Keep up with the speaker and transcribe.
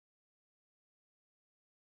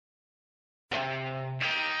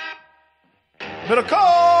Middle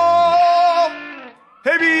call!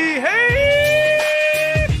 Hey,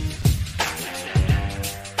 hey!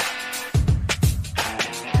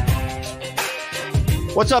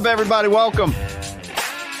 What's up, everybody? Welcome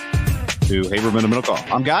to Haberman Middle Call.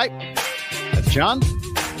 I'm Guy. That's John.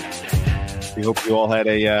 We hope you all had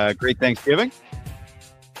a great Thanksgiving.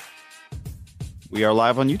 We are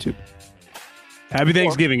live on YouTube. Happy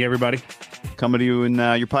Thanksgiving, everybody. Coming to you in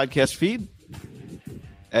your podcast feed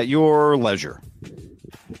at your leisure.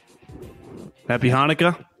 Happy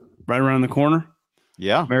Hanukkah, right around the corner.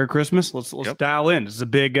 Yeah. Merry Christmas. Let's dial in. This is a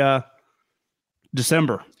big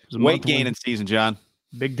December. Weight gaining season, John.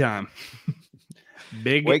 Big time.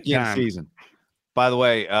 Big weight gaining time. season. By the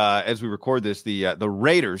way, as we record this, the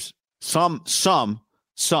Raiders, some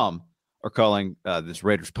are calling this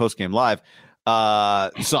Raiders postgame live.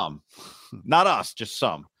 Some, not us, just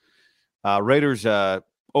some. Raiders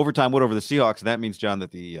overtime win over the Seahawks, and that means, John,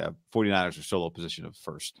 that the 49ers are solo position of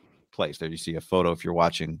first place. There you see a photo if you're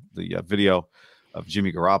watching the video of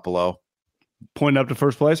Jimmy Garoppolo pointing up to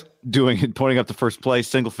first place, pointing up to first place,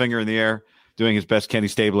 single finger in the air, doing his best Kenny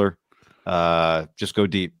Stabler. Just go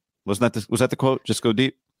deep. Was that the quote? Just go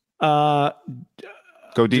deep. Go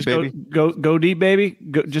deep, baby. Go deep, baby.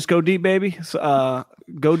 Just go deep, baby.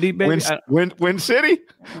 Go deep, baby. Win City,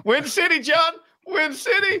 John. Win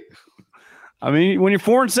City. I mean, when you're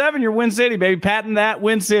 4-7, you're Win City, baby. Patent that,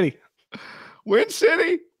 Win City. Win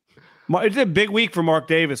City. It's a big week for Mark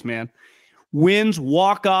Davis, man. Wins,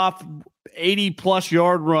 walk-off, 80-plus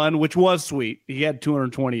yard run, which was sweet. He had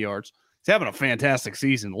 220 yards. He's having a fantastic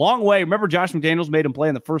season. Long way. Remember Josh McDaniels made him play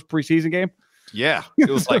in the first preseason game? Yeah. It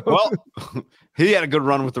was like, well, he had a good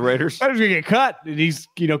run with the Raiders. I was going to get cut, and he's,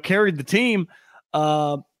 carried the team.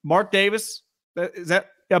 Mark Davis, is that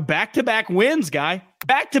a back-to-back wins, guy?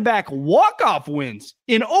 Back-to-back walk-off wins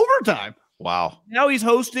in overtime. Wow. Now he's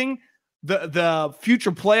hosting the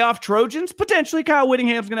future playoff Trojans. Potentially Kyle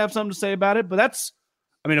Whittingham's going to have something to say about it, but that's,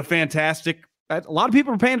 a fantastic. A lot of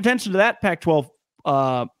people are paying attention to that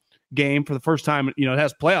Pac-12 game for the first time. It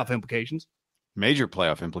has playoff implications. Major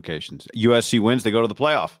playoff implications. USC wins, they go to the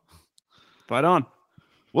playoff. Right on.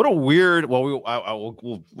 What a weird. Well,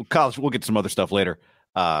 we'll get some other stuff later.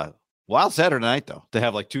 Wild Saturday night though, to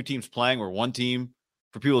have like two teams playing, where one team,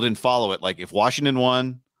 for people who didn't follow it, like if Washington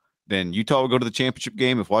won, then Utah would go to the championship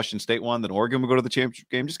game. If Washington State won, then Oregon would go to the championship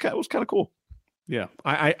game. It was kind of cool. Yeah,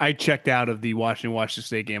 I checked out of the Washington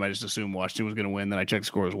State game. I just assumed Washington was going to win. Then I checked the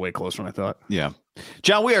score. It was way closer than I thought. Yeah.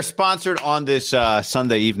 John, we are sponsored on this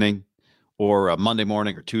Sunday evening or Monday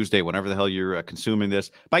morning or Tuesday, whenever the hell you're consuming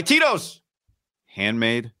this, by Tito's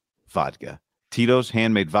Handmade Vodka. Tito's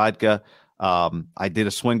Handmade Vodka. I did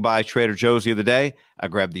a swing by Trader Joe's the other day. I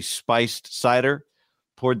grabbed the spiced cider,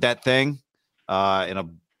 poured that thing in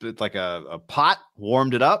a pot,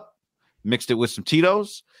 warmed it up, mixed it with some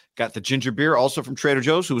Tito's. Got the ginger beer also from Trader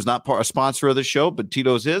Joe's, who was not a sponsor of the show, but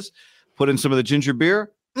Tito's is. Put in some of the ginger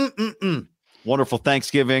beer. Wonderful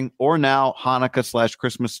Thanksgiving or now Hanukkah /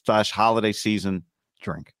 Christmas / holiday season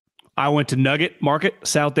drink. I went to Nugget Market,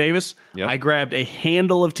 South Davis. Yep. I grabbed a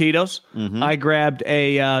handle of Tito's. Mm-hmm. I grabbed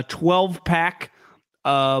a 12-pack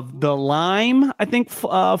of the lime, I think,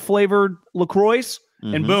 flavored LaCroix.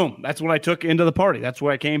 Mm-hmm. And boom, that's what I took into the party. That's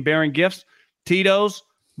where I came bearing gifts. Tito's,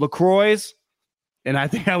 LaCroix. And I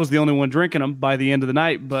think I was the only one drinking them by the end of the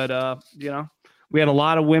night. But, we had a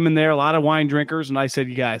lot of women there, a lot of wine drinkers. And I said,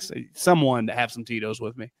 you guys, someone to have some Tito's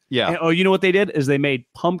with me. Yeah. And, you know what they did is they made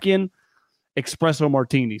pumpkin espresso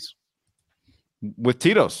martinis. With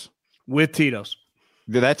Tito's.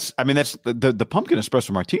 That's the pumpkin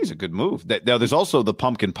espresso martini is a good move. Now, there's also the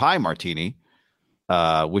pumpkin pie martini,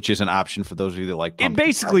 which is an option for those of you that like pumpkin It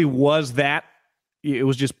basically pie. Was that. It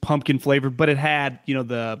was just pumpkin flavored, but it had,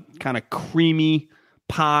 the kind of creamy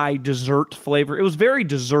pie dessert flavor. It was very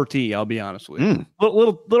desserty, I'll be honest with you.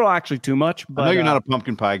 Little actually too much. But I know you're not a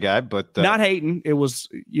pumpkin pie guy, but not hating. It was,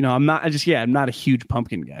 I'm not a huge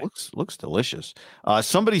pumpkin guy. Looks delicious.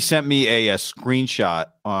 Somebody sent me a screenshot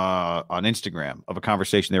on Instagram of a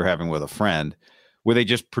conversation they were having with a friend where they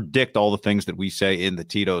just predict all the things that we say in the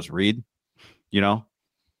Tito's read, Yeah.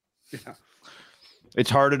 It's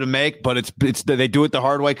harder to make, but it's they do it the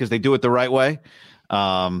hard way because they do it the right way.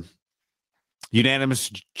 Unanimous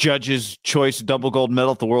judges' choice double gold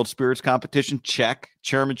medal at the World Spirits Competition. Check.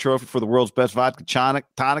 Chairman trophy for the world's best vodka tonic.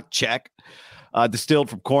 Check. Distilled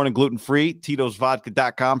from corn and gluten-free.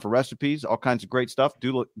 Tito'sVodka.com for recipes. All kinds of great stuff.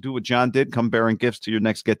 Do what John did. Come bearing gifts to your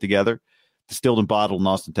next get-together. Distilled and bottled in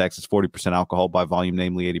Austin, Texas. 40% alcohol by volume,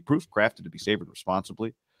 namely 80 proof. Crafted to be savored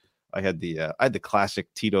responsibly. I had the classic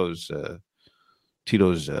Tito's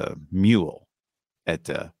Mule at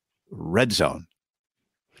Red Zone.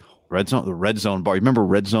 The Red Zone Bar. You remember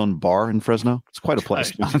Red Zone Bar in Fresno? It's quite a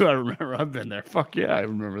place. I remember. I've been there. Fuck yeah, I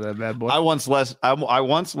remember that bad boy. I once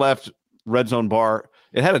left Red Zone Bar.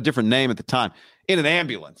 It had a different name at the time. In an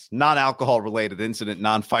ambulance, non-alcohol related incident,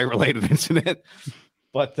 non-fight related incident,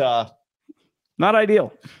 but not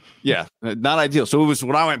ideal. Yeah, not ideal. So it was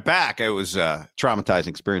when I went back. It was a traumatizing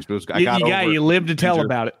experience. But you lived to tell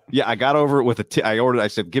about it. Yeah, I got over it with I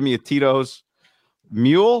said, "Give me a Tito's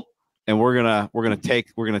mule." And we're gonna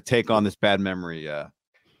take on this bad memory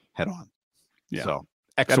head on. Yeah. So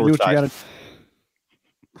exorcise.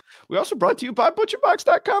 We also brought to you by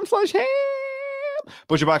butcherbox.com/ham.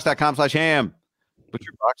 Butcherbox.com/ham.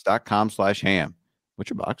 Butcherbox.com/ham.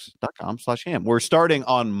 Butcherbox.com/ham. We're starting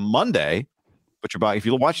on Monday. Butcherbox. If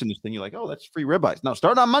you're watching this thing, you're like, oh, that's free ribeyes. No,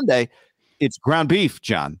 starting on Monday, it's ground beef,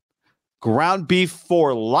 John. Ground beef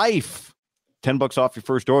for life. $10 off your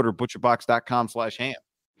first order. Butcherbox.com/ham.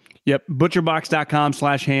 Yep.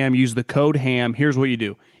 Butcherbox.com/ham. Use the code ham. Here's what you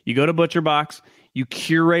do. You go to ButcherBox. You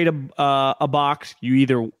curate a box. You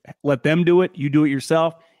either let them do it. You do it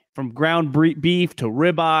yourself. From ground beef to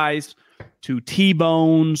ribeyes to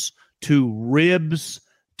T-bones to ribs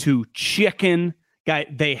to chicken. Guy,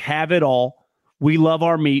 they have it all. We love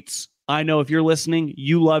our meats. I know if you're listening,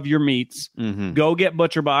 you love your meats. Mm-hmm. Go get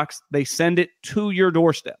ButcherBox. They send it to your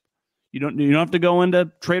doorstep. You don't have to go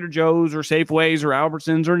into Trader Joe's or Safeways or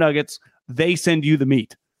Albertsons or Nuggets. They send you the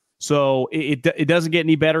meat. So it doesn't get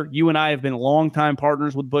any better. You and I have been longtime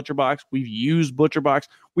partners with ButcherBox. We've used ButcherBox.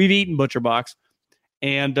 We've eaten ButcherBox.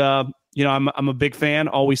 And, I'm a big fan,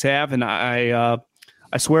 always have. And I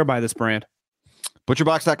swear by this brand.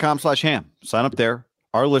 Butcherbox.com/ham. Sign up there.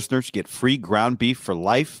 Our listeners get free ground beef for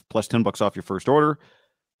life, plus $10 off your first order.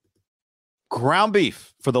 Ground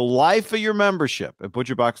beef for the life of your membership at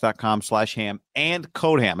butcherbox.com/ham and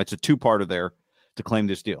code ham. It's a two-parter there to claim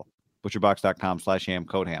this deal. Butcherbox.com/ham,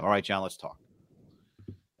 code ham. All right, John, let's talk.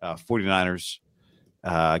 49ers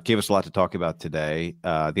gave us a lot to talk about today.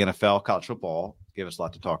 The NFL, college football, gave us a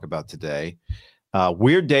lot to talk about today.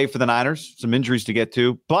 Weird day for the Niners. Some injuries to get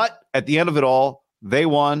to. But at the end of it all, they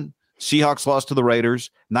won. Seahawks lost to the Raiders.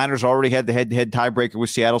 Niners already had the head-to-head tiebreaker with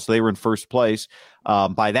Seattle, so they were in first place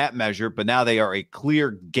by that measure. But now they are a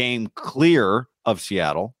clear of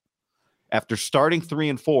Seattle. After starting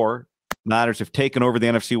 3-4, Niners have taken over the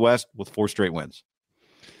NFC West with 4 straight wins.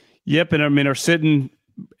 Yep, and are sitting,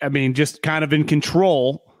 just kind of in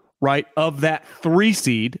control, right, of that 3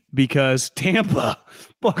 seed because Tampa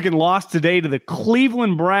fucking lost today to the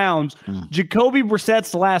Cleveland Browns. Jacoby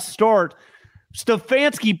Brissett's last start.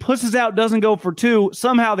 Stefanski pushes out, doesn't go for 2.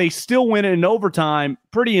 Somehow they still win it in overtime.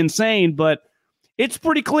 Pretty insane, but it's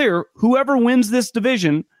pretty clear whoever wins this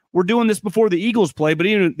division, we're doing this before the Eagles play, but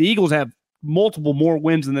even the Eagles have multiple more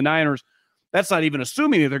wins than the Niners. That's not even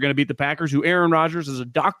assuming that they're going to beat the Packers, who Aaron Rodgers, as a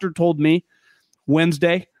doctor, told me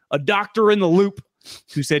Wednesday, a doctor in the loop,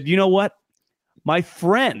 who said, you know what? My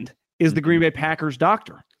friend is the Green Bay Packers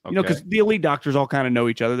doctor. Okay. Because the elite doctors all kind of know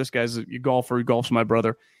each other. This guy's a golfer. He golfs with my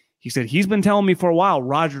brother. He said he's been telling me for a while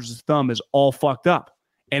Rodgers' thumb is all fucked up.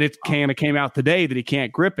 And it kind of came out today that he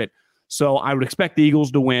can't grip it. So I would expect the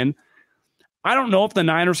Eagles to win. I don't know if the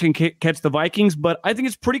Niners can catch the Vikings, but I think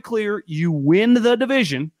it's pretty clear you win the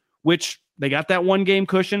division, which they got that 1-game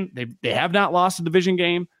cushion. They have not lost a division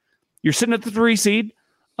game. You're sitting at the 3 seed,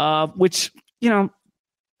 which, I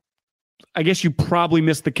guess you probably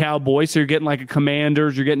missed the Cowboys. So you're getting like a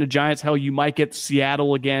Commanders, you're getting the Giants. Hell, you might get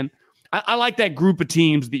Seattle again. I like that group of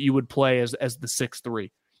teams that you would play as the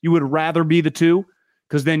 6-3. You would rather be the 2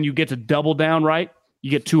 because then you get to double down, right?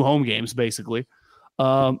 You get 2 home games, basically.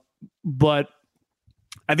 But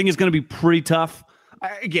I think it's going to be pretty tough.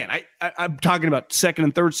 I'm talking about 2nd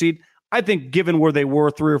and 3rd seed. I think given where they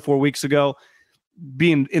were 3 or 4 weeks ago,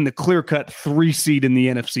 being in the clear-cut 3 seed in the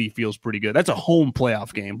NFC feels pretty good. That's a home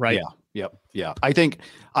playoff game, right? Yeah. I don't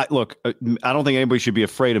think anybody should be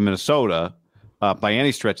afraid of Minnesota. By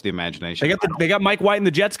any stretch of the imagination. They got Mike White and the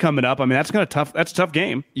Jets coming up. That's a tough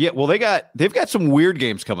game. Yeah, well, they've got some weird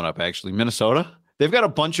games coming up, actually. Minnesota. They've got a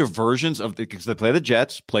bunch of versions of because they play the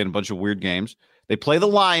Jets, playing a bunch of weird games. They play the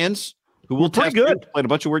Lions, who will test good, playing a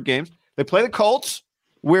bunch of weird games. They play the Colts,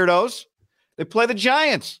 weirdos. They play the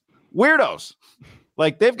Giants, weirdos.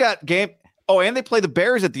 Like they've got game. Oh, and they play the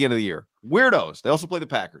Bears at the end of the year, weirdos. They also play the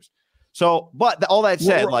Packers. So, but all that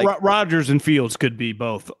said, Rodgers and Fields could be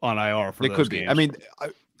both on IR for those games. I mean,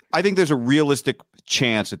 I think there's a realistic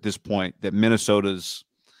chance at this point that Minnesota's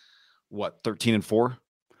 13-4.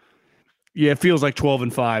 Yeah, it feels like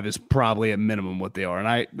 12-5 is probably at minimum what they are,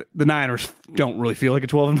 and the Niners don't really feel like a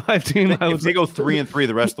 12-5 team. If they go 3-3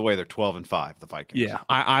 the rest of the way, they're 12-5. The Vikings. Yeah,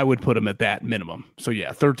 I would put them at that minimum. So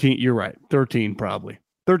yeah, 13. You're right, 13 probably.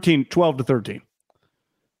 12 to 13.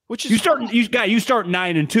 Which is you start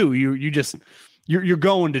 9-2. You're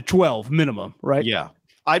going to 12 minimum, right? Yeah.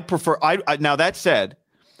 I'd prefer now that said,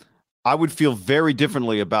 I would feel very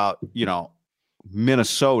differently about,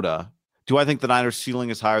 Minnesota. Do I think the Niners ceiling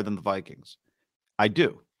is higher than the Vikings? I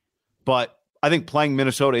do. But I think playing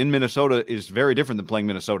Minnesota in Minnesota is very different than playing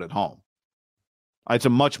Minnesota at home. It's a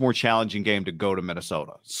much more challenging game to go to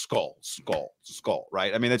Minnesota. Skull,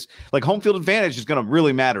 right? I mean, it's like home field advantage is going to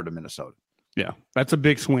really matter to Minnesota. Yeah, that's a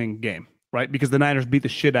big swing game, right? Because the Niners beat the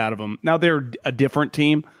shit out of them. Now they're a different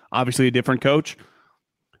team, obviously a different coach,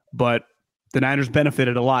 but the Niners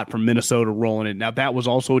benefited a lot from Minnesota rolling it. Now that was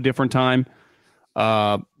also a different time.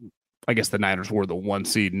 I guess the Niners were the 1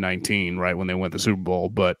 seed in 19, right, when they went to the Super Bowl,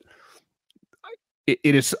 but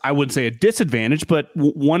it is, I wouldn't say a disadvantage, but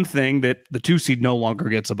one thing that the 2 seed no longer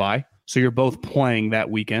gets a bye. So you're both playing that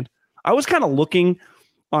weekend. I was kind of looking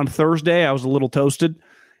on Thursday. I was a little toasted.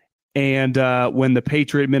 And when the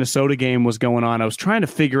Patriot-Minnesota game was going on, I was trying to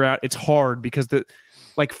figure out, it's hard because the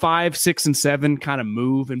 5, 6, and 7 kind of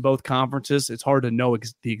move in both conferences. It's hard to know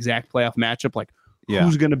the exact playoff matchup.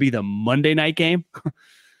 Who's going to be the Monday night game?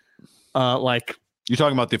 You're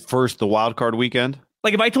talking about the wild card weekend?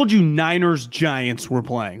 If I told you Niners-Giants were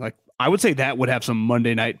playing, I would say that would have some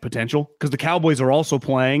Monday night potential because the Cowboys are also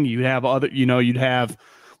playing. You'd have you'd have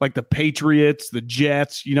the Patriots, the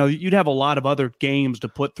Jets, you'd have a lot of other games to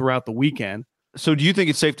put throughout the weekend. So do you think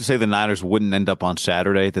it's safe to say the Niners wouldn't end up on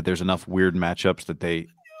Saturday, that there's enough weird matchups that they...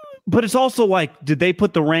 But it's also did they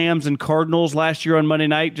put the Rams and Cardinals last year on Monday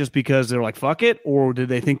night just because they're fuck it? Or did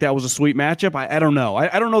they think that was a sweet matchup? I don't know.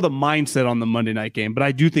 I don't know the mindset on the Monday night game, but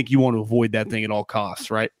I do think you want to avoid that thing at all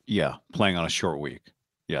costs, right? Yeah, playing on a short week.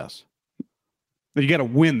 Yes. But you got to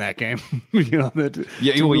win that game. Yeah.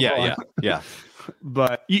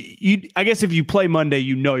 But I guess if you play Monday,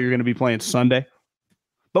 you're going to be playing Sunday.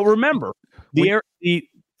 But remember, the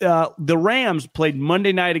Rams played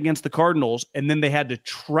Monday night against the Cardinals, and then they had to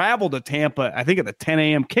travel to Tampa, I think at the 10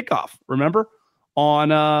 a.m. kickoff, remember? On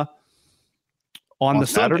the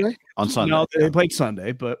Saturday? Sunday. On Sunday. No, they played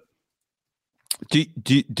Sunday, but...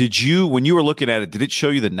 Did you, when you were looking at it, did it show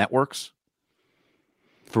you the networks?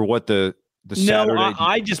 For what the Saturday... No,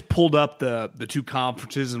 I just pulled up the two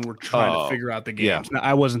conferences and we're trying to figure out the games. Yeah. Now,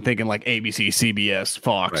 I wasn't thinking ABC, CBS,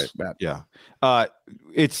 Fox. Right. Yeah.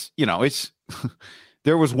 It's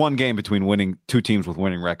there was one game between two teams with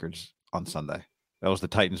winning records on Sunday. That was the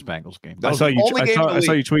Titans-Bengals game. I saw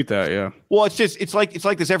you tweet that, yeah. Well, it's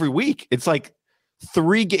like this every week. It's like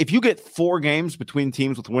if you get 4 games between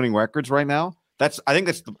teams with winning records right now, I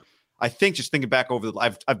think just thinking back over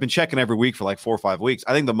I've been checking every week for 4 or 5 weeks.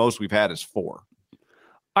 I think the most we've had is 4.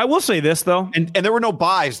 I will say this though, and there were no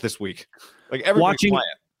buys this week. Everybody's playing.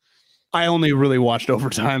 I only really watched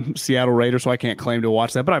overtime Seattle Raiders, so I can't claim to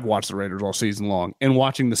watch that, but I've watched the Raiders all season long. And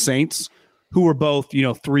watching the Saints, who were both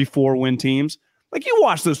 3-4 win teams, you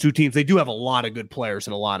watch those two teams, they do have a lot of good players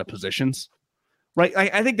in a lot of positions, right?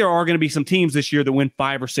 I think there are going to be some teams this year that win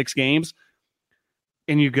 5 or 6 games.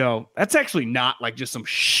 And you go, that's actually not just some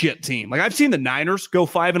shit team. I've seen the Niners go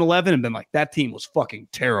 5-11 and been that team was fucking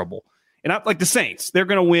terrible. And I the Saints, they're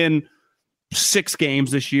going to win 6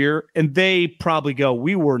 games this year. And they probably go,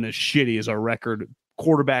 we weren't as shitty as our record.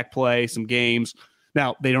 Quarterback play, some games.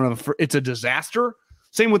 Now they don't have it's a disaster.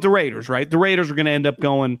 Same with the Raiders, right? The Raiders are going to end up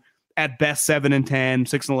going at best 7-10,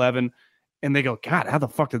 6-11. And they go, God, how the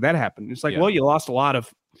fuck did that happen? It's well, you lost a lot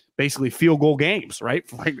of basically field goal games, right?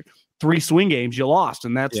 3 swing games you lost,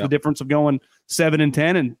 and that's the difference of going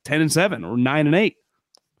 7-10 and 10-7 or 9-8.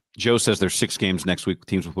 Joe says there's 6 games next week with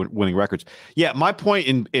teams with winning records. Yeah, my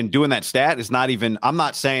point in doing that stat is not even. I'm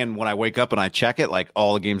not saying when I wake up and I check it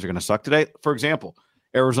all the games are going to suck today. For example,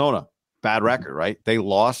 Arizona, bad record, right? They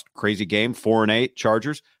lost, crazy game, 4-8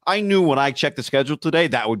 Chargers. I knew when I checked the schedule today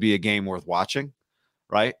that would be a game worth watching,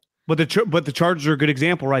 right? But the Chargers are a good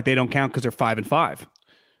example, right? They don't count because they're 5-5.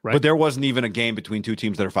 Right. But there wasn't even a game between 2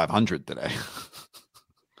 teams that are 500 today.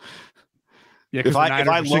 Yeah, if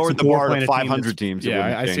I lowered the bar to 500 teams,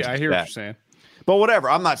 I hear what you're saying. But whatever,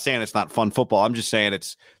 I'm not saying it's not fun football. I'm just saying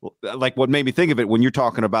it's what made me think of it when you're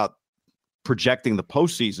talking about projecting the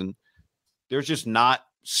postseason. There's just not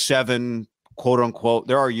 7 quote unquote.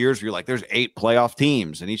 There are years where you're there's 8 playoff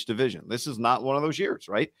teams in each division. This is not one of those years,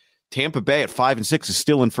 right? Tampa Bay at 5-6 is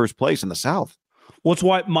still in first place in the South. Well, it's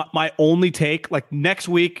why my only take, next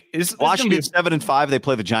week is Washington 7-5. They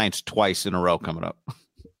play the Giants twice in a row coming up.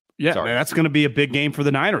 Yeah, that's going to be a big game for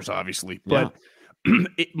the Niners, obviously. But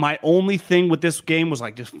my only thing with this game was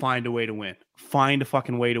just find a way to win. Find a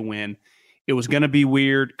fucking way to win. It was going to be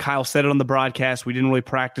weird. Kyle said it on the broadcast. We didn't really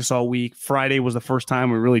practice all week. Friday was the first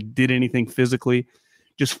time we really did anything physically.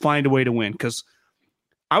 just find a way to win. Because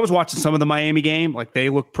I was watching some of the Miami game. Like, they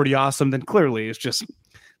look pretty awesome. Then clearly it's just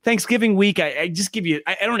Thanksgiving week. I just give you –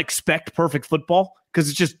 I don't expect perfect football because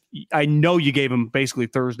it's just – I know you gave them basically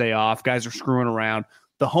Thursday off. Guys are screwing around.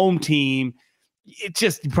 The home team, it's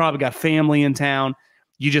just – you probably got family in town.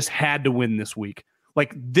 You just had to win this week.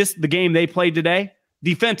 Like, the game they played today,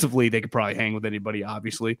 defensively, they could probably hang with anybody,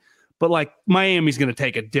 obviously. But, like, Miami's going to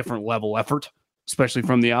take a different level effort, especially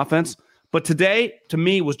from the offense. But today, to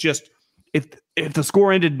me, was just if the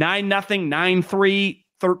score ended 9-0, 9-3,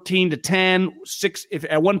 13-10, 6. If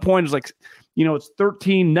at one point it was like, it's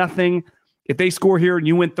 13-0. If they score here and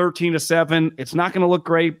you win 13-7, it's not going to look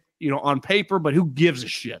great, on paper. But who gives a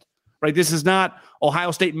shit, right? This is not Ohio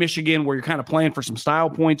State, Michigan, where you're kind of playing for some style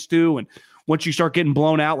points too. And once you start getting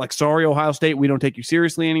blown out, like, sorry, Ohio State, we don't take you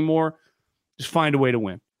seriously anymore. Just find a way to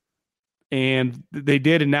win. And they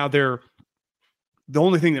did, and now they're the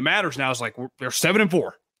only thing that matters now is, like, they're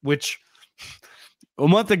 7-4, which a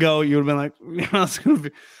month ago you would have been like, it's going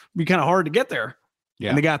to be kind of hard to get there. Yeah.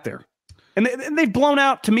 And they got there. And they've blown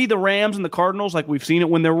out, to me, the Rams and the Cardinals. Like, we've seen it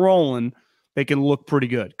when they're rolling, they can look pretty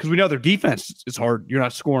good. Because we know their defense is hard. You're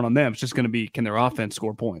not scoring on them. It's just going to be, can their offense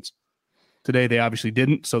score points? Today they obviously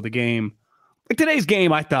didn't. So the game, like today's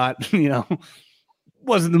game, I thought,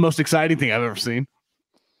 wasn't the most exciting thing I've ever seen.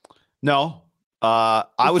 No, I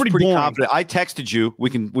was pretty boring. confident. I texted you. We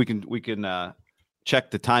can check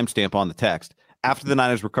the timestamp on the text. After the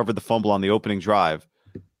Niners recovered the fumble on the opening drive,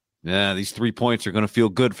 these 3 points are going to feel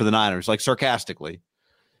good for the Niners. Like, sarcastically,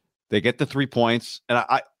 they get the 3 points, and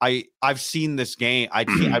I've seen this game.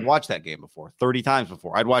 I'd watched that game before 30 times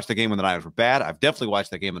before. I'd watched the game when the Niners were bad. I've definitely watched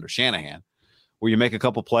that game under Shanahan, where you make a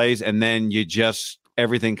couple plays and then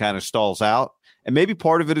everything kind of stalls out. And maybe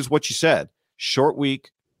part of it is what you said: short week.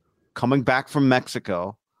 Coming back from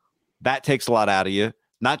Mexico, that takes a lot out of you.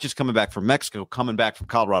 Not just coming back from Mexico, coming back from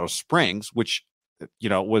Colorado Springs, which,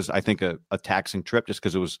 was, I think, a taxing trip just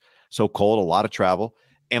because it was so cold, a lot of travel.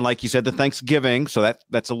 And like you said, the Thanksgiving, so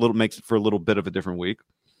that's makes it for a little bit of a different week.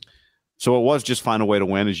 So it was just find a way to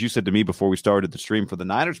win. As you said to me before we started the stream, for the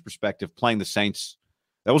Niners' perspective, playing the Saints,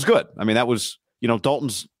 that was good. I mean, that was,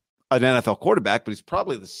 Dalton's an NFL quarterback, but he's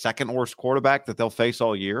probably the second worst quarterback that they'll face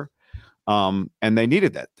all year. And they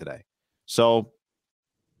needed that today. So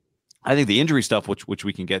I think the injury stuff, which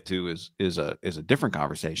we can get to, is a different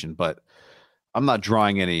conversation. But I'm not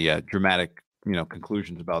drawing any dramatic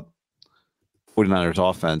conclusions about 49ers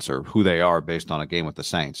offense or who they are based on a game with the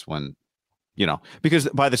Saints. When because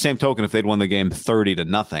by the same token, if they'd won the game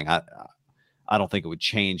 30-0, I don't think it would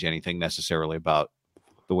change anything necessarily about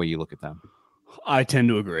the way you look at them. I tend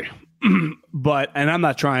to agree. And I'm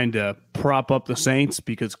not trying to prop up the Saints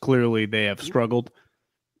because clearly they have struggled.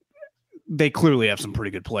 They clearly have some pretty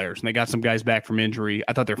good players, and they got some guys back from injury.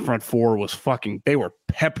 I thought their front four was they were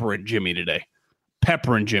peppering Jimmy today.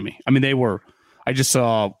 Peppering Jimmy. I mean, I just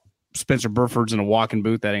saw Spencer Burford's in a walking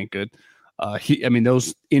boot. That ain't good.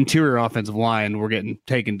 Those interior offensive line were getting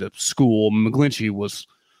taken to school. McGlinchey was,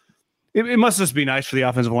 it must just be nice for the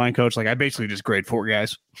offensive line coach. Like, I basically just grade 4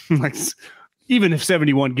 guys. Like, even if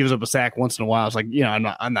 71 gives up a sack once in a while, it's like,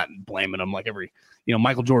 I'm not blaming them. Like,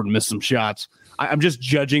 Michael Jordan missed some shots. I'm just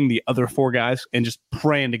judging the other 4 guys and just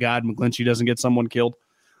praying to God McGlinchey doesn't get someone killed,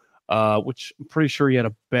 which I'm pretty sure he had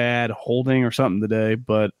a bad holding or something today.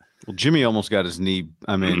 But Jimmy almost got his knee.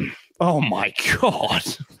 I mean, oh my God,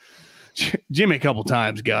 Jimmy a couple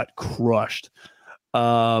times got crushed.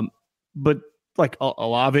 But like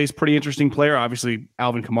Olave's pretty interesting player. Obviously,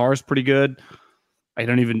 Alvin Kamara's pretty good.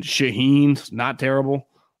 Shaheen's not terrible.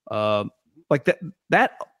 Like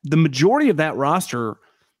that the majority of that roster,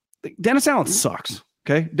 Dennis Allen sucks.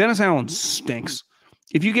 Okay. Dennis Allen stinks.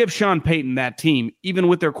 If you give Sean Payton that team, even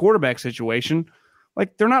with their quarterback situation,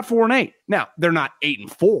 like, they're not 4-8. Now, they're not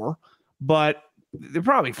 8-4, but they're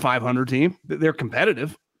probably 500 team. They're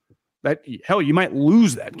competitive. Hell, you might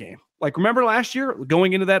lose that game. Like, remember last year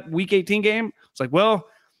going into that week 18 game? It's like, well,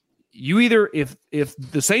 you either, if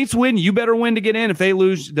the Saints win, you better win to get in. If they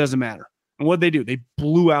lose, it doesn't matter. And what they do? They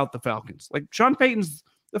blew out the Falcons. Like, Sean Payton's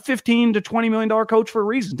a $15 to $20 million coach for a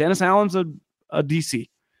reason. Dennis Allen's a DC.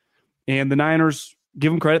 And the Niners,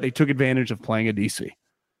 give them credit, they took advantage of playing a DC.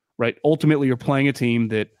 Right? Ultimately, you're playing a team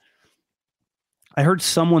that, I heard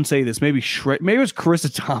someone say this, maybe it was Carissa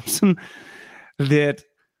Thompson, that,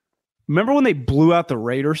 remember when they blew out the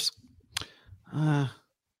Raiders?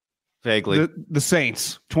 Vaguely. The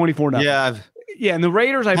Saints, 24-0. Yeah. Yeah, and the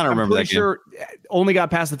Raiders, I'm remember pretty sure, only got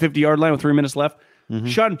past the 50-yard line with 3 minutes left. Mm-hmm.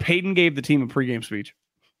 Sean Payton gave the team a pregame speech.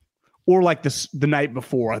 Or like the night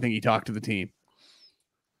before, I think he talked to the team.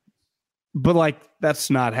 But, like, that's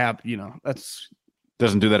not happening. That's...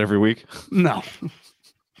 Doesn't do that every week? No.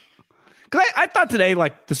 Because I thought today,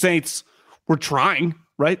 like the Saints were trying,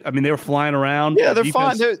 right? I mean, they were flying around. Yeah, they're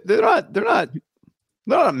fine. They're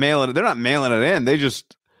not mailing it. They're not mailing it in. They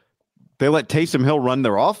let Taysom Hill run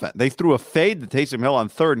their offense. They threw a fade to Taysom Hill on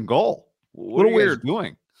 3rd and goal. What are you guys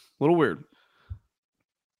doing? A little weird.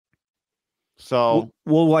 So,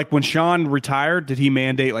 well, like when Sean retired, did he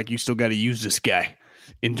mandate like you still got to use this guy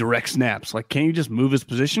in direct snaps? Like, can you just move his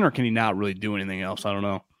position, or can he not really do anything else? I don't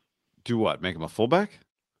know. Do what? Make him a fullback?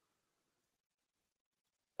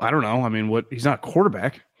 I don't know. I mean, what? He's not a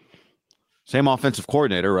quarterback. Same offensive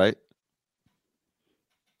coordinator, right?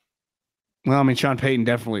 Well, I mean, Sean Payton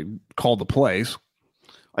definitely called the plays.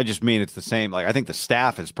 I just mean it's the same. Like, I think the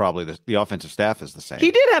staff is probably the offensive staff is the same.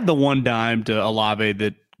 He did have the one dime to Olave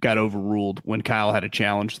that got overruled when Kyle had a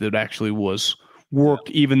challenge that actually was worked,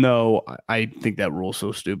 even though I think that rule is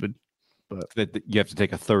so stupid. But that you have to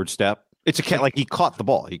take a 3rd step. It's like he caught the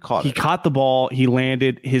ball. He caught the ball. He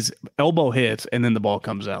landed. His elbow hits, and then the ball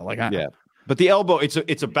comes out. But the elbow.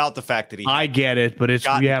 It's about the fact that I get it, but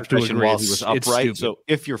we have to agree while he was upright. So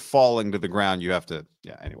if you're falling to the ground, you have to.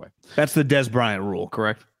 Yeah. Anyway, that's the Des Bryant rule,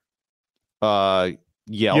 correct? Yeah.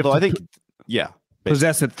 Although I think,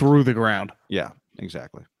 possess it through the ground. Yeah.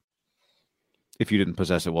 Exactly. If you didn't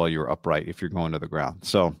possess it while you were upright, if you're going to the ground.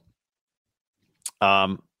 So,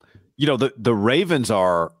 the Ravens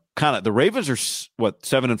are what,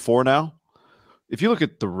 7-4 now? If you look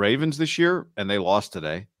at the Ravens this year, and they lost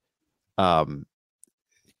today, kind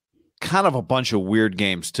of a bunch of weird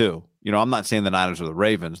games too. I'm not saying the Niners are the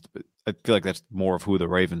Ravens, but I feel like that's more of who the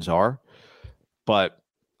Ravens are. But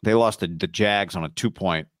they lost to the Jags on a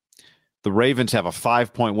 2-point. The Ravens have a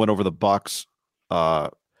 5-point win over the Bucks, a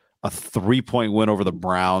 3-point win over the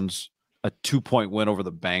Browns, a 2-point win over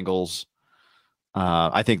the Bengals.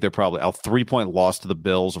 I think they're probably a 3-point loss to the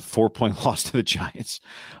Bills, a 4-point loss to the Giants,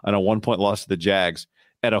 and a 1-point loss to the Jags,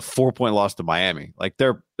 and a 4-point loss to Miami. Like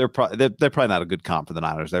they're probably not a good comp for the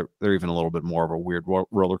Niners. They're even a little bit more of a weird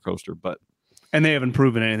roller coaster, and they haven't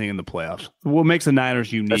proven anything in the playoffs. What makes the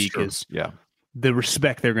Niners unique is the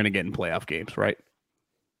respect they're going to get in playoff games, right?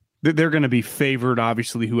 They're going to be favored,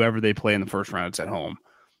 obviously, whoever they play in the first round. It's at home.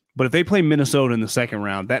 But if they play Minnesota in the second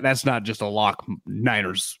round, that's not just a lock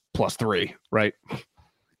Niners +3, right?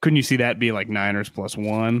 Couldn't you see that be like Niners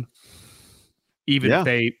 +1? Even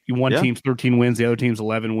if one team's 13 wins, the other team's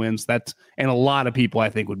 11 wins. And a lot of people,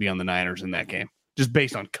 I think, would be on the Niners in that game, just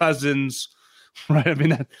based on Cousins, right? I mean,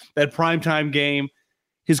 that primetime game,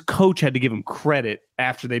 his coach had to give him credit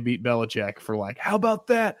after they beat Belichick for like, how about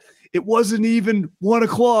that? It wasn't even 1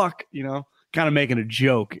 o'clock, kind of making a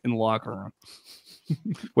joke in the locker room.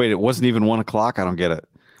 Wait, it wasn't even 1 o'clock? I don't get it.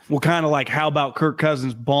 Well, kind of like, how about Kirk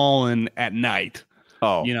Cousins balling at night?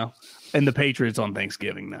 Oh. And the Patriots on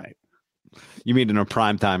Thanksgiving night. You mean in a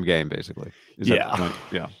primetime game, basically? Is that the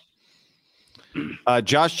point? Yeah.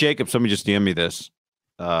 Josh Jacobs, somebody just DM'd me this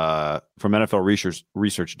from NFL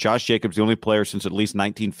research. Josh Jacobs, the only player since at least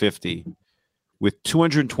 1950 with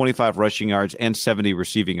 225 rushing yards and 70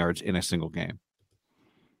 receiving yards in a single game.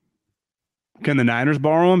 Can the Niners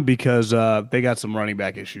borrow him? Because they got some running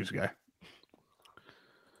back issues, guy.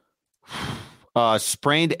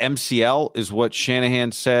 Sprained MCL is what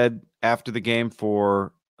Shanahan said after the game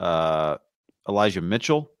for Elijah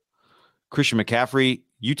Mitchell. Christian McCaffrey,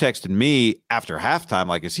 you texted me after halftime,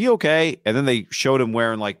 like, is he okay? And then they showed him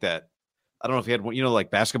wearing like that. I don't know if he had one, like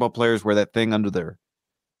basketball players wear that thing under their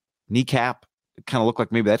kneecap. It kind of looked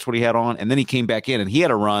like maybe that's what he had on. And then he came back in and he had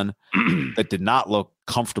a run that did not look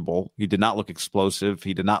comfortable. He did not look explosive.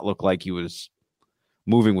 He did not look like he was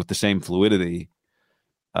moving with the same fluidity.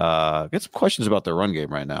 Get some questions about their run game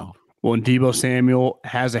right now. Well, and Deebo Samuel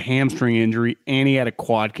has a hamstring injury and he had a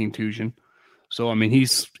quad contusion. So, I mean,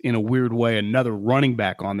 he's in a weird way another running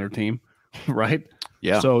back on their team, right?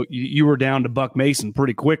 Yeah. So you were down to Buck Mason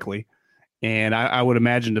pretty quickly. And I would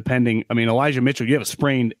imagine Elijah Mitchell, you have a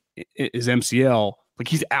sprained his MCL, like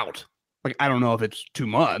he's out. Like, I don't know if it's 2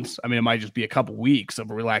 months. I mean, it might just be a couple weeks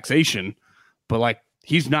of relaxation, but like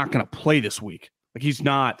he's not going to play this week. Like he's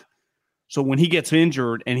not. So when he gets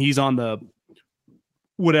injured and he's on the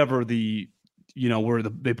whatever the where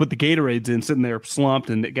they put the Gatorades in, sitting there slumped,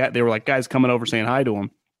 and they were like guys coming over saying hi to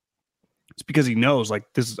him. It's because he knows like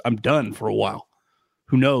I'm done for a while.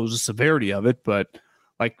 Who knows the severity of it? But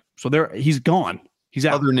like he's gone. He's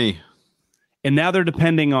out. Other knee. And now they're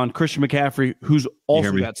depending on Christian McCaffrey, who's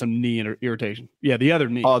also got some knee irritation. Yeah, the other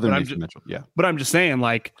knee. Other knee, Mitchell. Yeah. But I'm just saying,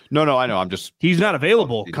 like, no, I know. He's not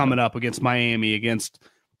available coming up against Miami, against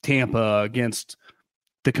Tampa, against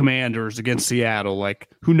the Commanders, against Seattle. Like,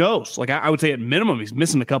 who knows? Like, I would say at minimum he's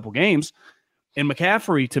missing a couple games. And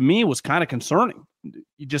McCaffrey, to me, was kind of concerning.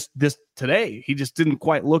 he just didn't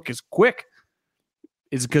quite look as quick.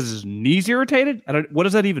 Is it because his knee's irritated? What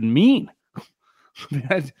does that even mean?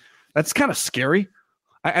 That's kind of scary.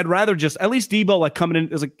 I'd rather just at least Debo like coming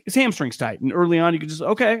in is like his hamstring's tight, and early on you could just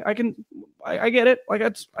I get it, like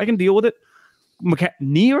I can deal with it.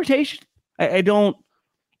 Knee irritation, I don't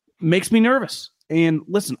makes me nervous. And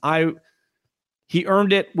listen, he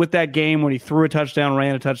earned it with that game when he threw a touchdown,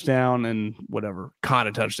 ran a touchdown, and whatever caught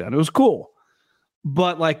a touchdown. It was cool,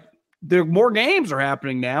 but like there more games are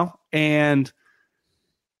happening now, and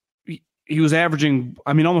he was averaging,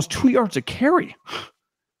 almost 2 yards a carry.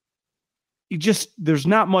 There's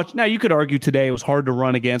not much. Now, you could argue today it was hard to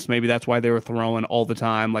run against. Maybe that's why they were throwing all the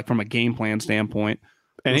time, like from a game plan standpoint.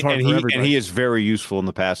 And he is very useful in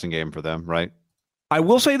the passing game for them, right? I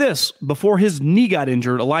will say this. Before his knee got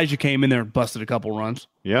injured, Elijah came in there and busted a couple runs.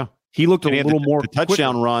 Yeah. He looked a little more. The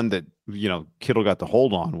touchdown run that, Kittle got the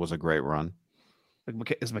hold on was a great run.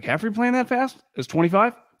 Is McCaffrey playing that fast? Is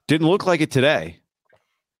 25? Didn't look like it today.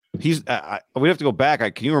 We have to go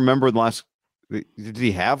back. Can you remember the last? Did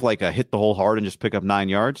he have like a hit the hole hard and just pick up 9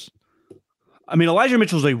 yards? Elijah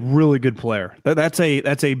Mitchell's a really good player. That's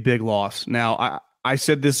a big loss. Now, I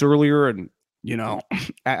said this earlier, and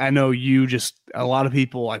I know a lot of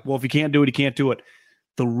people like, well, if he can't do it, he can't do it.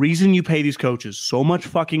 The reason you pay these coaches so much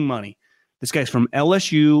fucking money, this guy's from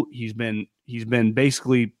LSU. He's been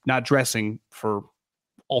basically not dressing for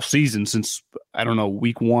all season since, I don't know,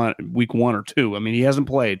 week one or two. He hasn't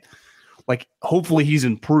played. Like, hopefully he's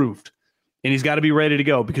improved. And he's got to be ready to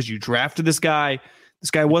go because you drafted this guy. This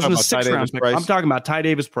guy wasn't a 6th round pick. I'm talking about Ty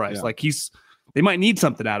Davis Price. Yeah. Like they might need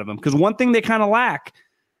something out of him because one thing they kind of lack,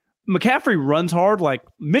 McCaffrey runs hard. Like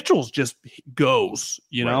Mitchell's just goes,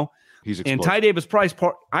 know. He's explosive. And Ty Davis Price.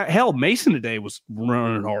 Mason today was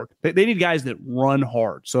running hard. They need guys that run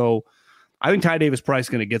hard. So I think Ty Davis Price is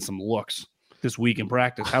going to get some looks this week in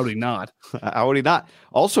practice. How would he not? How would he not?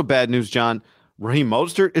 Also, bad news, John. Raheem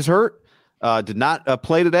Mostert is hurt. Did not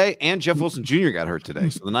play today, and Jeff Wilson Jr. got hurt today.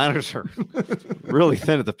 So the Niners are really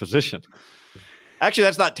thin at the position. Actually,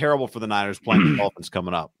 that's not terrible for the Niners playing the Dolphins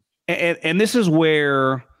coming up. And this is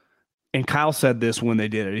where, and Kyle said this when they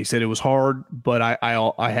did it. He said it was hard, but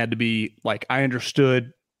I had to be like, I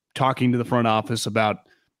understood talking to the front office about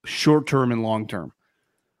short-term and long-term.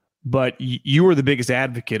 But you were the biggest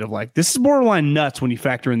advocate of like, this is borderline nuts when you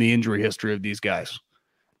factor in the injury history of these guys.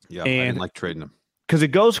 Yeah, and I didn't like trading them. Because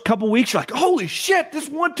it goes a couple weeks, you're like, holy shit, this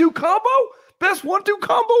 1-2 combo, best 1-2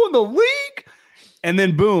 combo in the league. And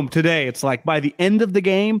then boom, today it's like by the end of the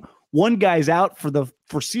game, one guy's out for the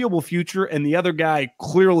foreseeable future, and the other guy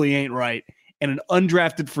clearly ain't right. And an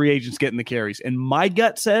undrafted free agent's getting the carries. And my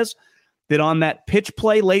gut says that on that pitch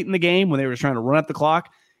play late in the game when they were trying to run up the clock,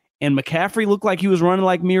 and McCaffrey looked like he was running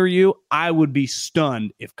like me or you, I would be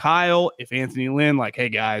stunned if Anthony Lynn, like, hey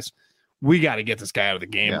guys, we got to get this guy out of the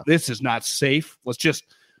game. Yeah. This is not safe. Let's just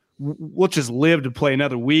live to play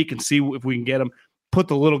another week and see if we can get him. Put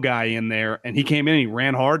the little guy in there, and he came in and he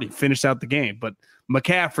ran hard. He finished out the game. But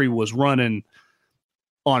McCaffrey was running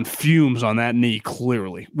on fumes on that knee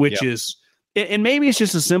clearly, which is – and maybe it's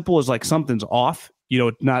just as simple as like something's off,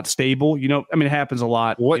 not stable. It happens a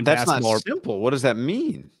lot. That's basketball. Not simple. What does that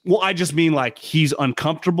mean? Well, I just mean like he's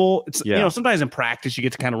uncomfortable. It's sometimes in practice you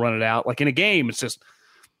get to kind of run it out. Like in a game, it's just –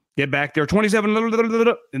 get back there, 27,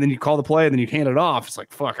 and then you call the play, and then you hand it off. It's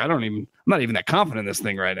like, fuck, I'm not even that confident in this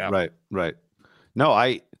thing right now. Right. No,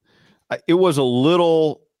 it was a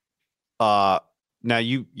little, now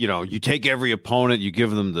you take every opponent, you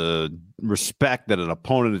give them the respect that an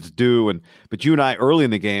opponent is due. But you and I early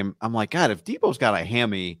in the game, I'm like, God, if Debo's got a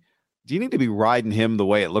hammy, do you need to be riding him the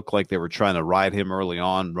way it looked like they were trying to ride him early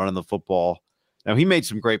on, running the football? Now he made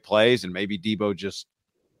some great plays, and maybe Debo just,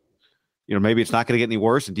 maybe it's not going to get any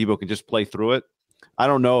worse and Debo can just play through it. I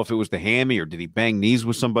don't know if it was the hammy or did he bang knees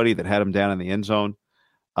with somebody that had him down in the end zone.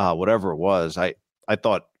 Whatever it was, I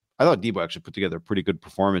thought Debo actually put together a pretty good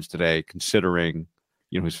performance today, considering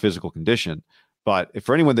his physical condition. But if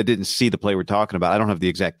for anyone that didn't see the play we're talking about, I don't have the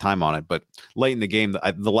exact time on it, but late in the game,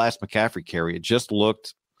 the last McCaffrey carry, it just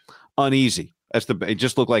looked uneasy. It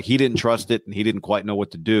just looked like he didn't trust it and he didn't quite know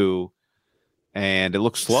what to do, and it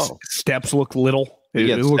looked slow. Steps looked little.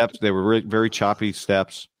 Steps. They were very choppy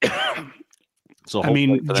steps. So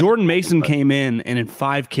Jordan Mason came in and in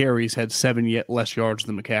 5 carries had 7 yet less yards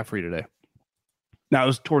than McCaffrey today. Now it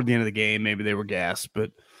was toward the end of the game. Maybe they were gassed,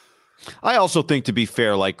 but I also think, to be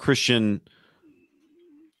fair, like Christian,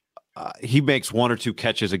 he makes 1 or 2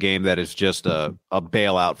 catches a game that is just a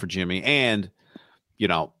bailout for Jimmy, and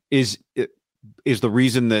is the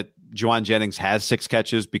reason that Juwan Jennings has 6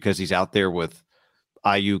 catches because he's out there with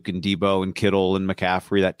Ayuk and Debo and Kittle and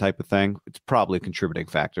McCaffrey, that type of thing. It's probably a contributing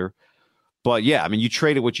factor. But yeah, I mean, you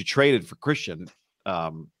traded what you traded for Christian.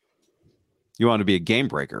 You want to be a game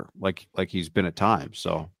breaker, like he's been at times.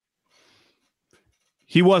 So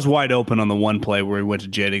he was wide open on the one play where he went to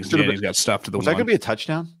Jennings. Jennings got stuffed to the was one. Was that going to be a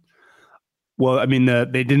touchdown? Well, I mean,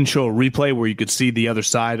 they didn't show a replay where you could see the other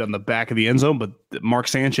side on the back of the end zone, but Mark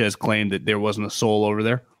Sanchez claimed that there wasn't a soul over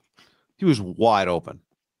there. He was wide open.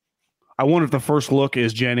 I wonder if the first look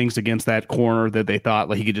is Jennings against that corner that they thought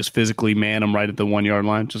like he could just physically man him right at the 1 yard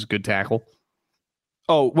line. Just a good tackle.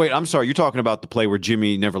 Oh, wait, I'm sorry. You're talking about the play where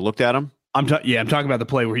Jimmy never looked at him? I'm talking about the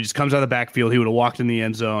play where he just comes out of the backfield. He would have walked in the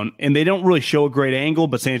end zone, and they don't really show a great angle,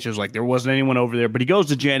 but Sanchez was like, there wasn't anyone over there. But he goes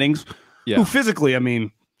to Jennings, who physically, I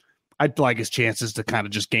mean, I'd like his chances to kind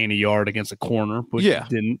of just gain a yard against a corner, but he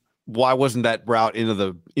didn't. Why wasn't that route into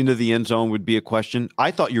the end zone would be a question.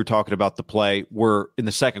 I thought you were talking about the play where in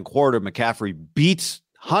the second quarter, McCaffrey beats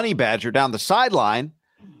Honey Badger down the sideline,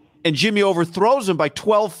 and Jimmy overthrows him by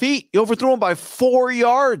 12 feet. He overthrew him by 4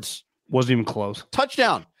 yards. Wasn't even close.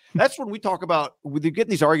 Touchdown. That's when we talk about, we're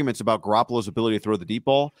getting these arguments about Garoppolo's ability to throw the deep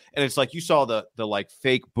ball. And it's like you saw the like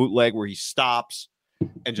fake bootleg where he stops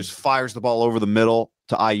and just fires the ball over the middle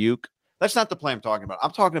to Ayuk. That's not the play I'm talking about.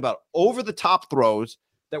 I'm talking about over the top throws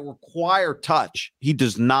that require touch. He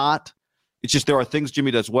does not. It's just there are things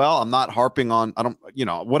Jimmy does well. I'm not harping on,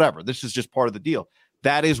 whatever. This is just part of the deal.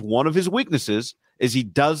 That is one of his weaknesses is he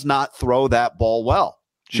does not throw that ball well.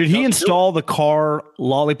 Should he install the car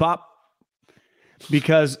lollipop?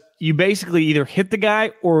 Because you basically either hit the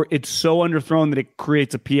guy or it's so underthrown that it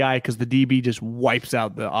creates a PI because the DB just wipes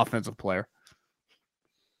out the offensive player.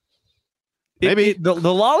 Maybe the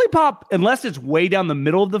lollipop, unless it's way down the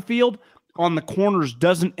middle of the field, on the corners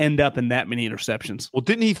doesn't end up in that many interceptions. Well,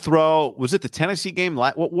 didn't he throw? Was it the Tennessee game?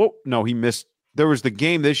 What? No, he missed. There was the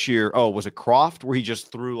game this year. Oh, was it Croft where he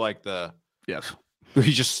just threw like the? Yes.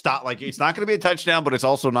 He just stopped. Like it's not going to be a touchdown, but it's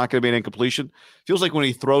also not going to be an incompletion. Feels like when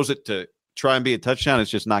he throws it to try and be a touchdown, it's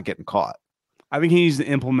just not getting caught. I think he needs to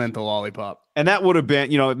implement the lollipop. And that would have been,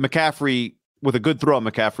 McCaffrey with a good throw.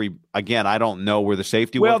 McCaffrey again. I don't know where the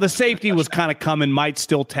safety was. Well, the safety was kind of coming, might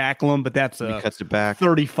still tackle him, but that's he cuts it back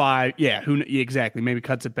 35. Yeah, exactly? Maybe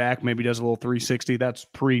cuts it back. Maybe does a little 360. That's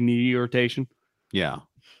pre-knee irritation. Yeah,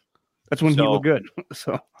 that's when he looked good.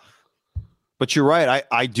 So, but you're right.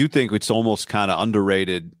 I do think it's almost kind of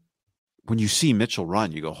underrated when you see Mitchell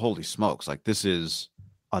run. You go, holy smokes! Like this is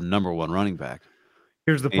a number one running back.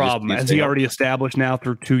 Here's the problem. Has he already established now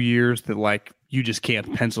through 2 years that like you just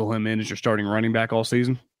can't pencil him in as your starting running back all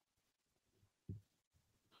season?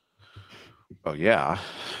 Oh yeah.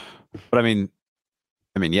 But I mean,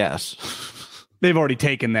 yes. They've already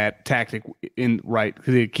taken that tactic in right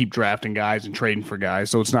because they keep drafting guys and trading for guys.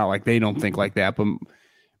 So it's not like they don't think like that. But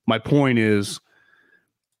my point is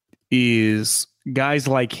guys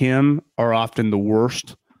like him are often the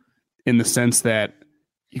worst in the sense that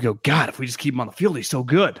you go, God, if we just keep him on the field, he's so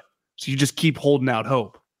good. So you just keep holding out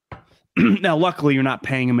hope. Now, luckily, you're not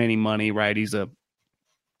paying him any money, right? He's a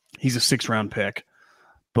 6th-round pick,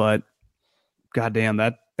 but goddamn,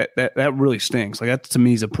 that really stinks. Like that to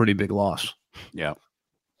me is a pretty big loss. Yeah,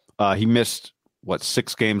 he missed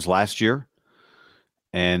 6 games last year,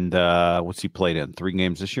 and what's he played in? 3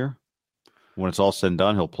 games this year. When it's all said and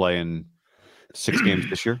done, he'll play in 6 games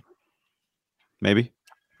this year, maybe.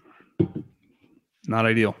 Not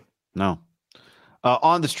ideal. No.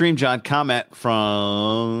 On the stream, John, comment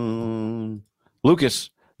from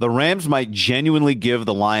Lucas. The Rams might genuinely give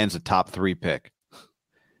the Lions a top 3 pick.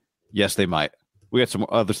 Yes, they might. We got some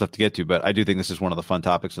other stuff to get to, but I do think this is one of the fun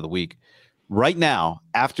topics of the week. Right now,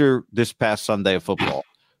 after this past Sunday of football,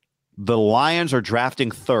 the Lions are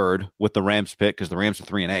drafting 3rd with the Rams pick because the Rams are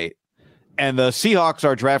 3-8. And the Seahawks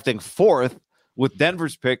are drafting 4th with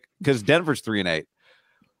Denver's pick because Denver's 3-8.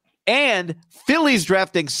 And Philly's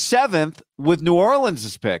drafting 7th with New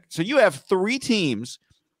Orleans' pick. So you have 3 teams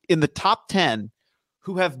in the top 10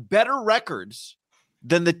 who have better records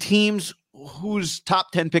than the teams whose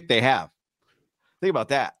top 10 pick they have. Think about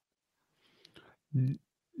that.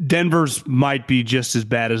 Denver's might be just as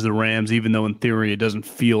bad as the Rams, even though in theory it doesn't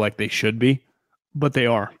feel like they should be, but they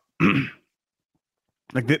are.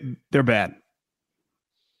 Like they're bad.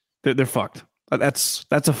 They're fucked. That's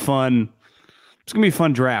a fun. It's gonna be a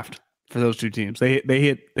fun draft for those 2 teams.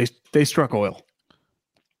 They struck oil.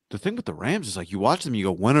 The thing with the Rams is like you watch them, you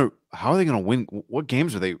go, how are they gonna win? What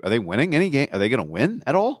games are they winning? Any game? Are they gonna win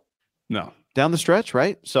at all? No. Down the stretch,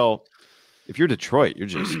 right? So if you're Detroit, you're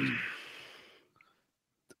just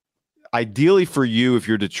ideally for you, if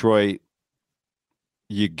you're Detroit,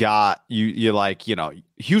 you got you like,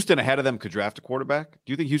 Houston ahead of them could draft a quarterback.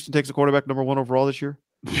 Do you think Houston takes a quarterback number 1 overall this year?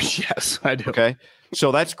 Yes, I do. Okay.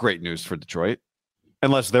 So that's great news for Detroit.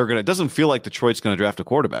 Unless it doesn't feel like Detroit's going to draft a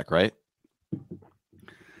quarterback, right?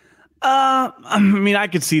 I mean, I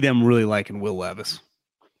could see them really liking Will Levis.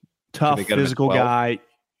 Tough, physical guy.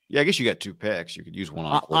 Yeah, I guess you got 2 picks. You could use one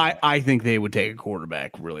on. I think they would take a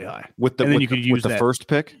quarterback really high. With the first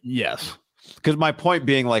pick? Yes. Because my point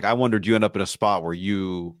being, like, I wondered, you end up in a spot where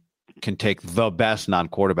you can take the best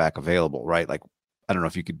non-quarterback available, right? Like, I don't know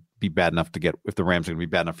if you could be bad enough to get, if the Rams are going to be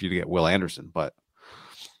bad enough for you to get Will Anderson, but.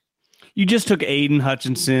 You just took Aiden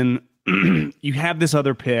Hutchinson. You have this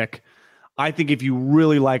other pick. I think if you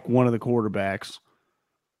really like one of the quarterbacks,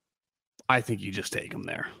 I think you just take him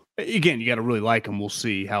there. Again, you got to really like him. We'll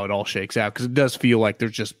see how it all shakes out because it does feel like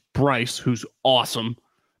there's just Bryce, who's awesome.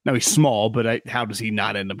 Now he's small, but how does he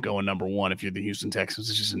not end up going number 1 if you're the Houston Texans?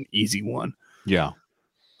 It's just an easy one. Yeah.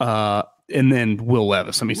 And then Will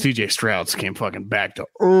Levis. I mean, CJ Stroud's came fucking back to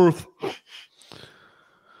earth.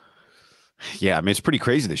 Yeah, I mean, it's pretty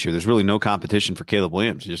crazy this year. There's really no competition for Caleb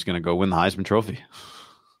Williams. He's just going to go win the Heisman Trophy.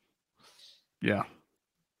 Yeah.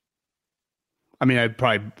 I mean,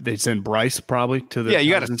 they'd send Bryce probably to the. Yeah,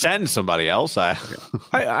 you got to send somebody else. I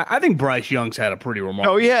think Bryce Young's had a pretty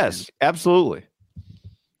remarkable. Oh, yes, season. Absolutely.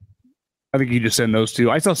 I think you just send those 2.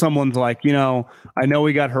 I saw someone's like, I know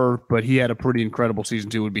he got hurt, but he had a pretty incredible season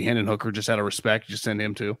too. It would be Hendon Hooker just out of respect. Just send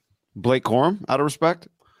him too. Blake Corum out of respect.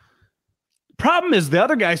 Problem is the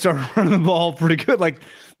other guy started running the ball pretty good. Like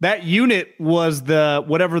that unit was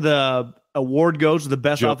whatever the award goes to the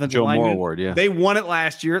best offensive line. Joe Moore Award, yeah. They won it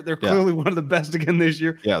last year. They're clearly one of the best again this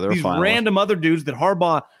year. Yeah, they're these random other dudes that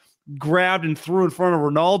Harbaugh grabbed and threw in front of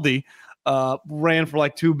Rinaldi ran for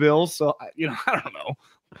like 2 bills. So I don't know.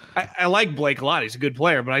 I like Blake a lot. He's a good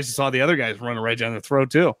player, but I just saw the other guys running right down their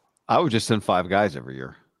throat too. I would just send 5 guys every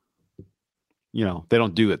year. They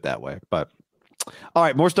don't do it that way, but. All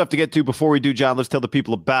right, more stuff to get to. Before we do, John, let's tell the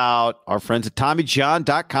people about our friends at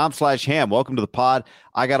TommyJohn.com/ham. Welcome to the pod.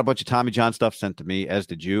 I got a bunch of Tommy John stuff sent to me, as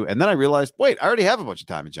did you. And then I realized, wait, I already have a bunch of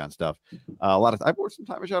Tommy John stuff. I wore some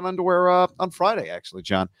Tommy John underwear on Friday, actually,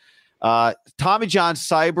 John. Tommy John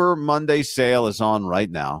Cyber Monday sale is on right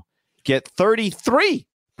now. Get 33%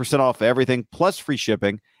 off everything plus free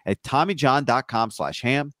shipping at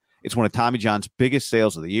TommyJohn.com/ham. It's one of Tommy John's biggest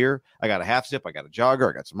sales of the year. I got a half zip. I got a jogger.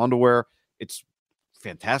 I got some underwear. It's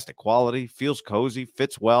fantastic quality, feels cozy,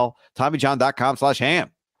 fits well. TommyJohn.com/ham.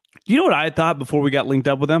 You know what I thought before we got linked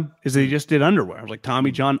up with them is they just did underwear. I was like, Tommy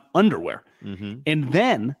John underwear. Mm-hmm. And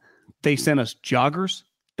then they sent us joggers.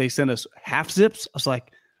 They sent us half zips. I was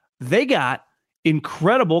like, they got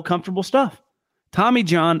incredible, comfortable stuff. Tommy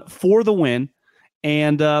John for the win,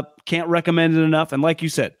 and can't recommend it enough. And like you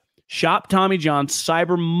said, shop Tommy John's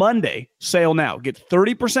Cyber Monday sale now. Get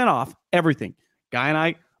 30% off everything. Guy and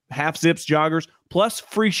I, half zips, joggers, plus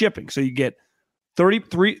free shipping. So you get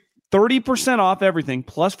 30% off everything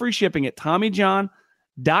plus free shipping at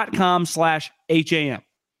TommyJohn.com/HAM.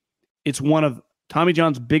 It's one of Tommy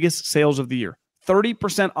John's biggest sales of the year.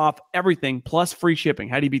 30% off everything plus free shipping.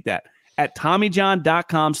 How do you beat that? At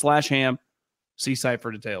TommyJohn.com/ham. See site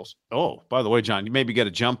for details. Oh, by the way, John, you maybe get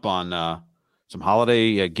a jump on some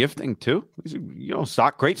holiday gifting too.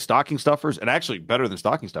 Great stocking stuffers, and actually better than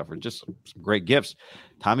stocking stuffers, just some great gifts.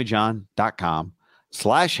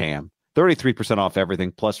 TommyJohn.com/ham. 33% off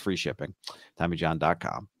everything plus free shipping.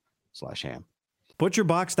 TommyJohn.com/ham.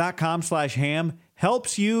 ButcherBox.com/ham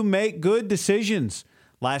helps you make good decisions.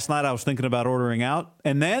 Last night I was thinking about ordering out,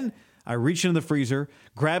 and then I reached into the freezer,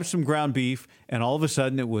 grabbed some ground beef, and all of a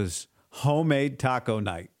sudden it was homemade taco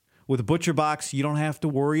night. With ButcherBox, you don't have to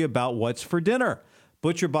worry about what's for dinner.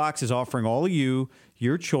 ButcherBox is offering all of you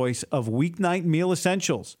your choice of weeknight meal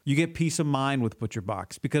essentials. You get peace of mind with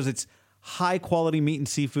ButcherBox because it's high-quality meat and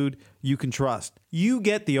seafood you can trust. You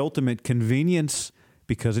get the ultimate convenience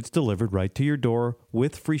because it's delivered right to your door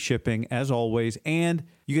with free shipping, as always, and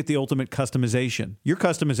you get the ultimate customization. Your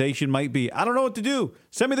customization might be, I don't know what to do.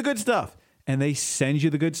 Send me the good stuff. And they send you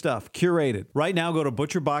the good stuff, curated. Right now, go to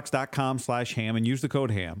ButcherBox.com/ham and use the code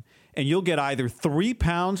HAM, and you'll get either 3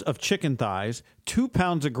 pounds of chicken thighs, 2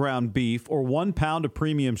 pounds of ground beef, or 1 pound of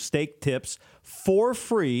premium steak tips for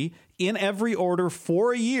free in every order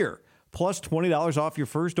for a year. Plus $20 off your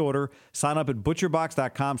first order. Sign up at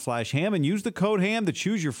ButcherBox.com/ham and use the code HAM to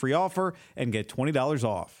choose your free offer and get $20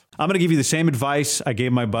 off. I'm going to give you the same advice I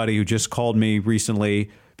gave my buddy who just called me recently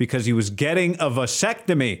because he was getting a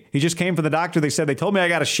vasectomy. He just came from the doctor. They told me I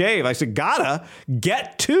got to shave. I said, gotta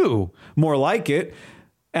get to, more like it.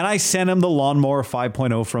 and I sent him the Lawnmower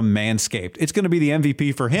 5.0 from Manscaped. It's going to be the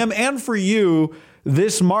MVP for him and for you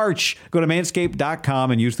this March. Go to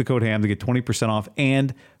manscaped.com and use the code HAM to get 20% off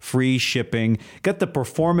and free shipping. Get the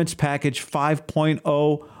Performance Package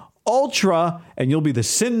 5.0 Ultra, and you'll be the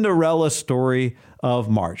Cinderella story of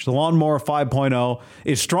March. The Lawnmower 5.0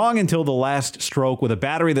 is strong until the last stroke with a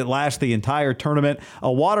battery that lasts the entire tournament,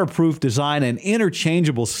 a waterproof design, and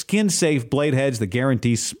interchangeable skin-safe blade heads that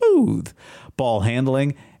guarantee smooth ball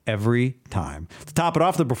handling every time. To top it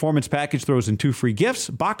off, the Performance Package throws in 2 free gifts,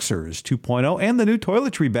 Boxers 2.0, and the new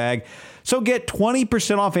toiletry bag. So get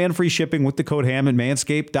 20% off and free shipping with the code HAM at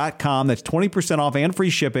manscaped.com. That's 20% off and free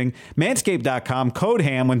shipping. Manscaped.com, code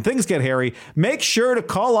HAM. When things get hairy, make sure to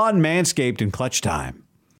call on Manscaped in clutch time.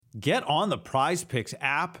 Get on the Prize Picks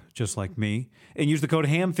app, just like me, and use the code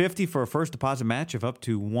HAM50 for a first deposit match of up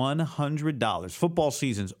to $100. Football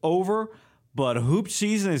season's over, but hoop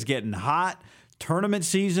season is getting hot. Tournament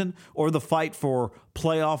season or the fight for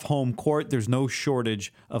playoff home court, there's no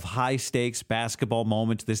shortage of high-stakes basketball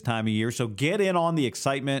moments this time of year. So get in on the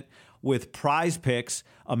excitement with Prize Picks,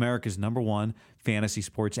 America's #1 fantasy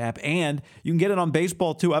sports app. And you can get it on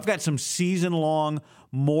baseball, too. I've got some season-long,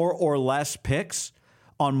 more or less picks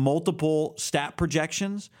on multiple stat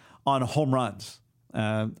projections on home runs.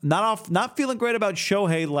 Not feeling great about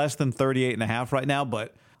Shohei less than 38.5 right now,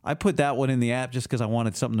 but I put that one in the app just because I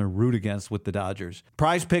wanted something to root against with the Dodgers.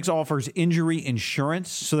 Prize Picks offers injury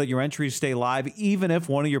insurance so that your entries stay live even if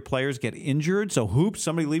one of your players get injured. So hoops,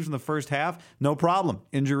 somebody leaves in the first half, no problem,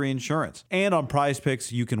 injury insurance. And on Prize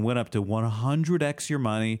Picks, you can win up to 100x your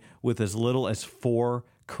money with as little as 4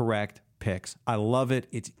 correct picks. I love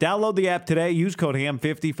it. Download the app today. Use code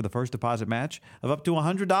HAM50 for the first deposit match of up to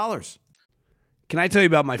 $100. Can I tell you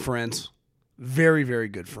about my friends? Very, very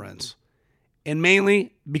good friends. And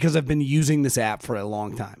mainly because I've been using this app for a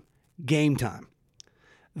long time. Game Time.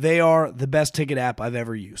 They are the best ticket app I've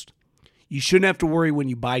ever used. You shouldn't have to worry when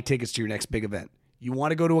you buy tickets to your next big event. You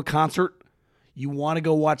want to go to a concert? You want to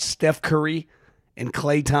go watch Steph Curry and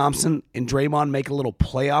Klay Thompson and Draymond make a little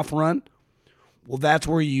playoff run? Well, that's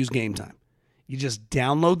where you use Game Time. You just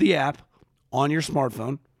download the app on your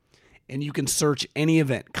smartphone, and you can search any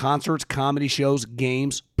event, concerts, comedy shows,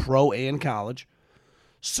 games, pro and college.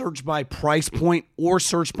 Search by price point or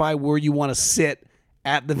search by where you want to sit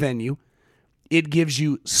at the venue. It gives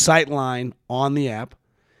you sightline on the app,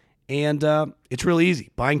 and it's really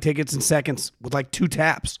easy. Buying tickets in seconds with like 2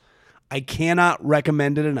 taps. I cannot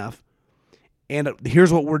recommend it enough. And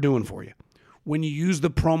here's what we're doing for you. When you use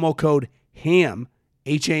the promo code HAM,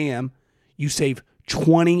 H-A-M, you save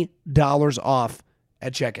 $20 off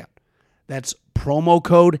at checkout. That's promo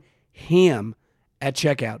code HAM at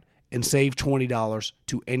checkout. And save $20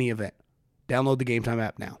 to any event. Download the Game Time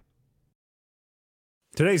app now.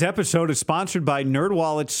 Today's episode is sponsored by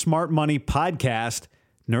NerdWallet's Smart Money Podcast.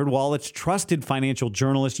 NerdWallet's trusted financial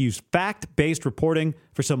journalists use fact-based reporting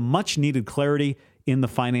for some much-needed clarity in the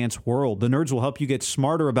finance world. The nerds will help you get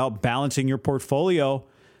smarter about balancing your portfolio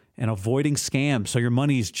and avoiding scams so your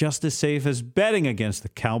money is just as safe as betting against the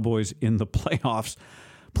Cowboys in the playoffs.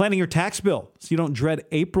 Planning your tax bill so you don't dread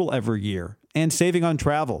April every year. And saving on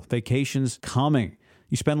travel. Vacations coming.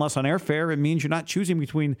 You spend less on airfare. It means you're not choosing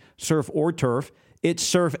between surf or turf. It's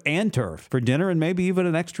surf and turf for dinner and maybe even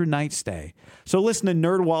an extra night stay. So listen to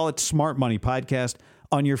NerdWallet's Smart Money Podcast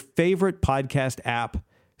on your favorite podcast app.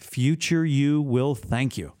 Future you will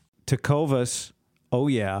thank you. Tecovas. Oh,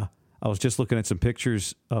 yeah. I was just looking at some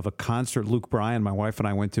pictures of a concert Luke Bryan, my wife and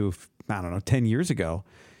I went to, 10 years ago.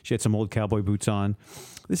 She had some old cowboy boots on.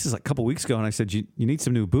 This is like a couple weeks ago, and I said, you need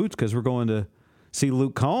some new boots because we're going to see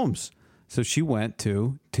Luke Combs. So she went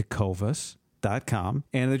to tecovas.com,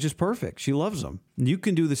 and they're just perfect. She loves them. You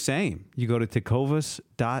can do the same. You go to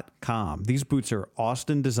tecovas.com. These boots are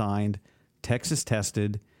Austin-designed,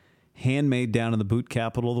 Texas-tested, handmade down in the boot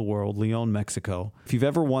capital of the world, Leon, Mexico. If you've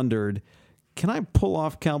ever wondered, can I pull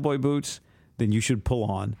off cowboy boots? Then you should pull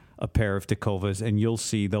on a pair of Tecovas, and you'll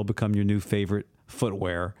see they'll become your new favorite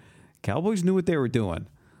footwear. Cowboys knew what they were doing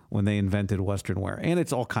when they invented Western wear. And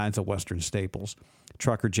it's all kinds of Western staples.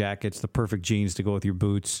 Trucker jackets, the perfect jeans to go with your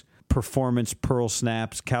boots, performance pearl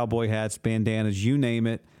snaps, cowboy hats, bandanas, you name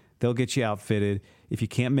it. They'll get you outfitted. If you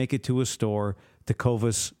can't make it to a store,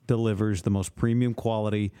 Tecovas delivers the most premium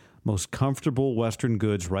quality, most comfortable Western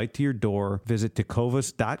goods right to your door. Visit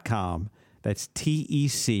tecovas.com. That's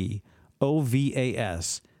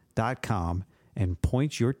TECOVAS.com and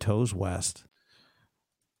point your toes west.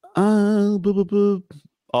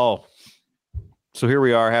 Oh, so here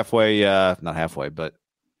we are halfway, not halfway, but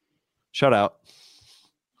shutout.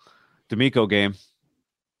 D'Amico game.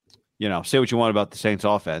 You know, say what you want about the Saints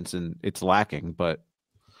offense, and it's lacking, but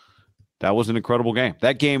That was an incredible game.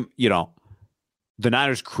 That game, the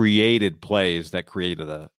Niners created plays that created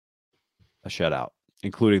a shutout,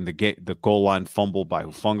 including the goal line fumble by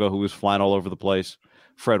Hufanga, who was flying all over the place.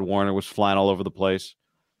 Fred Warner was flying all over the place.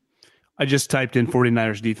 I just typed in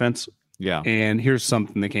 49ers defense. Yeah. And here's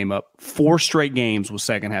something that came up. 4 straight games with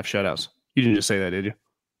second half shutouts. You didn't just say that, did you?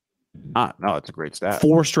 No, it's a great stat.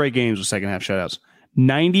 4 straight games with second half shutouts.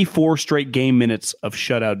 94 straight game minutes of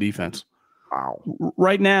shutout defense. Wow.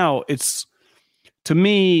 Right now, it's, to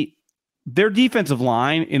me, their defensive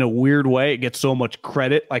line, in a weird way, it gets so much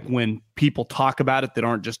credit. Like when people talk about it that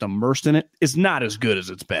aren't just immersed in it, is not as good as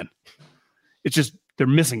it's been. It's just they're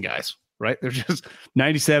missing guys, right? They're just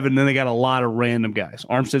 97, and then they got a lot of random guys.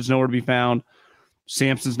 Armstead's nowhere to be found.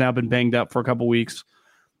 Sampson's now been banged up for a couple weeks.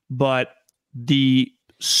 But the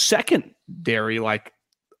secondary, like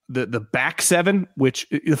the back seven, which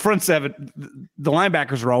the front seven, the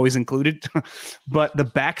linebackers are always included, but the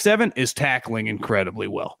back seven is tackling incredibly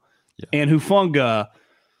well. Yeah. And Hufanga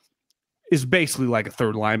is basically like a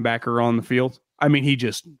third linebacker on the field. I mean, he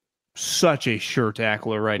just such a sure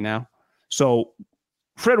tackler right now. So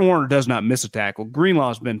Fred Warner does not miss a tackle.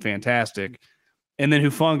 Greenlaw's been fantastic. And then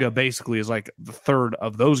Hufanga basically is like the third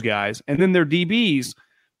of those guys. And then their DBs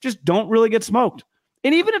just don't really get smoked.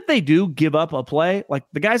 And even if they do give up a play, like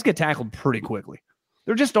the guys get tackled pretty quickly.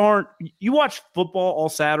 There just aren't. You watch football all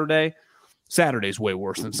Saturday. Saturday's way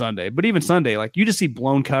worse than Sunday. But even Sunday, like you just see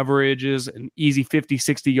blown coverages and easy 50,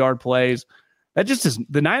 60-yard plays. That just is.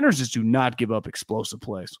 The Niners just do not give up explosive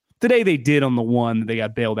plays. Today they did on the one. They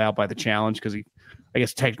got bailed out by the challenge because he, I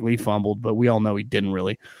guess, technically fumbled, but we all know he didn't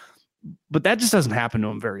really. But that just doesn't happen to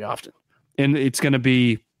him very often. And it's going to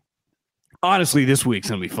be, honestly, this week's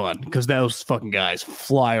going to be fun because those fucking guys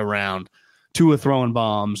fly around. Tua throwing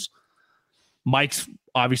bombs. Mike's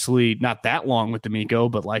obviously not that long with D'Amico,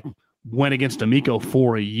 but like went against D'Amico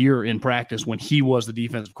for a year in practice when he was the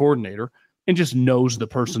defensive coordinator and just knows the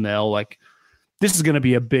personnel. Like this is going to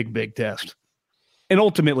be a big, big test. And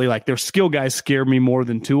ultimately, like their skill guys scare me more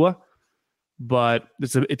than Tua. But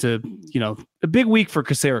it's a big week for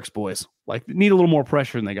Kaceric's boys. Like need a little more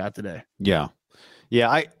pressure than they got today. Yeah.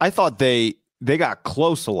 Yeah. I thought they got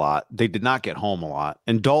close a lot. They did not get home a lot.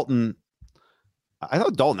 And I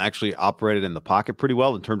thought Dalton actually operated in the pocket pretty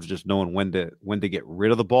well in terms of just knowing when to get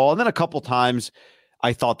rid of the ball. And then a couple times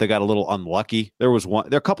I thought they got a little unlucky. There are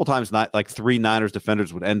a couple times not like 3 Niners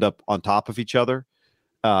defenders would end up on top of each other,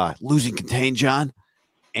 losing contain, John.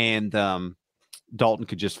 And Dalton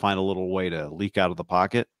could just find a little way to leak out of the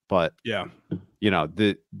pocket. But yeah,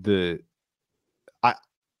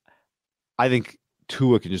 I think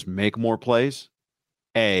Tua can just make more plays.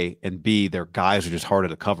 A, and B, their guys are just harder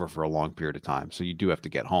to cover for a long period of time. So you do have to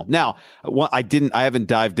get home. Now, I haven't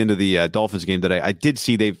dived into the Dolphins game today. I did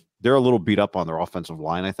see they're a little beat up on their offensive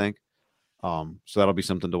line, I think. So that'll be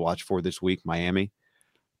something to watch for this week, Miami.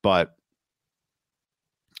 But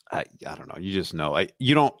I don't know. You just know.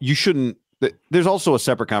 You shouldn't. There's also a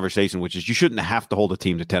separate conversation, which is you shouldn't have to hold a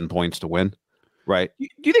team to 10 points to win. Right. Do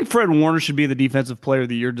you think Fred Warner should be the defensive player of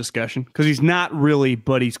the year discussion? Because he's not really,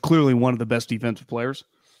 but he's clearly one of the best defensive players.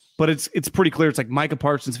 But it's pretty clear. It's like Micah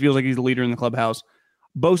Parsons feels like he's the leader in the clubhouse.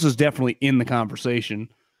 Bosa's definitely in the conversation.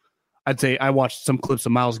 I'd say I watched some clips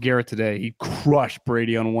of Myles Garrett today. He crushed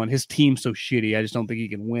Brady on one. His team's so shitty. I just don't think he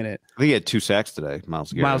can win it. I think he had 2 sacks today,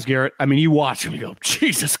 Myles Garrett. I mean, you watch him and go,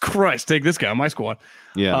 Jesus Christ, take this guy on my squad.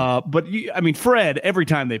 Yeah. But Fred, every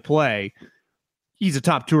time they play, he's a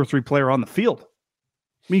top 2 or 3 player on the field.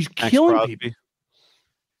 I mean, he's killing people.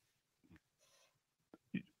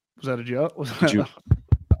 Was that a joke?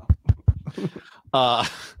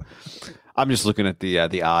 I'm just looking at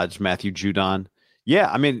the odds. Matthew Judon. Yeah,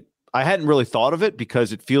 I mean, I hadn't really thought of it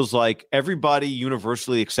because it feels like everybody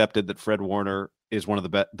universally accepted that Fred Warner is one of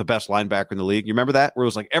the best linebacker in the league. You remember that? Where it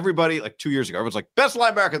was like everybody, like 2 years ago, everyone's like, best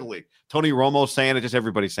linebacker in the league. Tony Romo saying it, just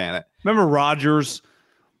everybody saying it. Remember Rodgers?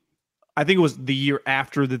 I think it was the year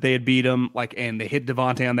after that they had beat him, and they hit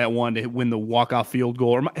Devontae on that one to win the walk-off field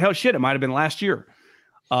goal. Or hell, shit, it might have been last year.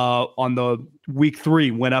 On the week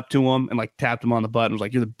 3, went up to him and tapped him on the butt and was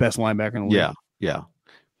like, "You're the best linebacker in the league." Yeah.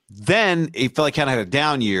 Then it felt like kind of had a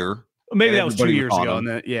down year. Maybe that was 2 years ago. And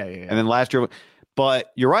then, yeah. And then last year,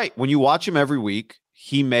 but you're right. When you watch him every week,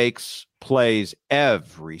 he makes plays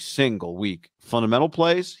every single week. Fundamental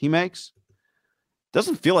plays he makes.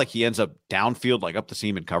 Doesn't feel like he ends up downfield, like up the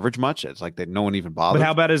seam in coverage much. It's like that no one even bothers. But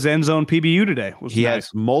how about his end zone PBU today? He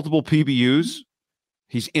has multiple PBUs.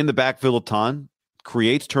 He's in the backfield a ton.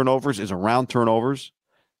 Creates turnovers, is around turnovers.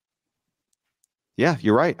 Yeah,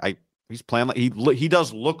 you're right. He's playing like he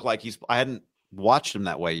does look like I hadn't watched him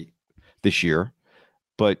that way this year,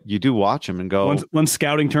 but you do watch them and go. One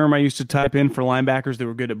scouting term I used to type in for linebackers that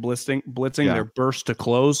were good at blitzing their burst to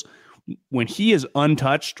close. When he is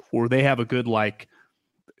untouched or they have a good, like,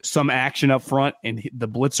 some action up front and the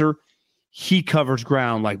blitzer, he covers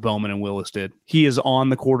ground like Bowman and Willis did. He is on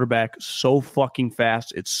the quarterback so fucking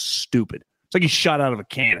fast. It's stupid. It's like he shot out of a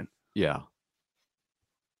cannon. Yeah.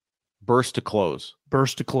 Burst to close.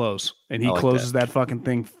 And he closes that fucking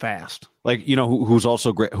thing fast. Like, who's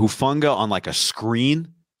also great? Hufanga on like a screen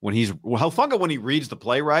when he reads the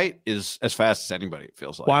play right is as fast as anybody, it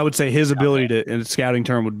feels like. Well, I would say his ability to, in a scouting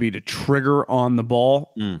term, would be to trigger on the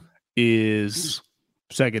ball is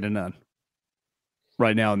second to none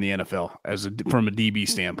right now in the NFL from a DB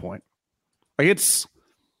standpoint. Like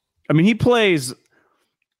he plays.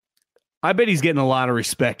 I bet he's getting a lot of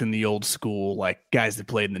respect in the old school, like guys that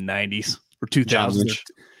played in the 90s or 2000s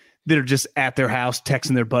that are just at their house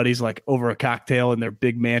texting their buddies like over a cocktail in their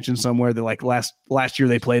big mansion somewhere. They're like last year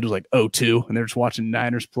they played was like 0-2 and they're just watching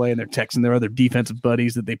Niners play and they're texting their other defensive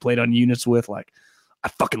buddies that they played on units with. Like, I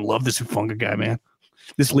fucking love this Hufanga guy, man.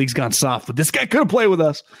 This league's gone soft, but this guy could have played with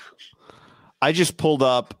us. I just pulled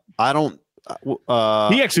up. I don't.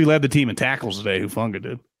 He actually led the team in tackles today. Hufanga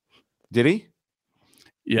did. Did he?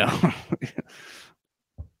 Yeah. He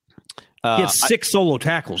had 6 solo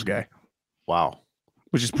tackles, guy. Wow.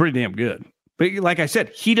 Which is pretty damn good. But like I said,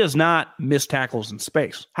 he does not miss tackles in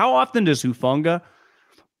space. How often does Hufanga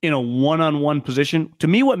in a one-on-one position? To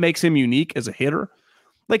me, what makes him unique as a hitter,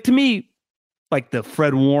 like to me, like the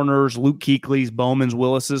Fred Warners, Luke Kuechly's, Bowman's,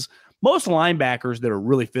 Willis's, most linebackers that are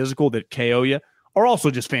really physical that KO you are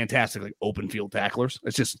also just fantastic, like open field tacklers.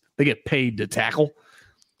 It's just they get paid to tackle.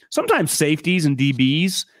 Sometimes safeties and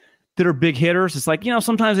DBs that are big hitters, it's like,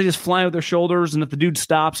 sometimes they just fly with their shoulders, and if the dude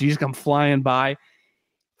stops, he just come flying by.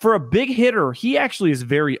 For a big hitter, he actually is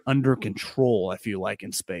very under control, I feel like,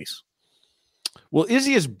 in space. Well, is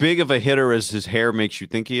he as big of a hitter as his hair makes you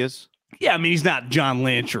think he is? Yeah, I mean, he's not John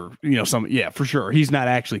Lynch or, for sure. He's not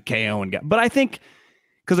actually KOing guy. But I think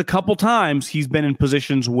because a couple times he's been in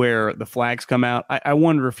positions where the flags come out, I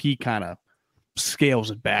wonder if he kind of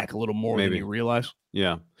scales it back a little more than you realize.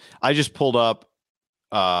 Yeah. I just pulled up,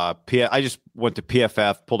 I just went to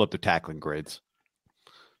PFF, pulled up the tackling grades.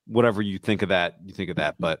 Whatever you think of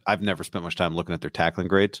that, but I've never spent much time looking at their tackling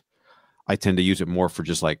grades. I tend to use it more for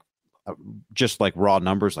just like raw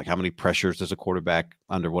numbers, like how many pressures does a quarterback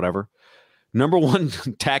under whatever. Number one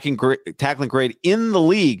tackling grade in the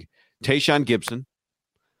league, Tayshaun Gibson,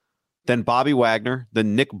 then Bobby Wagner,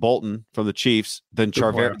 then Nick Bolton from the Chiefs, then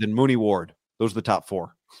then Mooney Ward. Those are the top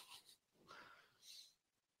 4.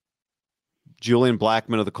 Julian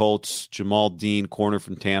Blackmon of the Colts, Jamal Dean, corner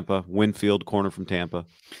from Tampa, Winfield, corner from Tampa.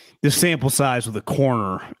 The sample size with the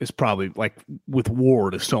corner is probably like with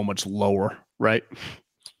Ward is so much lower, right?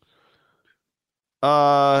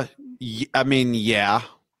 I mean, yeah,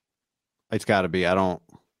 it's got to be. But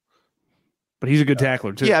he's a good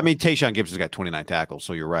tackler too. Yeah, I mean, Tayshaun Gibson's got 29 tackles,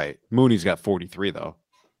 so you're right. Mooney's got 43 though,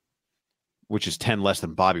 which is 10 less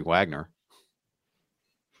than Bobby Wagner.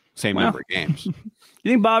 Same number of games. You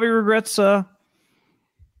think Bobby regrets? I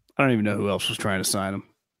don't even know who else was trying to sign him.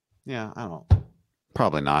 Yeah, I don't.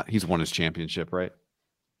 Probably not. He's won his championship, right?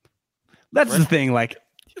 That's the thing. Like,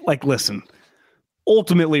 listen.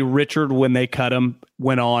 Ultimately, Richard, when they cut him,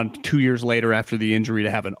 went on 2 years later after the injury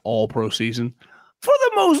to have an all-pro season. For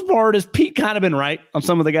the most part, has Pete kind of been right on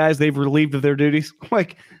some of the guys they've relieved of their duties?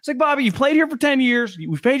 Like, it's like, Bobby, you've played here for 10 years.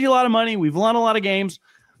 We've paid you a lot of money. We've won a lot of games.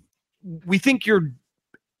 We think your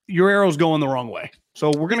arrow's going the wrong way. So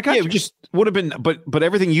we're going to cut you. It just would have been, but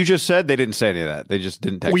everything you just said, they didn't say any of that. They just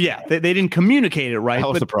didn't text. Well, yeah, they didn't communicate it right. That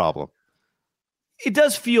was the problem. It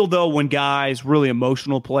does feel, though, when guys, really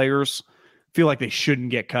emotional players, feel like they shouldn't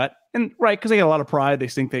get cut. And right, because they got a lot of pride. They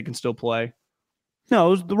think they can still play.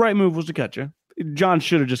 No, the right move was to cut you. John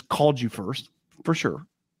should have just called you first, for sure.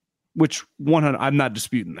 Which 100, I'm not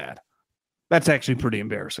disputing that. That's actually pretty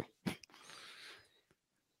embarrassing.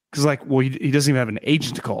 Because, like, well, he doesn't even have an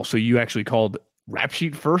agent to call. So you actually called Rap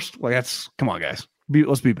Sheet first? Like, come on, guys.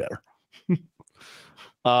 Let's be better.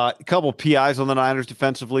 A couple PIs on the Niners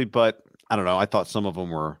defensively, but I don't know. I thought some of them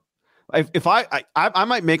were. If I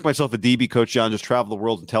might make myself a DB coach, John, just travel the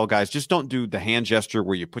world and tell guys, just don't do the hand gesture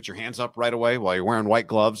where you put your hands up right away while you're wearing white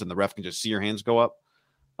gloves and the ref can just see your hands go up.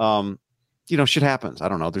 Shit happens. I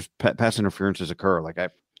don't know. There's pass interferences occur.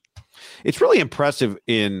 It's really impressive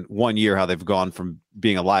in 1 year how they've gone from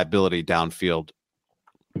being a liability downfield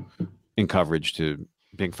in coverage to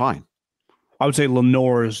being fine. I would say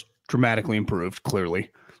Lenore is dramatically improved, clearly.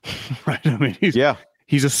 Right? I mean,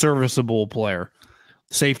 he's a serviceable player.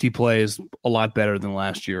 Safety play is a lot better than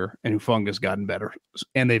last year, and Hufanga's gotten better.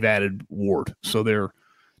 And they've added Ward. So they're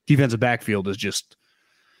defensive backfield is just,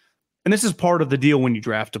 and this is part of the deal when you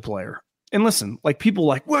draft a player. And listen, like people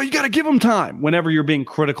like, well, you got to give him time whenever you're being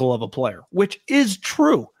critical of a player, which is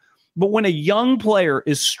true. But when a young player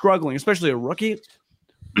is struggling, especially a rookie,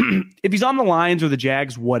 if he's on the Lions or the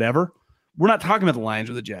Jags, whatever, we're not talking about the Lions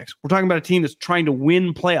or the Jags. We're talking about a team that's trying to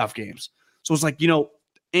win playoff games. So it's like,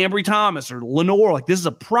 Ambry Thomas or Lenore, like this is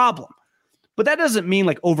a problem. But that doesn't mean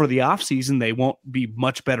like over the offseason they won't be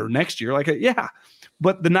much better next year. Like, yeah.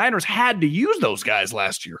 But the Niners had to use those guys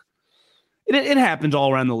last year. It happens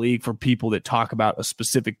all around the league for people that talk about a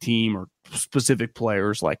specific team or specific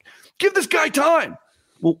players. Like, give this guy time.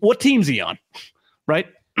 Well, what team's he on? Right?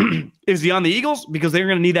 Is he on the Eagles? Because they're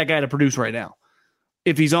going to need that guy to produce right now.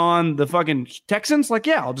 If he's on the fucking Texans, like,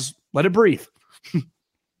 yeah, I'll just let it breathe. You're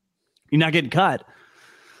not getting cut.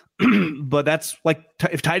 But that's like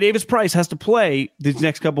if Ty Davis Price has to play these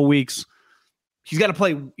next couple of weeks, he's got to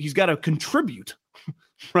play. He's got to contribute.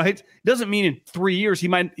 Right? It doesn't mean in 3 years he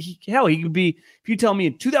could be, if you tell me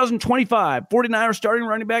in 2025, 49ers starting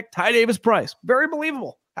running back, Ty Davis Price. Very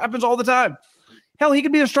believable. Happens all the time. Hell, he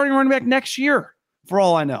could be the starting running back next year, for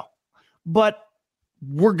all I know. But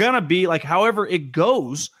we're going to be like, however it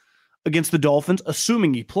goes against the Dolphins,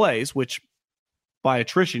 assuming he plays, which by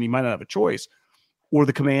attrition, he might not have a choice, or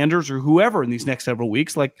the Commanders or whoever in these next several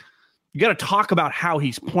weeks. Like, you got to talk about how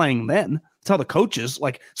he's playing then. That's how the coaches,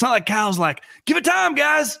 like, it's not like Kyle's like, give it time,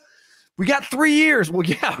 guys. We got 3 years. Well,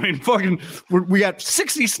 yeah, I mean, we got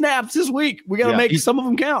 60 snaps this week. We got to make some of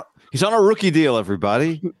them count. He's on a rookie deal,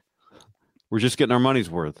 everybody. We're just getting our money's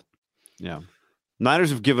worth. Yeah. Niners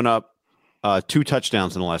have given up 2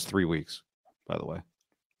 touchdowns in the last 3 weeks, by the way.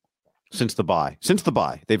 Since the bye,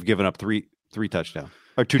 they've given up three touchdowns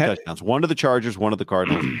or 2 touchdowns. One to the Chargers, one to the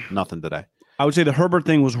Cardinals. Nothing today. I would say the Herbert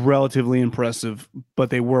thing was relatively impressive,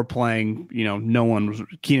 but they were playing,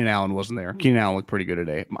 Keenan Allen wasn't there. Keenan Allen looked pretty good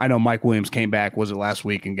today. I know Mike Williams came back, was it last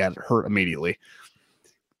week, and got hurt immediately.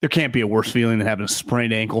 There can't be a worse feeling than having a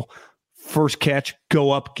sprained ankle. First catch,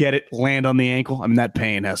 go up, get it, land on the ankle. I mean, that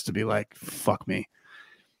pain has to be like, fuck me.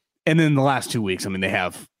 And then the last 2 weeks, I mean,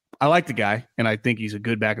 I like the guy, and I think he's a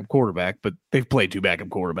good backup quarterback, but they've played 2 backup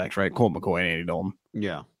quarterbacks, right? Colt McCoy and Andy Dalton.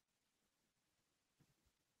 Yeah.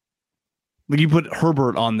 Like, you put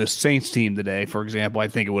Herbert on this Saints team today, for example, I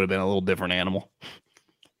think it would have been a little different animal.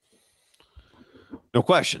 No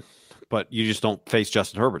question. But you just don't face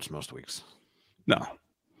Justin Herbert's most weeks. No.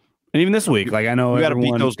 And even this week, like, I know you got to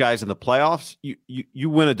beat those guys in the playoffs. You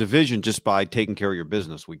win a division just by taking care of your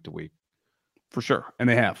business week to week. For sure. And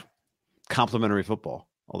they have. Complimentary football.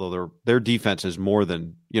 Although their defense is more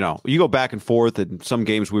than, you go back and forth, and some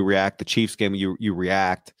games we react. The Chiefs game, you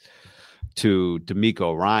react to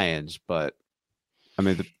D'Amico Ryans, but I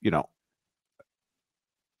mean,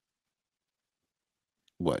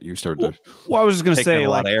 what you started to. Well, I was just going to say, a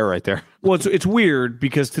lot of air right there. Well, it's weird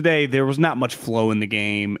because today there was not much flow in the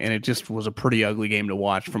game, and it just was a pretty ugly game to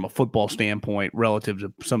watch from a football standpoint relative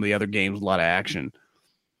to some of the other games, a lot of action.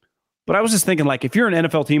 But I was just thinking, like, if you're an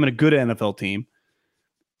NFL team and a good NFL team,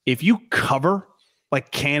 if you cover, like,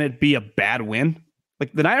 can it be a bad win?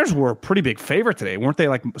 Like, the Niners were a pretty big favorite today, weren't they?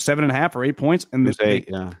 Like 7.5 or 8 points, and it was 8.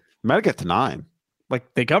 Yeah, might have got to 9.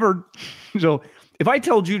 Like, they covered. So if I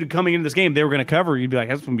told you to coming into this game they were going to cover, you'd be like,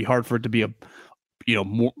 that's going to be hard for it to be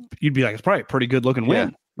more. You'd be like, it's probably a pretty good looking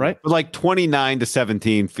win, right? But like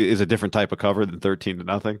 29-17 is a different type of cover than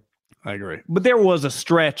 13-0. I agree. But there was a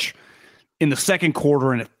stretch in the second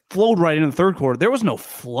quarter, and it flowed right into the third quarter. There was no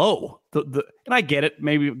flow. And I get it.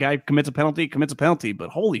 Maybe a guy commits a penalty, but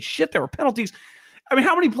holy shit, there were penalties. I mean,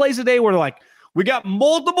 how many plays a day were like, we got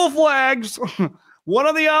multiple flags, one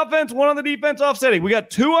on the offense, one on the defense offsetting. We got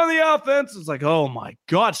 2 on the offense. It's like, oh my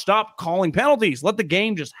God, stop calling penalties. Let the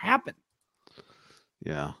game just happen.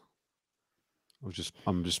 Yeah.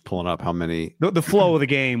 I'm just pulling up how many. The flow of the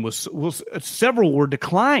game was several were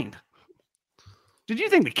declined. Did you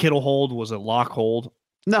think the Kittle hold was a lock hold?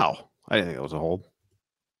 No, I didn't think it was a hold.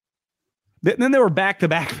 Then there were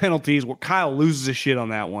back-to-back penalties where Kyle loses his shit on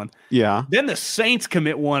that one. Yeah. Then the Saints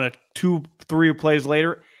commit one 2-3 plays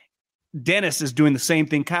later. Dennis is doing the same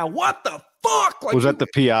thing. Kyle, what the fuck? Like, was that the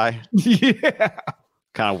PI? Yeah.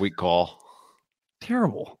 Kind of weak call.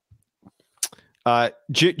 Terrible.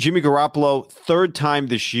 Jimmy Garoppolo, 3rd time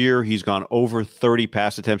this year, he's gone over 30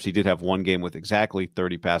 pass attempts. He did have one game with exactly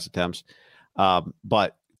 30 pass attempts.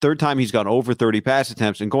 But 3rd time he's gone over 30 pass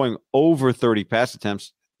attempts, and going over 30 pass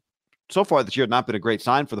attempts so far this year had not been a great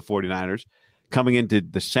sign for the 49ers. Coming into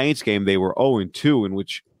the Saints game, they were 0-2 in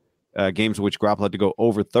which games in which Garoppolo had to go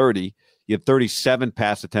over 30. He had 37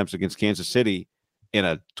 pass attempts against Kansas City in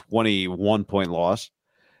a 21-point loss.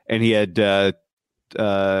 And he had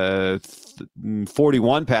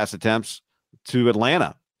 41 pass attempts to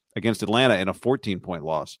Atlanta against Atlanta in a 14-point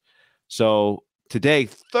loss. So today,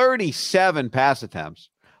 37 pass attempts,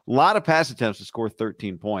 a lot of pass attempts to score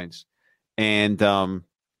 13 points. And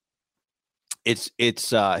it's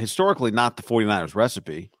historically not the 49ers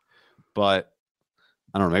recipe, but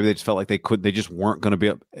I don't know. Maybe they just felt like they just weren't going to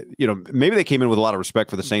be, maybe they came in with a lot of respect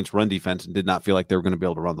for the Saints run defense and did not feel like they were going to be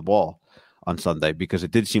able to run the ball on Sunday, because it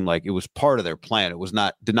did seem like it was part of their plan. It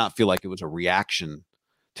did not feel like it was a reaction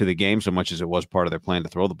to the game so much as it was part of their plan to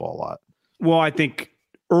throw the ball a lot. Well, I think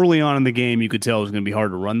early on in the game, you could tell it was going to be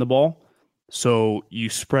hard to run the ball. So you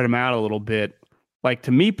spread them out a little bit. Like,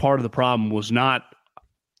 to me, part of the problem was not,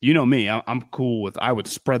 me, I'm cool with, I would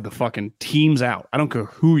spread the fucking teams out. I don't care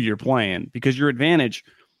who you're playing, because your advantage,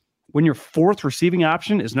 when your fourth receiving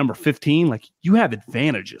option is number 15, like, you have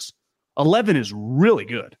advantages. 11 is really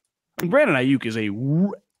good. I mean, Brandon Ayuk is a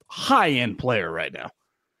high-end player right now.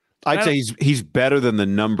 I'd say he's better than the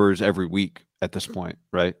numbers every week at this point,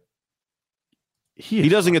 right? He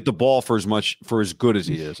doesn't get the ball for as good as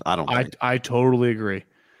he is. I don't think. I totally agree.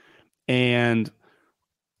 And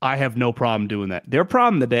I have no problem doing that. Their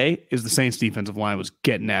problem today is the Saints defensive line was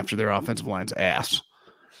getting after their offensive line's ass.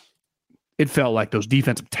 It felt like those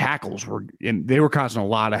defensive tackles they were causing a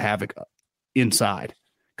lot of havoc inside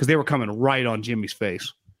because they were coming right on Jimmy's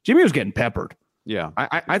face. Jimmy was getting peppered. Yeah.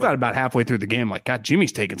 I thought about halfway through the game, like, God,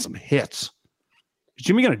 Jimmy's taking some hits. Is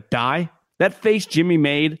Jimmy going to die? That face Jimmy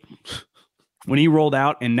made when he rolled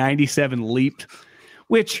out and 97 leaped,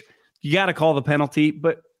 which you got to call the penalty,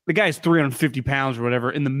 but the guy's 350 pounds or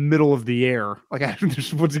whatever in the middle of the air. Like, he's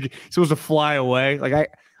supposed to fly away. Like,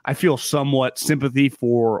 I feel somewhat sympathy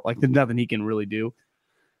for, like, there's nothing he can really do.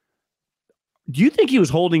 Do you think he was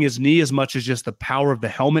holding his knee as much as just the power of the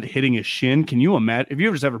helmet hitting his shin? Can you imagine? Have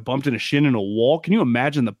you ever bumped in a shin in a wall? Can you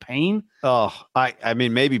imagine the pain? Oh, I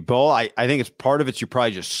mean, maybe both. I think it's part of it's you're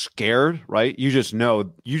probably just scared, right? You just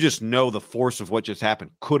know the force of what just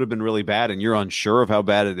happened could have been really bad, and you're unsure of how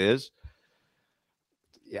bad it is.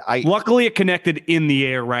 Yeah, luckily it connected in the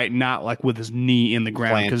air, right? Not like with his knee in the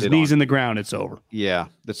ground, because his knee's in the ground, it's over. Yeah,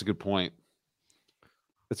 that's a good point.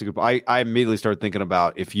 I immediately started thinking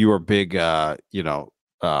about if you are a big,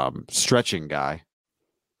 stretching guy,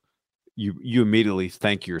 you immediately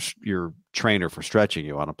thank your trainer for stretching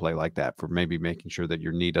you on a play like that, for maybe making sure that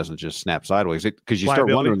your knee doesn't just snap sideways. Because you start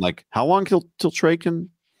wondering, like, how long till Trey can,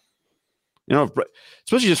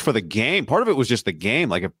 especially just for the game. Part of it was just the game.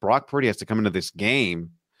 Like, if Brock Purdy has to come into this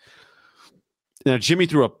game, Jimmy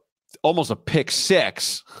threw almost a pick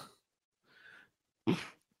six.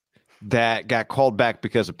 That got called back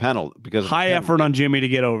because of penalty. High effort on Jimmy to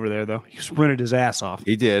get over there, though. He sprinted his ass off.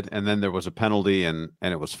 He did, and then there was a penalty, and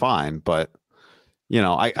it was fine. But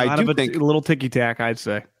I do think a little ticky tack, I'd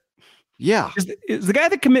say. Yeah, is the guy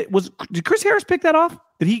that did Chris Harris pick that off?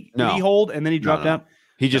 Did he hold and then he dropped down?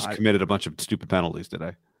 He just committed a bunch of stupid penalties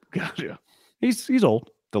today. Gotcha. He's old.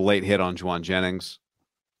 The late hit on Juwan Jennings,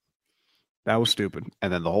 that was stupid,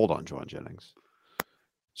 and then the hold on Juwan Jennings.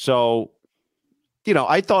 So.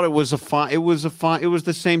 I thought it was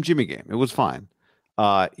the same Jimmy game. It was fine.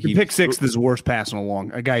 He pick six is the worst passing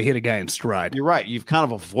along. A guy hit a guy in stride. You're right. You've kind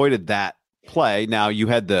of avoided that play. Now you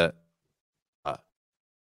had the that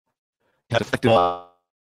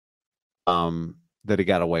he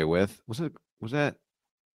got away with. Was that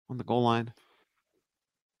on the goal line?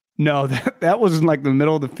 No, that was in like the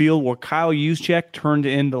middle of the field where Kyle Juszczyk turned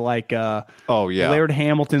into like Laird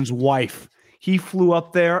Hamilton's wife. He flew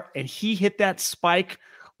up there and he hit that spike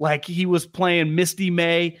like he was playing Misty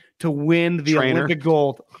May to win the Olympic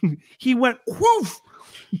gold. He went woof.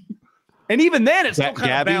 And even then, it's still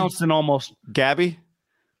kind of bounced and almost. Gabby?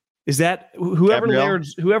 Is that whoever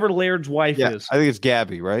Laird's wife is? I think it's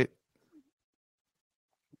Gabby, right?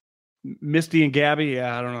 Misty and Gabby?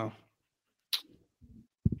 Yeah, I don't know.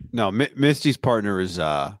 No, Misty's partner is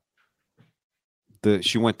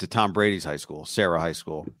she went to Tom Brady's high school, Sarah High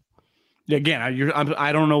School. Again,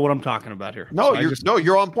 I don't know what I'm talking about here. No,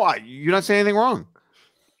 you're on point. You're not saying anything wrong.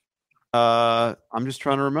 I'm just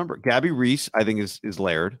trying to remember. Gabby Reese, I think, is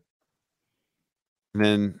Laird. And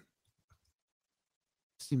then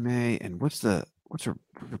May, and what's her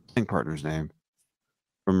playing partner's name?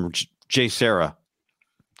 From Jay Sarah.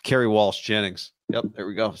 Kerry Walsh Jennings. Yep, there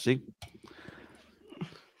we go. See?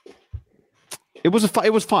 It was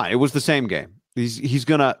fine. It was the same game. He's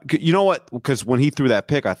gonna, you know what? Because when he threw that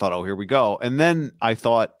pick, I thought, oh, here we go. And then I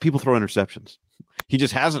thought, people throw interceptions. He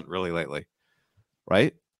just hasn't really lately,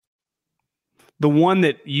 right? The one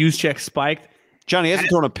that Juszczyk spiked, Johnny hasn't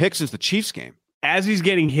thrown a pick since the Chiefs game. As he's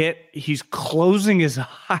getting hit, he's closing his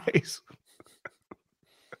eyes.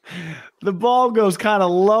 The ball goes kind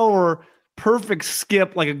of lower, perfect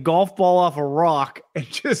skip, like a golf ball off a rock, and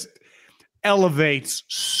just elevates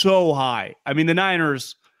so high. I mean, the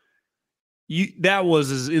Niners, that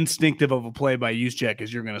was as instinctive of a play by Juszczyk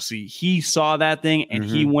as you're going to see. He saw that thing, and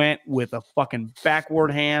he went with a fucking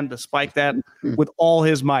backward hand to spike that with all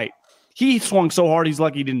his might. He swung so hard, he's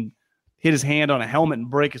lucky he didn't hit his hand on a helmet and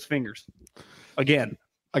break his fingers. Again,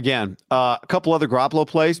 a couple other Garoppolo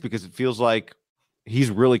plays because it feels like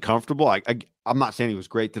he's really comfortable. I'm not saying he was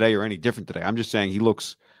great today or any different today. I'm just saying he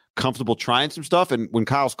looks comfortable trying some stuff. And when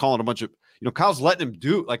Kyle's calling a bunch of, Kyle's letting him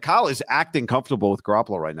do, like Kyle is acting comfortable with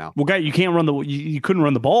Garoppolo right now. Well, guy, you can't run you couldn't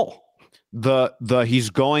run the ball. He's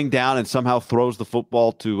going down and somehow throws the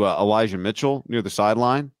football to Elijah Mitchell near the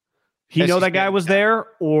sideline. He know that guy was there,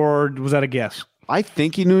 or was that a guess? I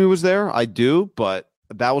think he knew he was there. I do, but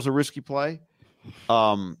that was a risky play.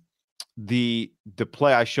 The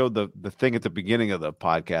play I showed the thing at the beginning of the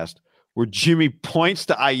podcast where Jimmy points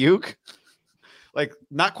to Ayuk, like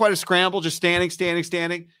not quite a scramble, just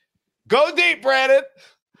standing. Go deep, Brandon,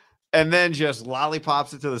 and then just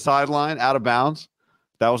lollipops it to the sideline out of bounds.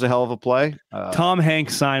 That was a hell of a play. Tom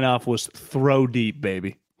Hanks sign off was throw deep,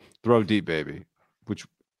 baby. Throw deep, baby, which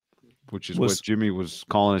is what Jimmy was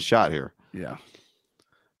calling a shot here. Yeah.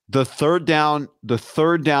 The third down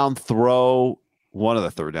throw, one of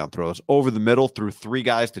the third down throws over the middle through three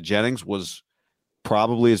guys to Jennings was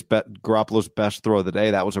probably Garoppolo's best throw of the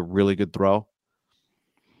day. That was a really good throw.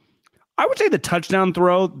 I would say the touchdown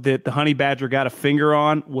throw that the Honey Badger got a finger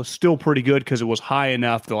on was still pretty good because it was high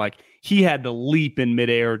enough to he had to leap in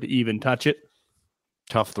midair to even touch it.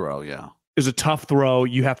 Tough throw, yeah. It was a tough throw.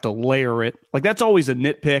 You have to layer it. That's always a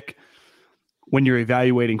nitpick when you're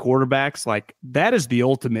evaluating quarterbacks. That is the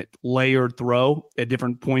ultimate layered throw at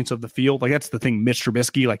different points of the field. That's the thing Mitch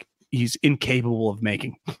Trubisky, he's incapable of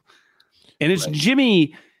making. And it's right.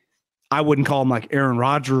 Jimmy, I wouldn't call him like Aaron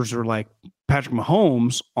Rodgers or Patrick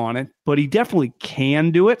Mahomes on it, but he definitely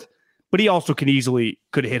can do it. But he also could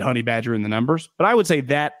have hit Honey Badger in the numbers. But I would say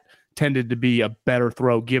that tended to be a better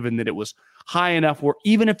throw, given that it was high enough where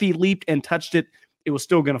even if he leaped and touched it, it was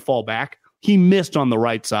still going to fall back. He missed on the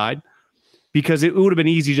right side because it would have been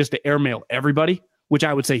easy just to airmail everybody, which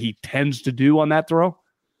I would say he tends to do on that throw.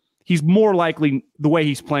 He's more likely, the way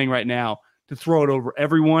he's playing right now, to throw it over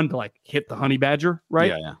everyone to hit the Honey Badger,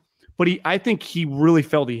 right? Yeah. But I think he really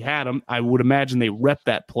felt he had him. I would imagine they rep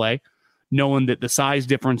that play, knowing that the size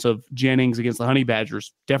difference of Jennings against the Honey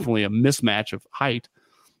Badgers definitely a mismatch of height.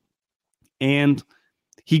 And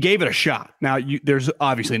he gave it a shot. Now, there's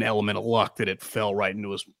obviously an element of luck that it fell right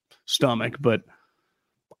into his stomach, but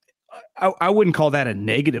I wouldn't call that a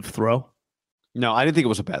negative throw. No, I didn't think it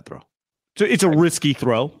was a bad throw. So it's a risky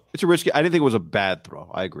throw. I didn't think it was a bad throw.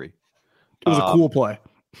 I agree. It was a cool play.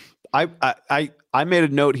 I made a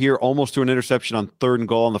note here, almost to an interception on 3rd and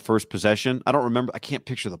goal on the first possession. I don't remember. I can't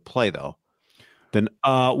picture the play though. Then,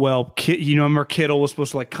 remember Kittle was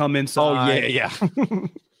supposed to come inside. Oh yeah.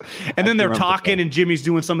 And then they're talking, and Jimmy's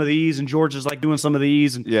doing some of these, and George is doing some of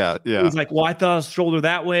these, and yeah. He's well, I thought his shoulder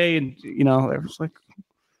that way, and it was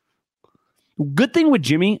good thing with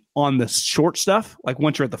Jimmy on the short stuff.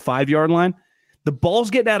 Once you're at the 5-yard line, the ball's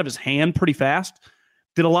getting out of his hand pretty fast.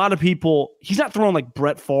 That a lot of people, he's not throwing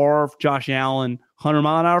Brett Favre, Josh Allen,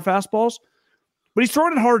 100-mile-an-hour fastballs, but he's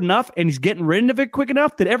throwing it hard enough and he's getting rid of it quick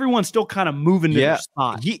enough that everyone's still kind of moving to their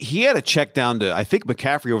spot. He had a check down to, I think,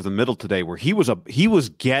 McCaffrey over the middle today where he was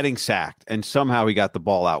getting sacked and somehow he got the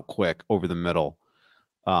ball out quick over the middle,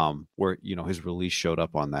 where his release showed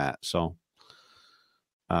up on that. So,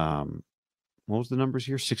 what was the numbers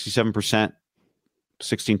here? 67%,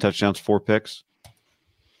 16 touchdowns, 4 picks.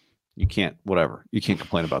 You can't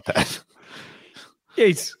complain about that. Yeah,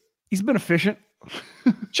 he's been efficient.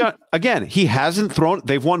 John, again, he hasn't thrown.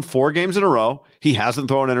 They've won 4 games in a row. He hasn't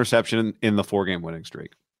thrown an interception in the 4-game winning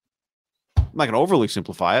streak. I'm not going to overly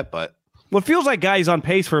simplify it, but it feels like guys on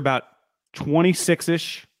pace for about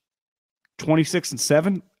 26-ish,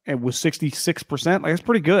 26-7, and with 66%. That's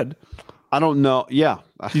pretty good. I don't know. Yeah,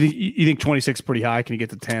 you think 26 is pretty high? Can you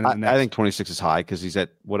get to 10? I think 26 is high because he's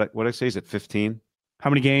at what I say he's at 15. How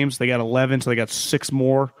many games? They got 11, so they got 6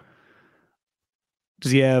 more.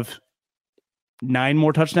 Does he have 9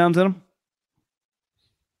 more touchdowns in him?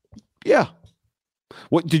 Yeah.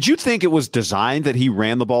 What did you think it was designed that he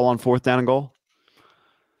ran the ball on 4th down and goal?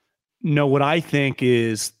 No, what I think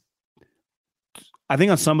is,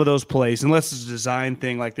 on some of those plays, unless it's a design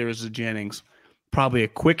thing like there is a Jennings, probably a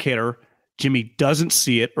quick hitter. Jimmy doesn't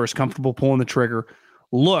see it or is comfortable pulling the trigger,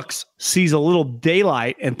 looks, sees a little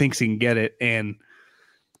daylight and thinks he can get it. And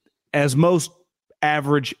as most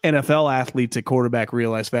average NFL athletes at quarterback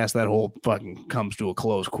realize fast that whole fucking comes to a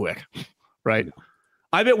close quick, right?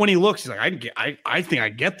 I bet when he looks, he's like, I think I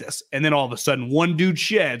get this. And then all of a sudden, one dude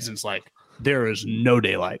sheds, and it's like, there is no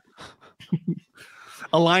daylight.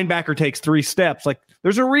 A linebacker takes 3 steps. Like,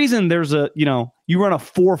 there's a reason you run a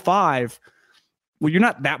 4.5. Well, you're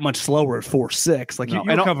not that much slower at 4.6. Like, you're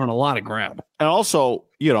covering a lot of ground. And also,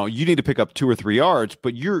 you need to pick up 2 or 3 yards,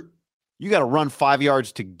 but you got to run 5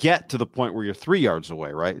 yards to get to the point where you're 3 yards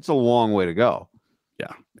away, right? It's a long way to go.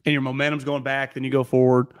 Yeah. And your momentum's going back, then you go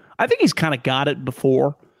forward. I think he's kind of got it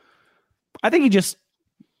before. I think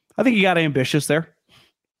he got ambitious there.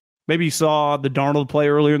 Maybe you saw the Darnold play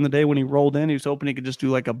earlier in the day when he rolled in. He was hoping he could just do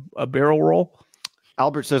like a barrel roll.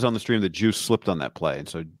 Albert says on the stream that Juice slipped on that play, and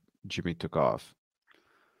so Jimmy took off.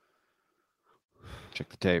 Check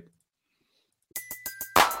the tape.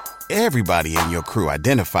 Everybody in your crew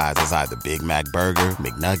identifies as either Big Mac Burger,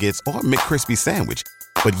 McNuggets, or McCrispy Sandwich.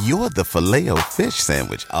 But you're the Filet-O-Fish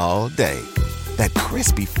Sandwich all day. That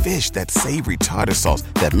crispy fish, that savory tartar sauce,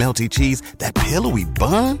 that melty cheese, that pillowy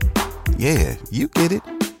bun. Yeah, you get it.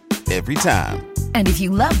 Every time. And if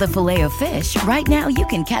you love the Filet-O-Fish, right now you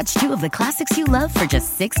can catch 2 of the classics you love for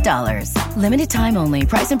just $6. Limited time only.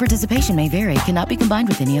 Price and participation may vary. Cannot be combined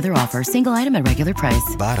with any other offer. Single item at regular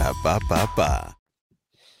price. Ba-da-ba-ba-ba.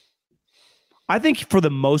 I think for the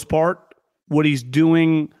most part, what he's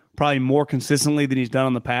doing probably more consistently than he's done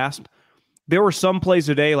in the past. There were some plays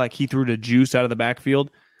today, like he threw to Juice out of the backfield.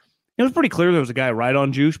 It was pretty clear there was a guy right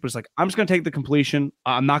on Juice, but it's like, I'm just going to take the completion.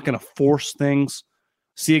 I'm not going to force things.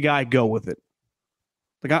 See a guy go with it.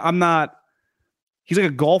 Like, I'm not, he's like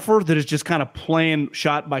a golfer that is just kind of playing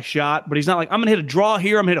shot by shot, but he's not like, I'm going to hit a draw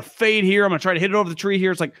here. I'm going to hit a fade here. I'm going to try to hit it over the tree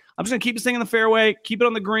here. It's like, I'm just going to keep this thing in the fairway, keep it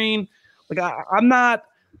on the green. Like, I'm not,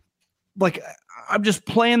 like, I'm just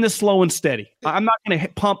playing this slow and steady. I'm not going to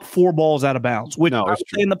pump 4 balls out of bounds, which I would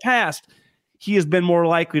say in the past, he has been more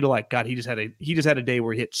likely to, like, God, he just had a day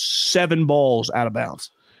where he hit 7 balls out of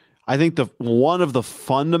bounds. I think one of the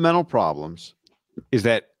fundamental problems is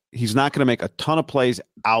that he's not going to make a ton of plays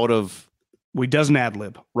out of. He doesn't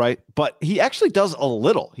ad-lib. Right. But he actually does a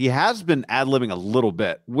little. He has been ad-libbing a little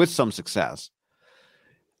bit with some success.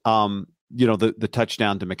 The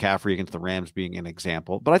touchdown to McCaffrey against the Rams being an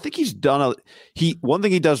example. But I think he's done one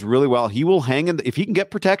thing he does really well. He will hang if he can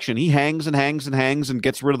get protection, he hangs and hangs and hangs and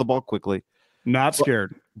gets rid of the ball quickly. Not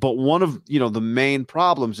scared. But one of the main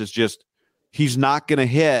problems is just he's not going to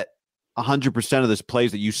hit 100% of this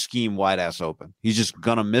plays that you scheme wide ass open. He's just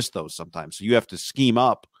going to miss those sometimes. So you have to scheme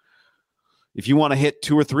up. If you want to hit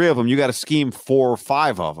 2 or 3 of them, you got to scheme 4 or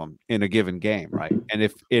 5 of them in a given game, right? And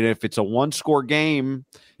if it's a 1-score game,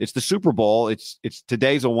 it's the Super Bowl. It's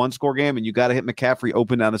today's a 1-score game, and you got to hit McCaffrey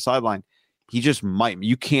open down the sideline. He just might.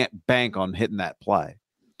 You can't bank on hitting that play.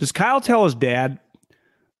 Does Kyle tell his dad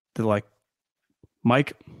to, like,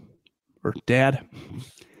 Mike or Dad,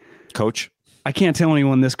 Coach? I can't tell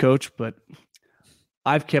anyone this, Coach, but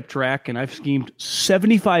I've kept track and I've schemed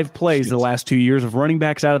 75 plays the last 2 years of running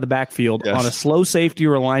backs out of the backfield on a slow safety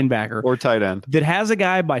or a linebacker or tight end that has a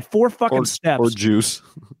guy by 4 fucking steps or Juice.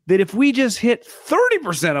 That if we just hit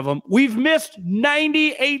 30% of them, we've missed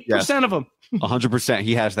 98% of them. 100%.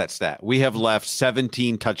 He has that stat. We have left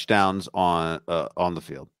 17 touchdowns on the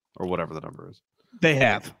field or whatever the number is. They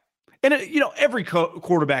have. And, every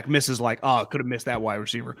quarterback misses like, could have missed that wide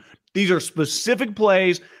receiver. These are specific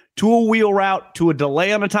plays to a wheel route, to a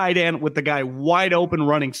delay on a tight end with the guy wide open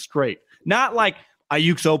running straight. Not like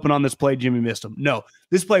Ayuk's open on this play, Jimmy missed him. No,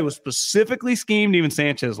 this play was specifically schemed. Even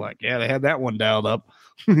Sanchez like, yeah, they had that one dialed up.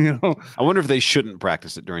 I wonder if they shouldn't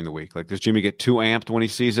practice it during the week. Like, does Jimmy get too amped when he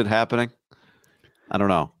sees it happening? I don't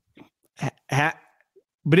know.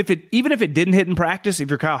 But even if it didn't hit in practice, if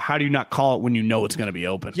you're Kyle, how do you not call it when you know it's going to be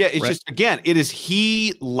open? Yeah, it's just, again,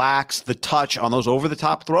 he lacks the touch on those over the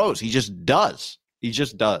top throws. He just does.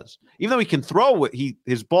 Even though he can throw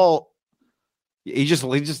his ball, he just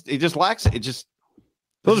lacks it. It just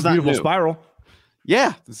those a beautiful spiral.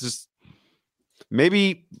 Yeah, this is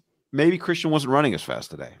maybe Christian wasn't running as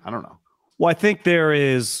fast today. I don't know. Well, I think there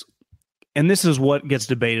is, and this is what gets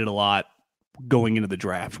debated a lot going into the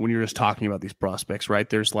draft when you're just talking about these prospects, right?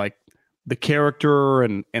 There's like the character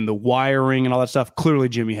and the wiring and all that stuff. Clearly,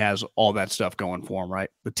 Jimmy has all that stuff going for him,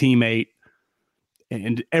 right? The teammate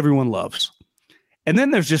and everyone loves. And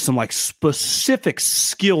then there's just some like specific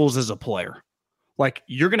skills as a player. Like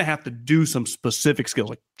you're going to have to do some specific skills.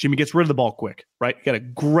 Like Jimmy gets rid of the ball quick, right? You got a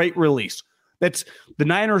great release. That's the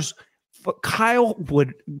Niners. Kyle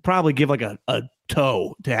would probably give like a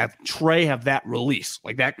toe to have Trey have that release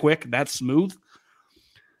like that quick, that smooth.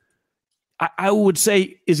 I would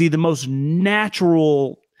say, is he the most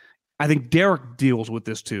natural? I think Derek deals with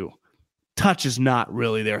this too. Touch is not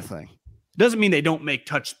really their thing. Doesn't mean they don't make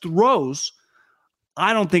touch throws.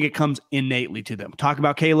 I don't think it comes innately to them. Talk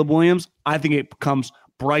about Caleb Williams. I think it becomes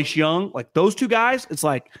Bryce Young. Like those two guys, it's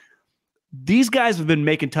like these guys have been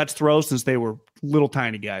making touch throws since they were little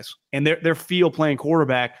tiny guys. And their feel playing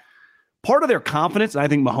quarterback, part of their confidence, and I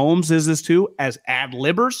think Mahomes is this too, as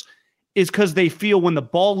ad-libbers, is because they feel when the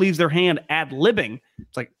ball leaves their hand ad-libbing,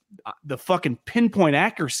 it's like the fucking pinpoint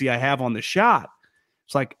accuracy I have on the shot.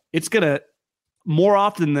 It's like it's going to, more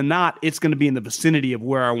often than not, it's going to be in the vicinity of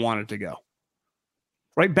where I want it to go.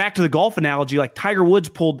 Right back to the golf analogy, like Tiger Woods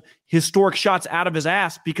pulled historic shots out of his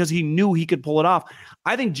ass because he knew he could pull it off.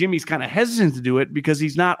 I think Jimmy's kind of hesitant to do it because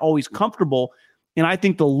he's not always comfortable. And I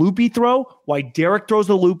think the loopy throw, why Derek throws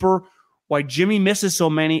the looper, why Jimmy misses so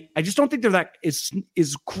many, I just don't think they're that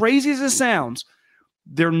as crazy as it sounds.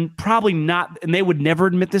 They're probably not, and they would never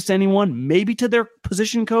admit this to anyone, maybe to their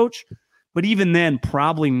position coach, but even then,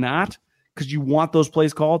 probably not, because you want those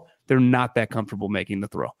plays called. They're not that comfortable making the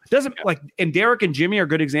throw. Doesn't like, and Derek and Jimmy are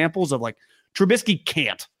good examples of like Trubisky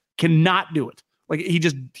cannot do it. Like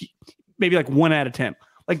maybe like 1 out of 10.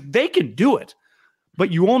 Like they can do it, but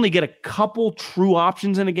you only get a couple true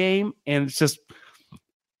options in a game, and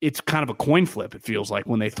it's kind of a coin flip. It feels like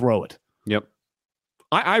when they throw it. Yep.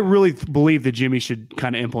 I really believe that Jimmy should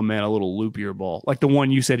kind of implement a little loopier ball, like the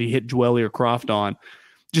one you said he hit Dwelly or Croft on.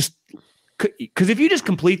 Just because if you just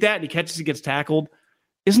complete that and he catches, he gets tackled.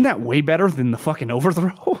 Isn't that way better than the fucking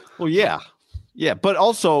overthrow? Well, yeah. Yeah. But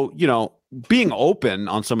also, being open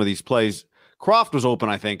on some of these plays, Croft was open,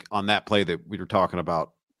 I think, on that play that we were talking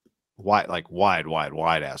about. Wide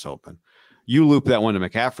ass open. You loop that one to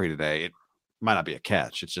McCaffrey today, it might not be a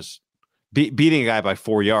catch. It's just beating a guy by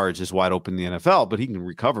 4 yards is wide open in the NFL, but he can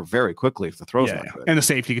recover very quickly if the throw's not good. And the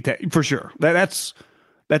safety could take, for sure. That's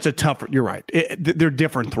a tougher, you're right. They're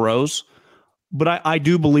different throws. But I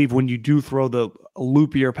do believe when you do throw the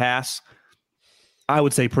loopier pass, I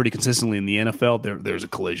would say pretty consistently in the NFL, there's a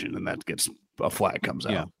collision and that gets a flag comes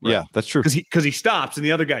out. Yeah, right? Yeah, that's true. Because he stops and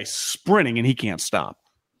the other guy's sprinting and he can't stop.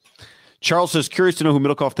 Charles says, curious to know who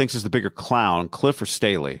Middlecoff thinks is the bigger clown, Cliff or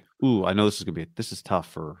Staley. Ooh, I know this is tough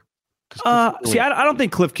for. I don't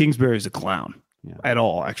think Cliff Kingsbury is a clown at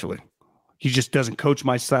all. Actually, he just doesn't coach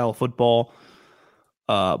my style of football.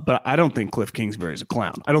 But I don't think Cliff Kingsbury is a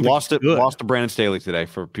clown. I don't lost to Brandon Staley today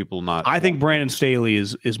for people not. I think Brandon Staley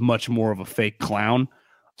is much more of a fake clown.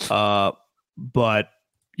 But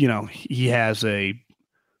he has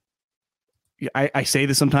I say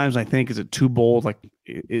this sometimes. I think, is it too bold? Like,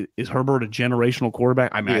 is Herbert a generational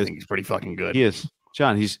quarterback? I think he's pretty fucking good. He is,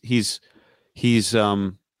 John. He's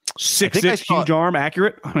 6'6", huge arm,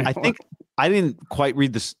 accurate. I think I didn't quite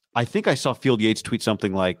read this. I think I saw Field Yates tweet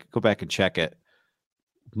something like, "Go back and check it."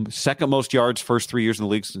 Second most yards first 3 years in the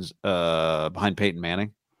league since behind Peyton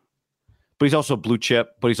Manning. But he's also blue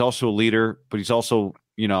chip. But he's also a leader. But he's also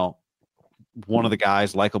one of the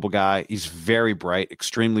guys, likable guy. He's very bright,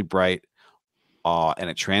 extremely bright. And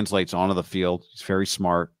it translates onto the field. He's very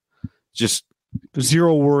smart. Just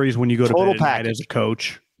zero worries when you go to total bed package as a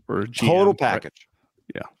coach or a GM, total package.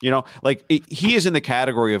 Right? Yeah. He is in the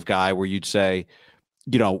category of guy where you'd say,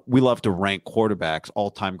 we love to rank quarterbacks,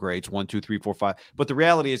 all-time greats, 1, 2, 3, 4, 5. But the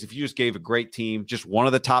reality is if you just gave a great team, just one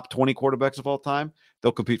of the top 20 quarterbacks of all time,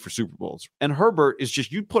 they'll compete for Super Bowls. And Herbert is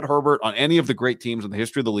just, you'd put Herbert on any of the great teams in the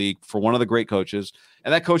history of the league for one of the great coaches.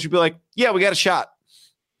 And that coach would be like, yeah, we got a shot.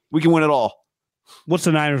 We can win it all. What's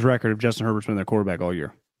the Niners record if Justin Herbert's been their quarterback all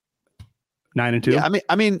year? 9-2. Yeah,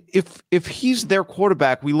 I mean, if he's their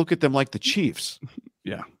quarterback, we look at them like the Chiefs.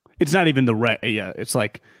 Yeah, it's not even it's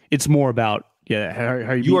like it's more about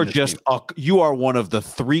how you are just you are one of the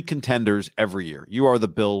 3 contenders every year. You are the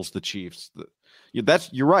Bills, the Chiefs.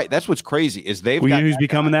 You're right. That's what's crazy is they've. Well, who's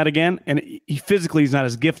becoming that again? And he physically is not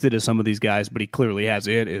as gifted as some of these guys, but he clearly has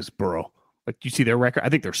it. Is Burrow? Like you see their record? I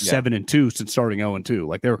think they're 7-2 since starting 0-2.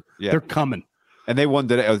 Like they're coming. And they won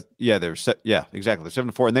today. Exactly. They're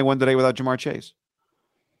 7-4, and they won today without Jamar Chase.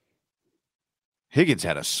 Higgins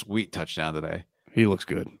had a sweet touchdown today. He looks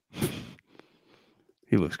good.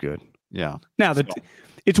 He looks good. Yeah. Now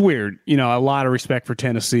it's weird. A lot of respect for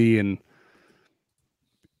Tennessee, and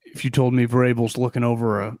if you told me Vrabel's looking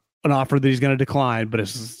over an offer that he's going to decline, but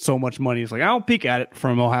it's so much money, it's like I'll peek at it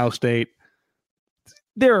from Ohio State.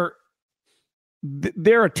 They're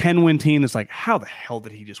a 10-win team that's like, how the hell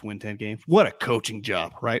did he just win 10 games? What a coaching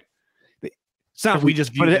job, right? It's not we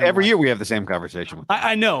just view but every year we have the same conversation.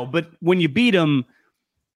 I know, but when you beat them,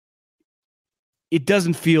 it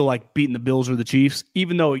doesn't feel like beating the Bills or the Chiefs,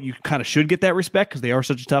 even though you kind of should get that respect because they are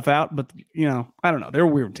such a tough out. But, I don't know. They're a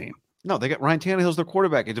weird team. No, they got Ryan Tannehill's their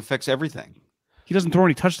quarterback. It affects everything. He doesn't throw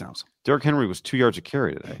any touchdowns. Derrick Henry was 2 yards a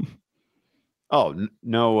carry today. Oh,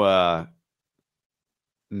 no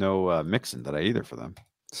Mixon today either for them.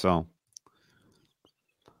 So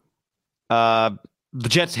the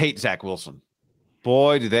Jets hate Zach Wilson.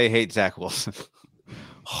 Boy, do they hate Zach Wilson.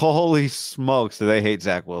 Holy smokes, do they hate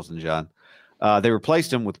Zach Wilson, John. They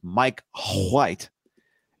replaced him with Mike White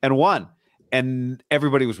and won. And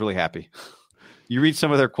everybody was really happy. You read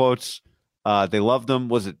some of their quotes. They loved them.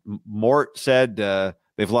 Was it Mort said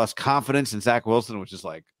they've lost confidence in Zach Wilson, which is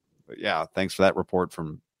like, yeah, thanks for that report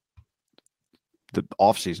from the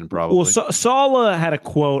offseason probably. Well, Saleh had a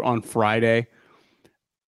quote on Friday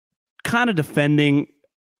kind of defending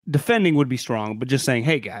would be strong, but just saying,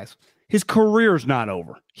 hey, guys, his career's not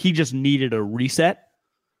over. He just needed a reset,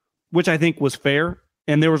 which I think was fair.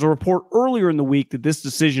 And there was a report earlier in the week that this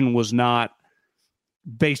decision was not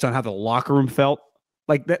based on how the locker room felt.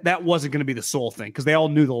 Like that wasn't going to be the sole thing because they all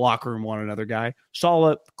knew the locker room wanted another guy.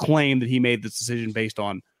 Saleh claimed that he made this decision based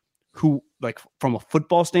on who, like from a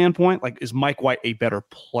football standpoint, like is Mike White a better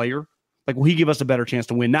player? Like, will he give us a better chance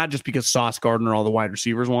to win? Not just because Sauce Gardner, all the wide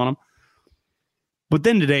receivers want him. But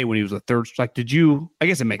then today when he was a third, like, I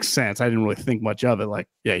guess it makes sense. I didn't really think much of it. Like,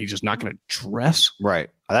 yeah, he's just not going to dress. Right.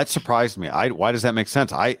 That surprised me. Why does that make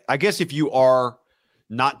sense? I guess if you are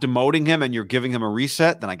not demoting him and you're giving him a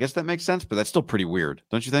reset, then I guess that makes sense. But that's still pretty weird.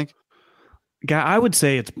 Don't you think? Guy, I would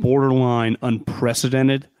say it's borderline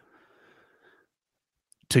unprecedented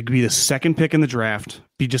to be the second pick in the draft,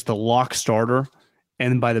 be just the lock starter,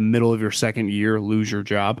 and then by the middle of your second year, lose your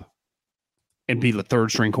job and be the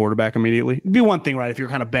third string quarterback immediately. It'd be one thing, right? If you're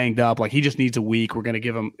kind of banged up, like he just needs a week, we're going to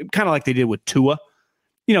give him kind of like they did with Tua,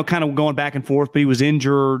 kind of going back and forth, but he was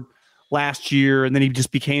injured last year and then he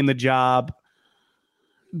just became the job.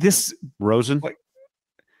 This Rosen,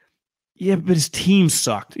 yeah, but his team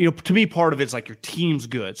sucked. To me, part of it's like your team's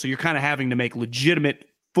good, so you're kind of having to make legitimate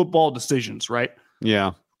football decisions, right?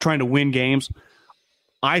 Yeah, trying to win games.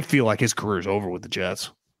 I feel like his career's over with the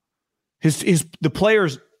Jets. The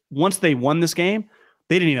players, once they won this game,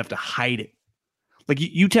 they didn't even have to hide it. Like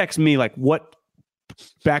you text me, like what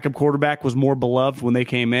backup quarterback was more beloved when they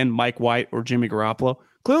came in, Mike White or Jimmy Garoppolo?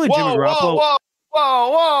 Clearly, Jimmy Garoppolo.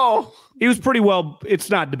 Whoa. He was pretty well. It's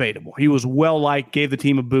not debatable. He was well liked, gave the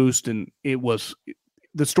team a boost, and it was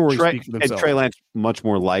the story speaks for themselves. And Trey Lance much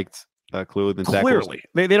more liked clearly than Zach Wilson. Wilson.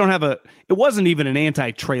 They don't have it wasn't even an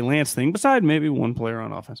anti-Trey Lance thing, beside maybe one player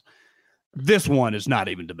on offense. This one is not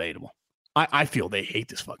even debatable. I feel they hate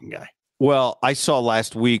this fucking guy. Well, I saw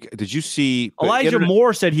last week. Did you see Elijah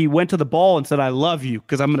Moore said he went to the ball and said, "I love you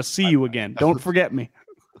because I'm going to see you again. Don't forget me."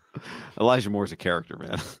 Elijah Moore's a character,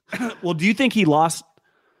 man. Well, do you think he lost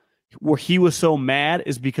where he was so mad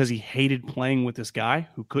is because he hated playing with this guy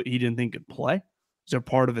he didn't think could play? Is there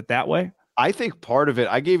part of it that way? I think part of it,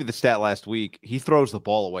 I gave you the stat last week. He throws the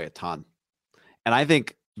ball away a ton. And I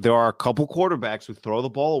think there are a couple quarterbacks who throw the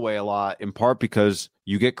ball away a lot, in part because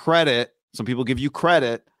you get credit. Some people give you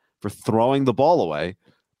credit for throwing the ball away.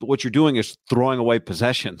 But what you're doing is throwing away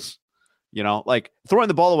possessions. Like throwing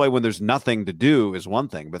the ball away when there's nothing to do is one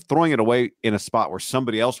thing, but throwing it away in a spot where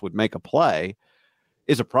somebody else would make a play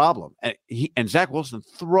is a problem. And Zach Wilson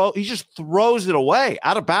he just throws it away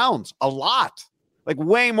out of bounds a lot, like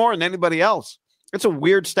way more than anybody else. It's a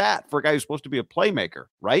weird stat for a guy who's supposed to be a playmaker,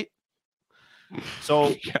 right?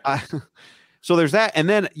 So, so there's that. And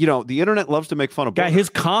then, the internet loves to make fun of his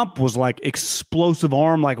comp was like explosive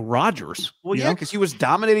arm, like Rodgers. Well, yeah, because he was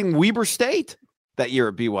dominating Weber State that year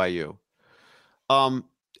at BYU. And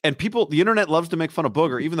the internet loves to make fun of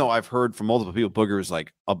Booger, even though I've heard from multiple people, Booger is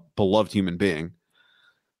like a beloved human being.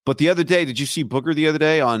 But the other day, did you see Booger the other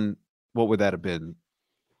day on, what would that have been?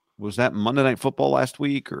 Was that Monday Night Football last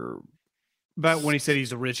week or? About when he said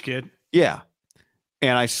he's a rich kid. Yeah.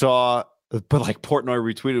 And I saw, but like Portnoy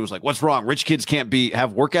retweeted, it was like, what's wrong? Rich kids can't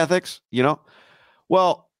have work ethics,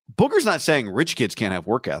 Well, Booger's not saying rich kids can't have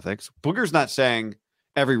work ethics. Booger's not saying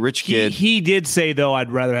every rich kid. He did say, though,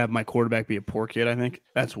 I'd rather have my quarterback be a poor kid, I think.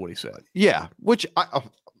 That's what he said. Yeah, which,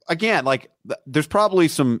 again, like, there's probably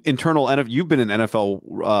some internal NFL. You've been in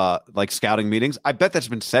NFL like scouting meetings. I bet that's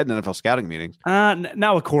been said in NFL scouting meetings.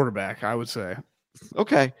 Now a quarterback, I would say.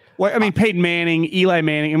 Okay. Well, I mean, Peyton Manning, Eli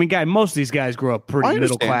Manning. I mean, most of these guys grew up pretty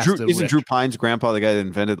middle class. Isn't Drew Pine's grandpa the guy that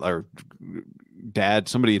invented, or dad?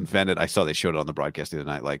 Somebody invented. I saw they showed it on the broadcast the other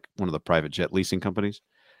night, like one of the private jet leasing companies.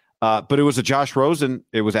 But it was a Josh Rosen.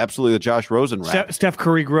 It was absolutely a Josh Rosen rap. Steph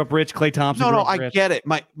Curry grew up rich. Klay Thompson. No, I get it.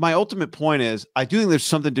 My ultimate point is, I do think there's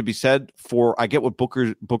something to be said for. I get what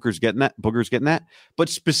Booger's getting at, but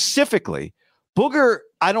specifically, Booger.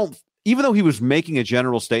 Even though he was making a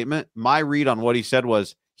general statement, my read on what he said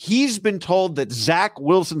was he's been told that Zach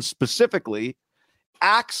Wilson specifically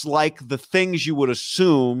acts like the things you would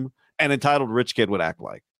assume an entitled rich kid would act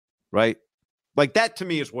like, right? Like that to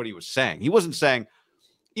me is what he was saying. He wasn't saying,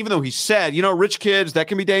 even though he said, rich kids, that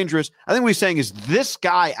can be dangerous. I think what he's saying is this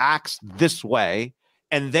guy acts this way,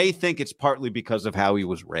 and they think it's partly because of how he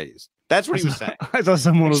was raised. That's what he was saying. I thought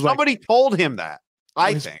somebody told him that.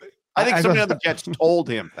 I think somebody on the Jets told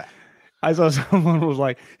him that. I saw someone was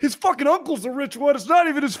like, his fucking uncle's a rich one. It's not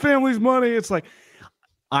even his family's money. It's like,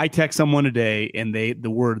 I text someone today, and the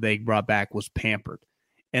word they brought back was pampered.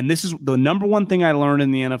 And this is the number one thing I learned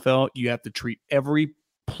in the NFL. You have to treat every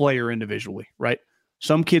player individually, right?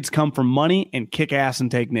 Some kids come from money and kick ass and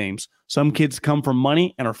take names. Some kids come from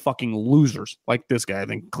money and are fucking losers, like this guy I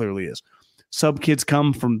think clearly is. Some kids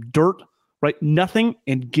come from dirt, right? Nothing,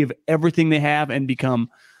 and give everything they have and become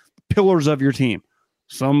pillars of your team.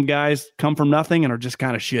 Some guys come from nothing and are just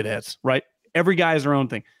kind of shitheads, right? Every guy has their own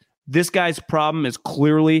thing. This guy's problem is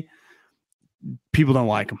clearly people don't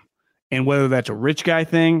like him. And whether that's a rich guy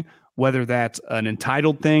thing, whether that's an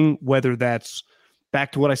entitled thing, whether that's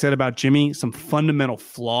back to what I said about Jimmy, some fundamental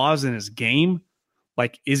flaws in his game.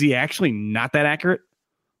 Like, is he actually not that accurate?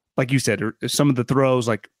 Like you said, or some of the throws,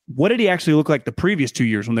 like, what did he actually look like the previous 2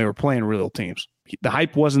 years when they were playing real teams? The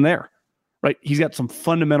hype wasn't there, right? He's got some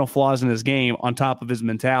fundamental flaws in his game on top of his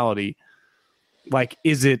mentality. Like,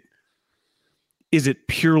 is it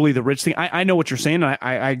purely the rich thing? I know what you're saying. And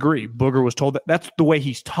I agree. Booger was told that that's the way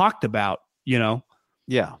he's talked about,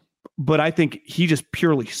 Yeah. But I think he just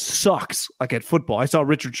purely sucks, like at football. I saw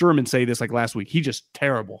Richard Sherman say this like last week. He's just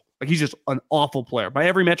terrible. Like he's just an awful player. By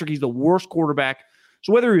every metric, he's the worst quarterback.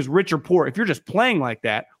 So whether he was rich or poor, if you're just playing like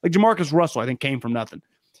that, like Jamarcus Russell, I think came from nothing.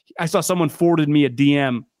 I saw someone forwarded me a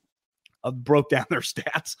DM broke down their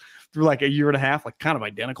stats through like a year and a half, like kind of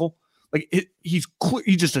identical. Like he's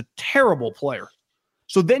just a terrible player.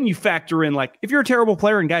 So then you factor in, like, if you're a terrible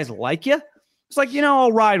player and guys like you, it's like,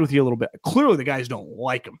 I'll ride with you a little bit. Clearly the guys don't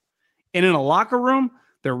like him. And in a locker room,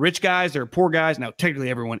 they're rich guys, they're poor guys. Now, technically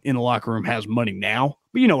everyone in the locker room has money now,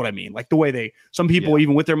 but you know what I mean? Like the way some people,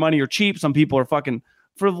 even with their money, are cheap. Some people are fucking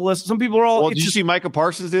frivolous. Some people are all. Well, did you see Micah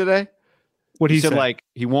Parsons the other day? What he said? Like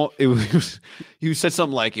he won't. He said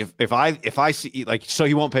something like if I see, like, so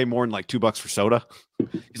he won't pay more than like $2 for soda.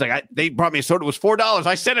 He's like, they brought me a soda. It was $4.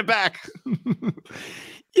 I sent it back.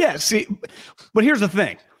 Yeah. See, but here's the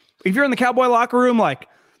thing: if you're in the Cowboy locker room, like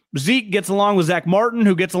Zeke gets along with Zach Martin,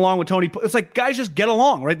 who gets along with Tony. It's like guys just get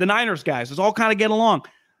along, right? The Niners guys, it's all kind of get along.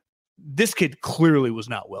 This kid clearly was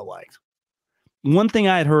not well liked. One thing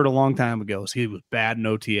I had heard a long time ago is he was bad in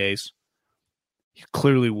OTAs. He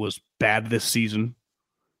clearly was bad this season.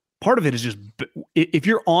 Part of it is just if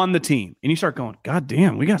you're on the team and you start going, God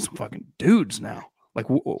damn, we got some fucking dudes now. Like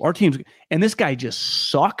our team's, and this guy just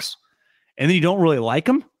sucks. And then you don't really like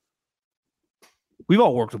him. We've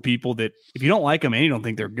all worked with people that if you don't like them and you don't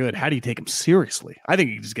think they're good, how do you take them seriously? I think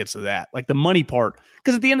he just gets to that, like the money part.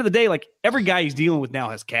 Because at the end of the day, like every guy he's dealing with now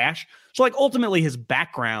has cash. So like ultimately his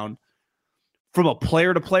background from a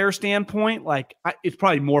player to player standpoint, like it's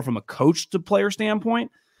probably more from a coach to player standpoint.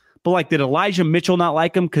 But like, did Elijah Mitchell not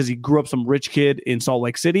like him because he grew up some rich kid in Salt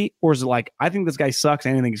Lake City? Or is it like, I think this guy sucks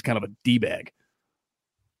and I think he's kind of a D-bag?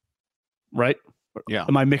 Right? Yeah.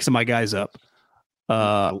 Am I mixing my guys up?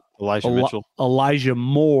 Mitchell, Elijah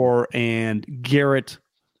Moore, and Garrett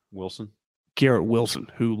Wilson,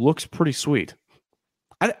 who looks pretty sweet.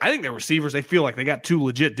 I think the receivers, they feel like they got two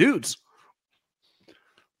legit dudes.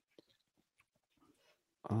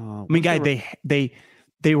 I mean, guy,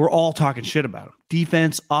 they were all talking shit about him.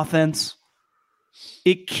 Defense, offense.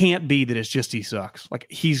 It can't be that it's just he sucks. Like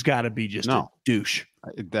he's got to be just a douche.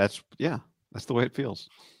 That's the way it feels.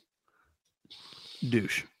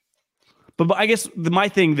 Douche. But I guess my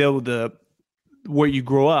thing though, where you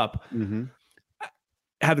grow up,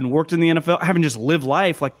 having worked in the NFL, having just lived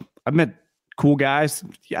life, like I've met cool guys.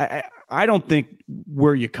 I don't think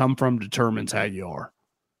where you come from determines how you are.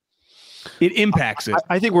 It impacts it.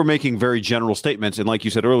 I think we're making very general statements, and like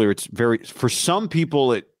you said earlier, it's for some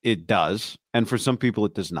people it does, and for some people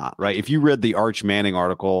it does not. Right? If you read the Arch Manning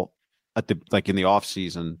article in the off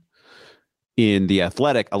season in The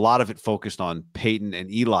Athletic, a lot of it focused on Peyton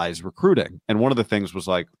and Eli's recruiting. And one of the things was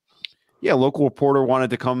like, yeah, a local reporter wanted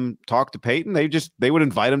to come talk to Peyton. They would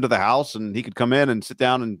invite him to the house and he could come in and sit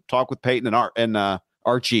down and talk with Peyton and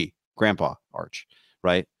Archie, Grandpa Arch,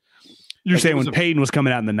 right? You're saying when Peyton was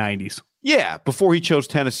coming out in the 90s. Yeah, before he chose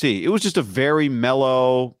Tennessee. It was just a very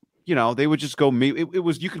mellow, they would just go meet. It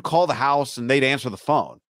was, you could call the house and they'd answer the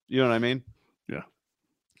phone. You know what I mean? Yeah.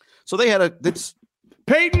 So they had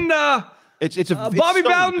Peyton, Bobby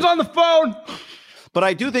Bowden's on the phone. But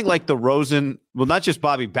I do think like the Rosen, well, not just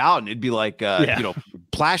Bobby Bowden, it'd be like,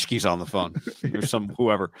 Plaschke's on the phone. Or some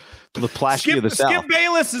whoever. The Plaschke of the South. Skip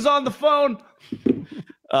Bayless is on the phone.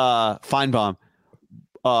 Feinbaum.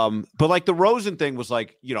 But like the Rosen thing was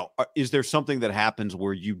like, is there something that happens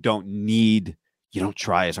where you don't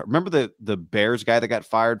try as hard? Remember the Bears guy that got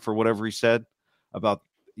fired for whatever he said about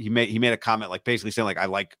he made a comment like basically saying like I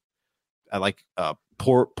like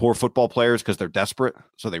poor football players because they're desperate,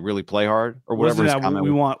 so they really play hard or whatever. His comment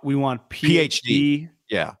we want PhD.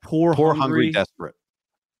 Yeah, poor hungry, desperate.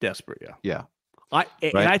 Yeah. Right?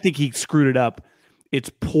 And I think he screwed it up. It's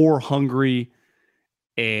poor, hungry,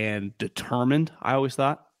 and determined. I always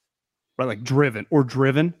thought, right, like driven,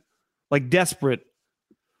 like desperate.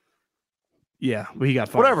 Yeah, but he got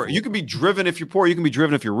fired. Whatever. You can be driven if you're poor. You can be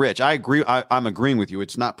driven if you're rich. I agree. I'm agreeing with you.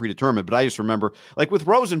 It's not predetermined. But I just remember, like with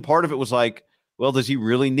Rosen, part of it was like, well, does he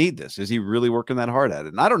really need this? Is he really working that hard at it?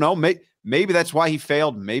 And I don't know. Maybe that's why he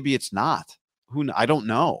failed. Maybe it's not. I don't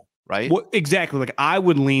know. Right? Well, exactly. Like I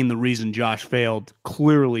would lean the reason Josh failed.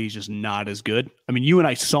 Clearly, he's just not as good. I mean, you and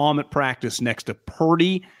I saw him at practice next to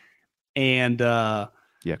Purdy and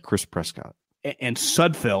Chris Prescott and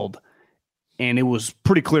Sudfeld. And it was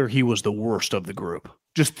pretty clear he was the worst of the group.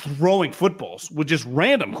 Just throwing footballs with just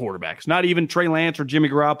random quarterbacks, not even Trey Lance or Jimmy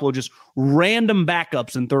Garoppolo, just random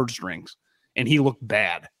backups and third strings. And he looked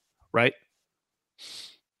bad, right?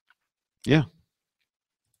 Yeah.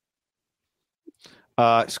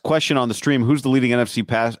 Question on the stream: who's the leading NFC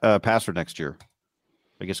passer next year?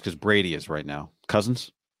 I guess because Brady is right now.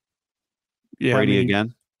 Cousins? Yeah, Brady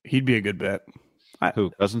again? He'd be a good bet.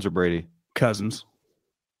 Who? Cousins or Brady? Cousins.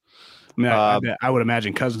 I mean, I would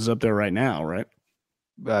imagine Cousins up there right now, right?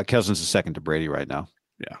 Cousins is second to Brady right now.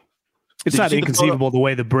 Yeah. It's not inconceivable the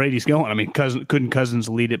way the Brady's going. I mean, couldn't Cousins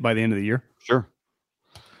lead it by the end of the year? Sure.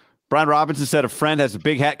 Brian Robinson said a friend has a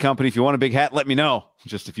big hat company. If you want a big hat, let me know.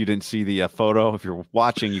 Just if you didn't see the photo, if you're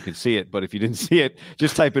watching, you can see it. But if you didn't see it,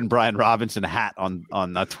 just type in Brian Robinson hat on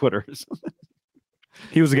Twitter.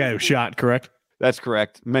 He was the guy who shot, correct? That's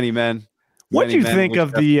correct. Many men. What do you think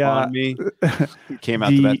of the? He came out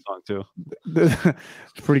to that song too.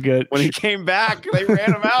 It's pretty good. When he came back, they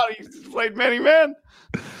ran him out. He played Many Men.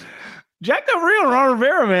 Jack Del Rio and Ron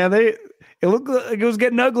Rivera, man. It looked like it was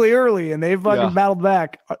getting ugly early, and they fucking battled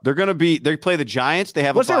back. They play the Giants. They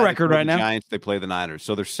have what's their record right now? Giants. They play the Niners,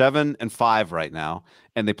 so they're 7-5 right now,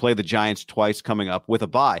 and they play the Giants twice coming up with a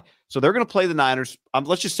bye. So they're going to play the Niners.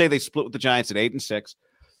 Let's just say they split with the Giants at 8-6.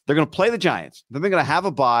 They're going to play the Giants. Then they're going to have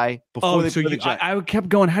a bye before they play the Giants. I kept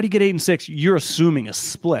going. How do you get 8-6? You're assuming a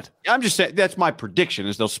split. I'm just saying that's my prediction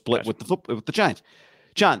is they'll split with the Giants.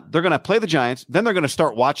 John, they're going to play the Giants. Then they're going to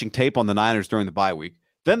start watching tape on the Niners during the bye week.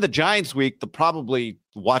 Then the Giants week, they'll probably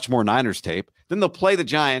watch more Niners tape. Then they'll play the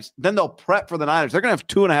Giants. Then they'll prep for the Niners. They're going to have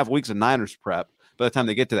 2.5 weeks of Niners prep by the time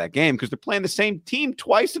they get to that game because they're playing the same team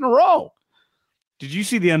twice in a row. Did you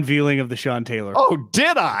see the unveiling of the Sean Taylor? Oh,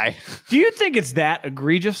 did I? Do you think it's that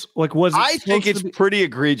egregious? Like, was it? I think it's pretty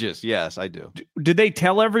egregious. Yes, I do. Did they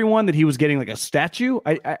tell everyone that he was getting like a statue?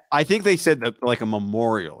 I think they said that like a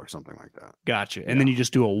memorial or something like that. Gotcha. And then you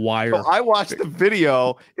just do a wire. So I watched the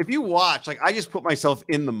video. If you watch, like I just put myself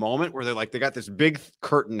in the moment where they got this big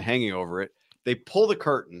curtain hanging over it. They pull the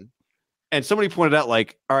curtain, and somebody pointed out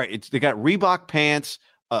like, all right, they got Reebok pants.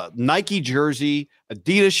 Nike jersey,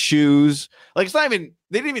 Adidas shoes. Like it's not even.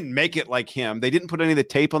 They didn't even make it like him. They didn't put any of the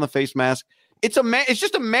tape on the face mask. It's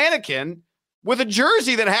just a mannequin with a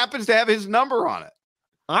jersey that happens to have his number on it.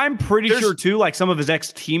 I'm pretty sure too. Like some of his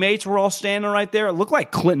ex teammates were all standing right there. It looked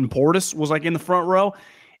like Clinton Portis was like in the front row,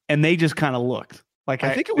 and they just kind of looked like.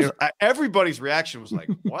 I think it was everybody's reaction was like,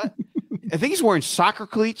 "What?" I think he's wearing soccer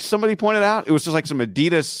cleats. Somebody pointed out it was just like some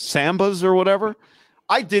Adidas Sambas or whatever.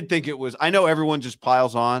 I did think it was. I know everyone just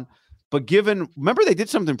piles on, but remember they did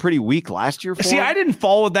something pretty weak last year. See, I didn't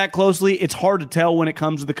follow it that closely. It's hard to tell when it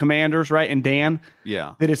comes to the Commanders, right? And Dan,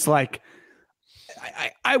 that it's like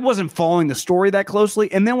I wasn't following the story that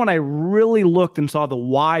closely. And then when I really looked and saw the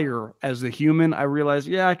wire as the human, I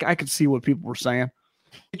realized, I could see what people were saying.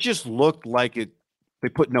 It just looked like it. They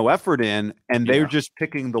put no effort in, and they're just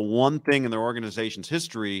picking the one thing in their organization's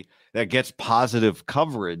history that gets positive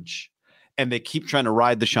coverage. And they keep trying to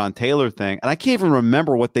ride the Sean Taylor thing, and I can't even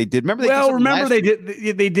remember what they did. Remember they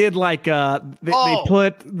did like they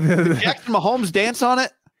put the Jackson Mahomes dance on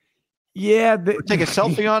it. Yeah, take a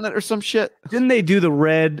selfie on it or some shit. Didn't they do the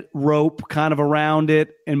red rope kind of around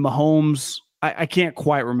it? And Mahomes, I can't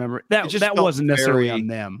quite remember that wasn't necessarily on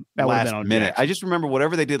them. That would have been on minute. Jackson. I just remember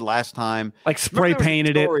whatever they did last time, like spray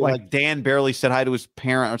painted it. Like Dan barely said hi to his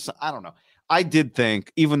parent, or something. I don't know. I did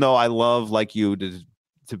think, even though I love like you to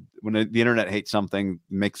when the internet hates something,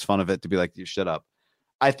 makes fun of it, to be like, you shut up.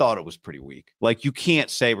 I thought it was pretty weak. Like you can't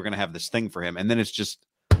say we're going to have this thing for him. And then it's just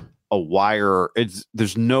a wire. It's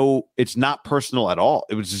not personal at all.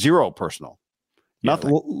 It was zero personal.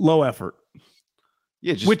 Nothing. Low effort.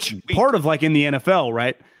 Yeah, Part of like in the NFL,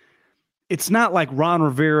 right? It's not like Ron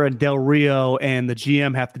Rivera and Del Rio and the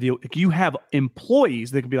GM have to deal. Like, you have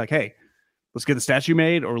employees that can be like, hey, let's get the statue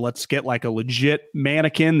made, or let's get like a legit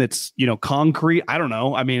mannequin that's, concrete. I don't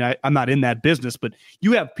know. I mean, I'm not in that business, but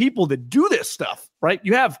you have people that do this stuff, right?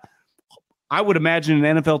 You have, I would imagine,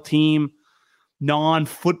 an NFL team,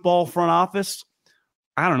 non-football front office,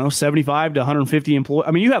 I don't know, 75 to 150 employees.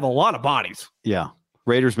 I mean, you have a lot of bodies. Yeah.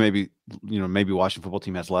 Raiders, maybe Washington football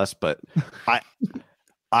team has less, but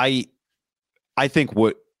I think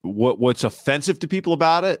what's offensive to people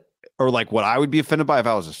about it, or like what I would be offended by if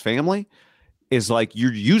I was his family, is like,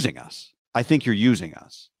 you're using us. I think you're using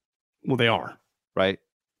us. Well, they are. Right?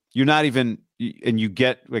 You're not even, and you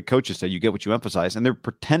get, like coaches say, you get what you emphasize, and they're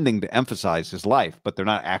pretending to emphasize his life, but they're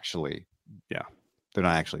not actually. Yeah. They're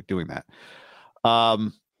not actually doing that.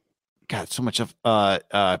 God, so much of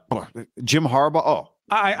Jim Harbaugh. Oh,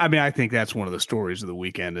 I mean, I think that's one of the stories of the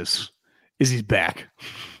weekend is he's back.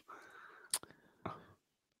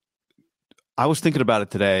 I was thinking about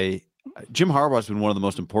it today. Jim Harbaugh has been one of the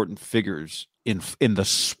most important figures in the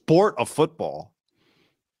sport of football.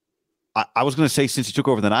 I was going to say since he took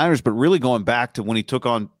over the Niners, but really going back to when he took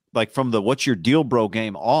on, like, from the "What's Your Deal, Bro"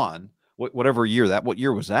 game on, whatever year that. What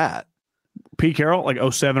year was that? Pete Carroll, like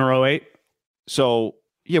 07 or 08. So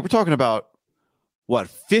yeah, we're talking about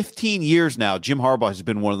 15 years now. Jim Harbaugh has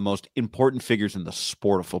been one of the most important figures in the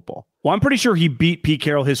sport of football. Well, I'm pretty sure he beat Pete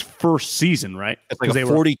Carroll his first season, right? It's like a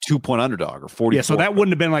 42-point underdog or 40. Yeah, so that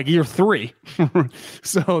wouldn't have been like year 3.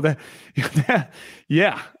 So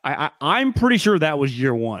I'm pretty sure that was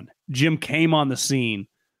year 1. Jim came on the scene.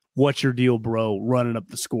 What's your deal, bro? Running up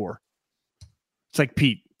the score. It's like,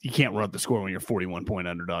 Pete, you can't run up the score when you're 41-point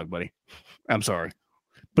underdog, buddy. I'm sorry.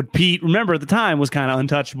 But Pete, remember, at the time, was kind of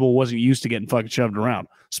untouchable, wasn't used to getting fucking shoved around,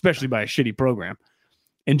 especially by a shitty program.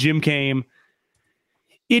 And Jim came.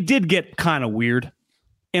 It did get kind of weird.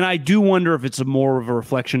 And I do wonder if it's more of a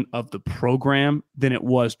reflection of the program than it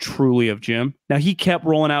was truly of Jim. Now, he kept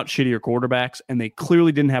rolling out shittier quarterbacks, and they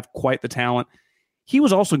clearly didn't have quite the talent. He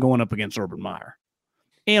was also going up against Urban Meyer.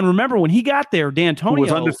 And remember, when he got there, D'Antonio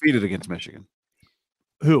was undefeated against Michigan.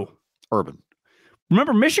 Who? Urban.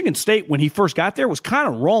 Remember, Michigan State, when he first got there, was kind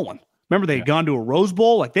of rolling. Remember, they had gone to a Rose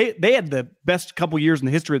Bowl. Like, they had the best couple years in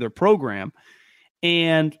the history of their program,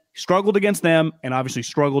 and struggled against them, and obviously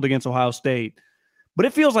struggled against Ohio State. But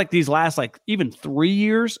it feels like these last, like, even 3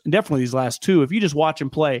 years, and definitely these last 2, if you just watch him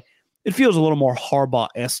play, it feels a little more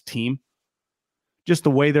Harbaugh-esque team. Just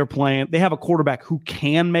the way they're playing. They have a quarterback who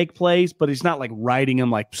can make plays, but he's not like riding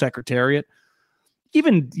him like Secretariat.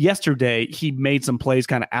 Even yesterday, he made some plays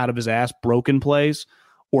kind of out of his ass, broken plays,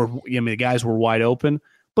 or the guys were wide open.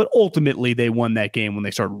 But ultimately, they won that game when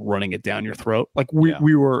they started running it down your throat. Like,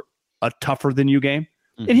 we were a tougher than you game.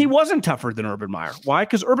 Mm-hmm. And he wasn't tougher than Urban Meyer. Why?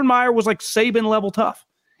 Because Urban Meyer was like Saban level tough.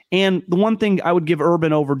 And the one thing I would give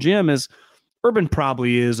Urban over Jim is Urban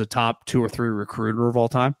probably is a top 2 or 3 recruiter of all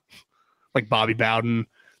time. Like Bobby Bowden,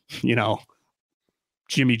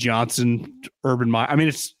 Jimmy Johnson, Urban Meyer. I mean,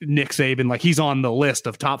 it's Nick Saban. Like, he's on the list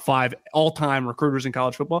of top 5 all-time recruiters in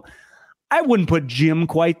college football. I wouldn't put Jim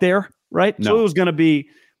quite there, right? No. So it was going to be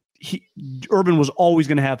Urban was always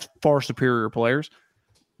going to have far superior players.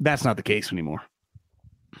 That's not the case anymore.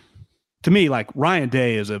 To me, like, Ryan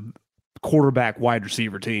Day is a quarterback wide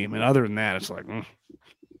receiver team. And other than that, it's like...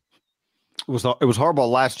 It was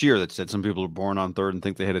Harbaugh last year that said some people are born on third and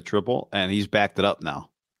think they hit a triple, and he's backed it up now,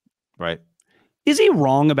 right? Is he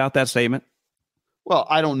wrong about that statement? Well,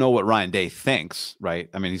 I don't know what Ryan Day thinks, right?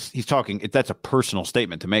 I mean, he's talking. That's a personal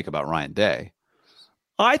statement to make about Ryan Day.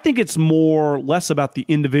 I think it's less about the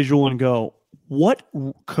individual and go, what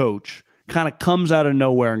coach kind of comes out of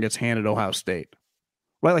nowhere and gets handed Ohio State,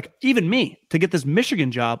 right? Like, even me, to get this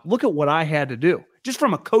Michigan job, look at what I had to do. Just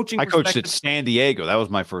from a coaching perspective. I coached at San Diego. That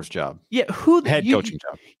was my first job. Yeah, head coaching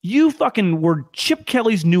job. You fucking were Chip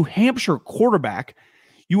Kelly's New Hampshire quarterback.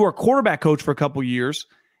 You were a quarterback coach for a couple years,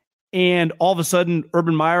 and all of a sudden,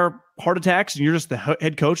 Urban Meyer heart attacks, and you're just the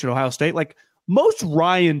head coach at Ohio State. Like, most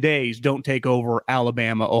Ryan Days don't take over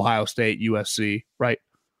Alabama, Ohio State, USC, right?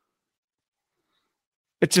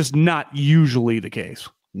 It's just not usually the case.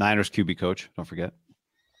 Niners QB coach, don't forget.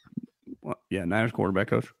 Well, yeah, Niners quarterback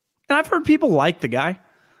coach. And I've heard people like the guy.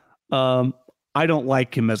 I don't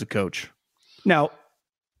like him as a coach. Now,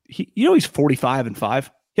 he's 45-5.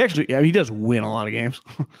 He does win a lot of games.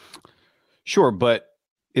 Sure, but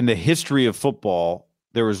in the history of football,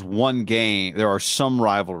 there is one game. There are some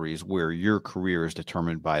rivalries where your career is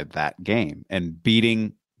determined by that game, and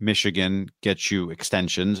beating Michigan gets you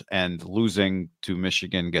extensions, and losing to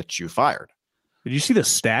Michigan gets you fired. Did you see the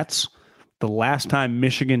stats? The last time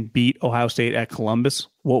Michigan beat Ohio State at Columbus,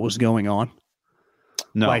 what was going on?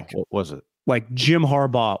 No, what was it? Like Jim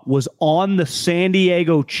Harbaugh was on the San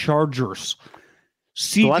Diego Chargers.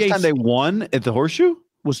 The last time they won at the Horseshoe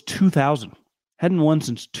was 2000. Hadn't won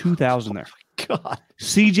since 2000 there. God.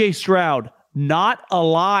 CJ Stroud, not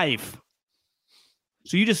alive.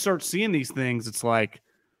 So you just start seeing these things. It's like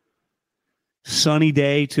sunny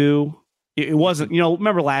day too. It wasn't,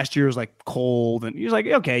 remember last year was like cold and you're like,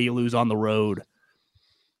 okay, you lose on the road.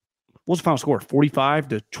 What was the final score?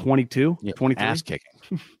 45-22? Yeah, 23? ass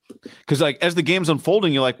kicking. Because as the game's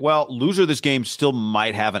unfolding, you're like, well, loser of this game still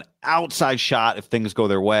might have an outside shot if things go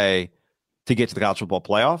their way to get to the college football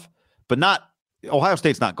playoff, but not Ohio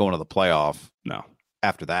State's not going to the playoff. No.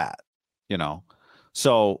 After that,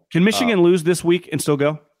 So can Michigan lose this week and still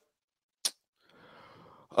go?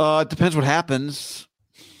 It depends what happens.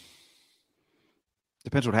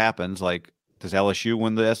 Like, does LSU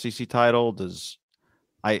win the SEC title? Does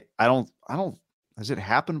I don't has it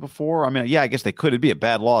happened before? I mean, yeah, I guess they could. It'd be a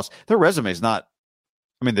bad loss. Their resume is not.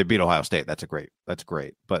 I mean, they beat Ohio State. That's great. But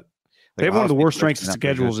they have one of the worst strength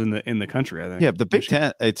schedules in the country, I think. Yeah, the Big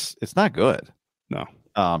Ten, it's not good. No.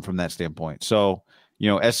 From that standpoint. So,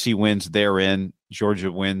 SC wins, they're in.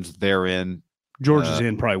 Georgia wins, they're in. Georgia's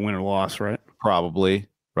in, probably win or loss, right? Probably,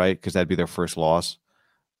 right? Because that'd be their first loss.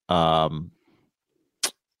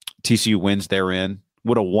 TCU wins, they're in.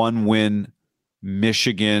 Would a one-loss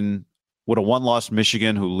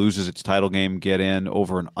Michigan who loses its title game get in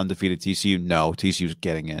over an undefeated TCU? No, TCU's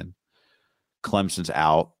getting in. Clemson's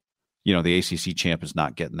out. The ACC champ is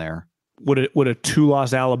not getting there. Would a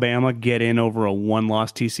two-loss Alabama get in over a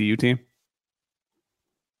one-loss TCU team?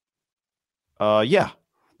 Yeah.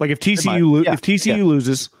 Like if TCU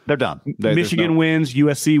loses, they're done. Michigan wins,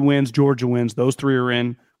 USC wins, Georgia wins. Those three are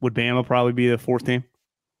in. Would Bama probably be the fourth team?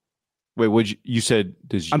 Wait, you said?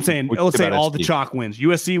 I'm saying, let's say all the chalk wins.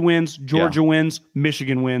 USC wins, Georgia wins,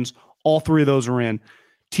 Michigan wins. All three of those are in.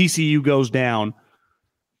 TCU goes down.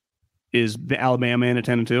 Is the Alabama in at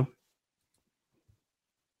 10-2?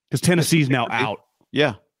 Because Tennessee's now out.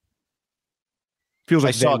 Yeah. Feels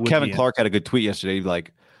like I saw Kevin Clark had a good tweet yesterday.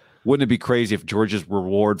 Like, wouldn't it be crazy if Georgia's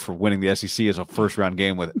reward for winning the SEC is a first-round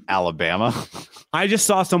game with Alabama? I just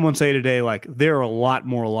saw someone say today, like, they're a lot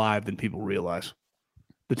more alive than people realize.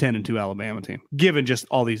 The 10-2 Alabama team, given just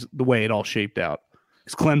all the way it all shaped out.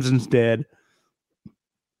 Because Clemson's dead.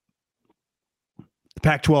 The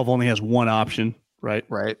Pac-12 only has one option, right?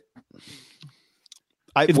 Right.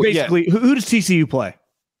 It's basically, who does TCU play?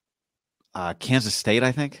 Kansas State,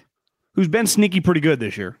 I think. Who's been sneaky pretty good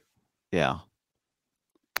this year. Yeah.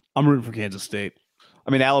 I'm rooting for Kansas State.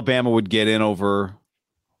 I mean, Alabama would get in over.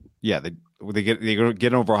 Yeah, they get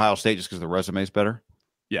in over Ohio State just because the resume is better.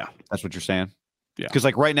 Yeah, that's what you're saying. Yeah, because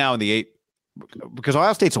like right now in the 8, because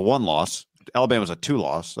Ohio State's a 1-loss, Alabama's a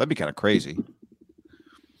 2-loss. That'd be kind of crazy.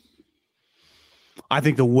 I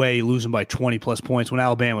think the way losing by 20 plus points when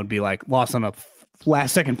Alabama would be like lost on a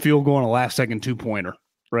last second field goal and a last second 2-pointer,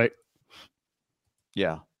 right?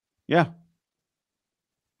 Yeah.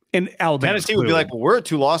 And Alabama, Tennessee would be like, well, we're a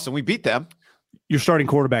 2-loss and we beat them. Your starting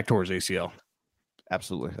quarterback towards ACL.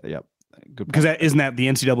 Absolutely. Yep. Good. Because isn't that the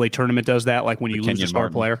NCAA tournament does that? Like when you lose a star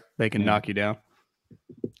player, they can knock you down.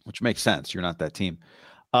 Which makes sense. You're not that team.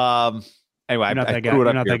 Anyway, you're not that guy.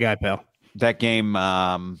 You're not that guy, pal. That game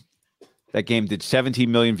did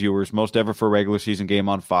 17 million viewers, most ever for a regular season game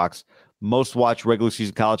on Fox. Most watched regular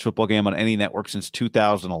season college football game on any network since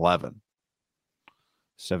 2011.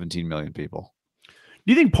 17 million people.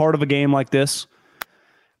 Do you think part of a game like this,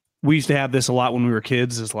 we used to have this a lot when we were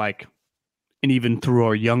kids, is like, and even through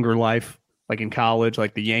our younger life, like in college,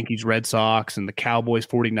 like the Yankees, Red Sox, and the Cowboys,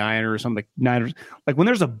 49ers, some of the Niners, like when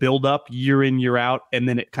there's a buildup year in, year out, and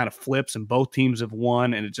then it kind of flips and both teams have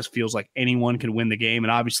won, and it just feels like anyone can win the game.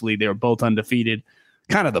 And obviously they're both undefeated,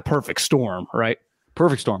 kind of the perfect storm, right?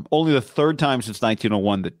 Perfect storm. Only the third time since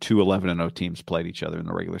 1901 that two 11-0 teams played each other in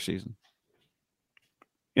the regular season.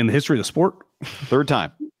 In the history of the sport? Third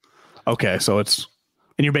time. Okay, so it's,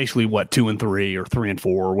 and you're basically what, 2-3 or 3-4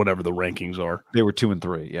 or whatever the rankings are. They were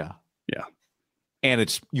 2-3, yeah. Yeah. And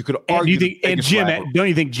it's, you could argue. Don't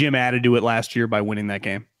you think Jim added to it last year by winning that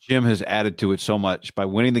game? Jim has added to it so much by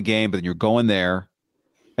winning the game, but then you're going there.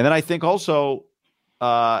 And then I think also,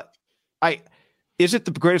 is it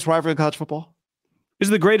the greatest rivalry in college football? Is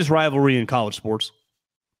it the greatest rivalry in college sports?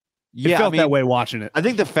 Yeah, it felt that way watching it. I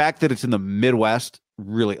think the fact that it's in the Midwest,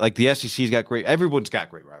 really, like the SEC's got great, everyone's got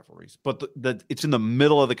great rivalries, but it's in the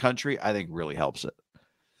middle of the country, I think really helps it.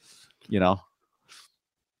 You know?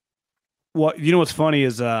 Well, you know what's funny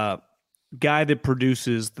is guy that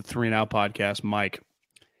produces the 3 and Out podcast, Mike.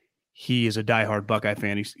 He is a diehard Buckeye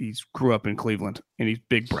fan. He's grew up in Cleveland, and he's a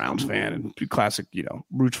big Browns fan and classic,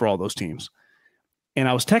 roots for all those teams. And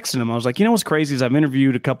I was texting him. I was like, what's crazy is I've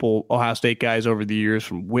interviewed a couple Ohio State guys over the years,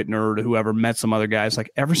 from Whitner to whoever, met some other guys. Like,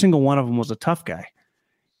 every single one of them was a tough guy.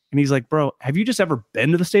 And he's like, bro, have you just ever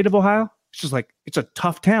been to the state of Ohio? It's just like, it's a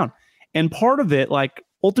tough town. And part of it, like,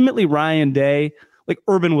 ultimately Ryan Day, like,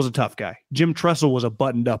 Urban was a tough guy. Jim Tressel was a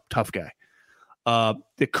buttoned up tough guy.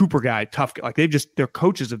 The Cooper guy, tough guy. Like, their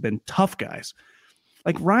coaches have been tough guys.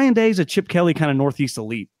 Like, Ryan Day's a Chip Kelly kind of Northeast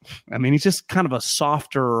elite. I mean, he's just kind of a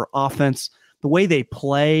softer offense. The way they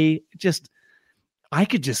play, I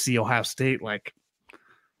could just see Ohio State, like,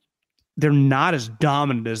 they're not as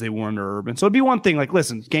dominant as they were under Urban. So it'd be one thing, like,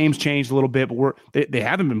 listen, games changed a little bit, but they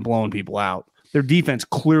haven't been blowing people out. Their defense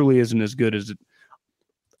clearly isn't as good as it.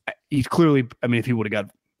 He's clearly, I mean, if he would have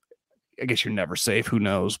got, I guess you're never safe. Who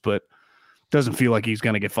knows? But doesn't feel like he's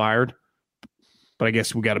going to get fired. But I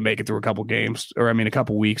guess we got to make it through a couple games, or a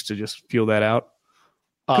couple weeks to just feel that out.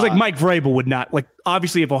 Because like Mike Vrabel would not, like,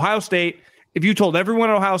 obviously if Ohio State, if you told everyone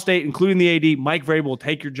at Ohio State, including the AD, Mike Vrabel will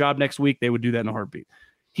take your job next week, they would do that in a heartbeat.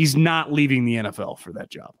 He's not leaving the NFL for that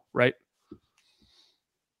job, right?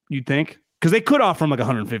 You'd think? Because they could offer him like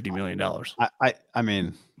 $150 million. I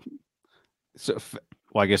mean, so,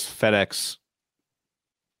 well, I guess FedEx,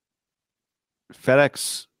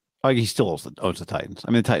 he still owns the Titans.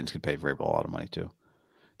 I mean, the Titans could pay Vrabel a lot of money too.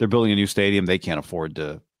 They're building a new stadium. They can't afford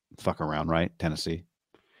to fuck around, right? Tennessee.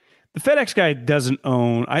 The FedEx guy doesn't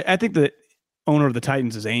own. I think the owner of the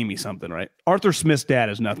Titans is Amy something, right? Arthur Smith's dad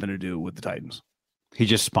has nothing to do with the Titans. He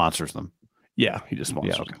just sponsors them. Yeah, he just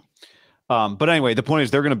sponsors them. Okay. But anyway, the point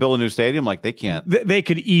is they're going to build a new stadium. Like, they can't. They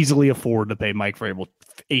could easily afford to pay Mike Vrabel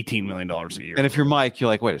 $18 million a year. And if you're Mike, you're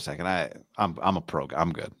like, wait a second, I'm a pro guy.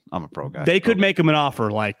 I'm good. I'm a pro guy. They could make him an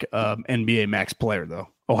offer like NBA max player, though.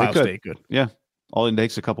 Ohio State could. Yeah. All it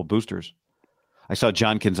takes a couple boosters. I saw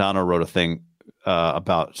John Canzano wrote a thing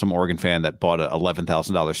about some Oregon fan that bought a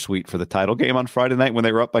 $11,000 suite for the title game on Friday night when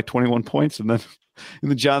they were up by 21 points, and then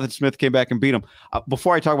Jonathan Smith came back and beat him.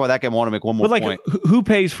 Before I talk about that game, I want to make one more point. Who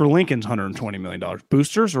pays for Lincoln's $120 million?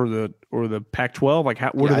 Boosters or the Pac-12? Like,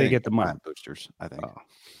 where do they get the money? Boosters, I think. Oh.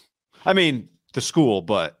 I mean, the school,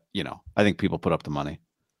 but I think people put up the money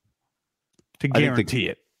to guarantee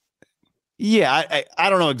it. Yeah, I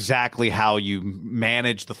don't know exactly how you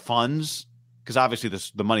manage the funds, because obviously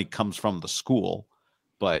the money comes from the school,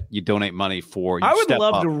 but you donate money for. I would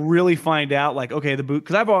love to really find out, like, okay, the boot,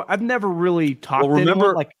 because I've never really talked. Well, remember, to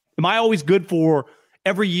anyone, like, am I always good for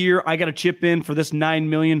every year? I got to chip in for this $9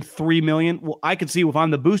 million, $3 million. Well, I can see if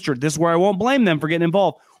I'm the booster, this is where I won't blame them for getting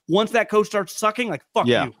involved. Once that coach starts sucking, like, fuck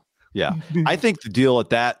you. Yeah, I think the deal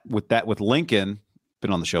with Lincoln,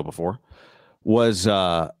 been on the show before, was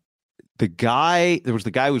the guy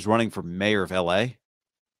who was running for mayor of LA,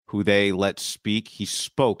 who they let speak. He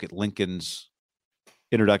spoke at Lincoln's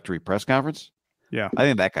introductory press conference. Yeah. I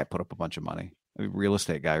think that guy put up a bunch of money. A real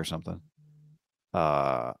estate guy or something.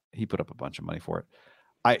 He put up a bunch of money for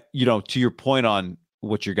it. To your point on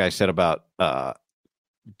what your guy said about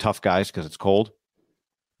tough guys because it's cold.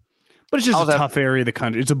 But it's just a tough area of the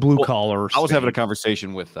country. It's a blue collar. I was having a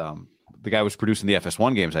conversation with the guy who was producing the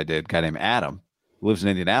FS1 games I did, a guy named Adam, who lives in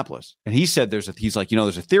Indianapolis. And he said there's a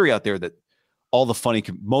theory out there that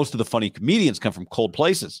most of the funny comedians come from cold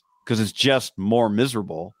places because it's just more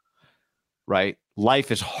miserable, right?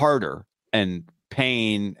 Life is harder, and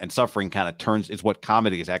pain and suffering kind of is what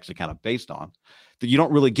comedy is actually kind of based on. That you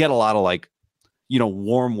don't really get a lot of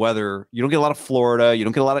warm weather. You don't get a lot of Florida. You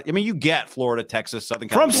don't get a lot of, you get Florida, Texas, Southern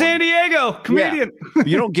California. From San Diego, comedian. Yeah.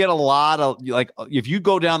 You don't get a lot of, if you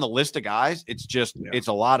go down the list of guys, it's just, it's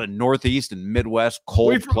a lot of Northeast and Midwest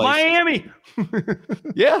cold places. Miami.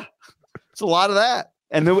 Yeah. It's a lot of that.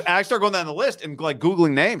 And then I start going down the list and like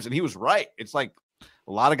Googling names, and he was right. It's like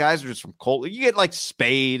a lot of guys are just from cold. You get like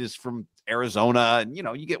Spade is from Arizona, and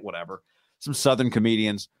you get whatever, some Southern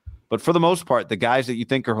comedians. But for the most part, the guys that you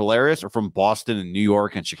think are hilarious are from Boston and New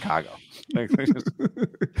York and Chicago.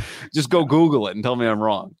 Just go Google it and tell me I'm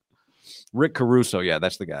wrong. Rick Caruso. Yeah,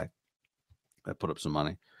 that's the guy that put up some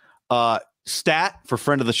money. Stat for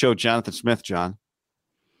friend of the show, Jonathan Smith, John.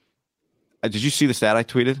 Did you see the stat I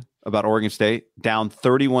tweeted about Oregon State? Down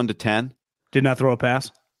 31-10. Did not throw a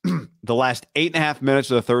pass. The last 8.5 minutes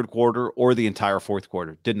of the third quarter or the entire fourth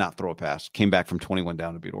quarter, did not throw a pass. Came back from 21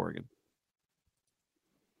 down to beat Oregon.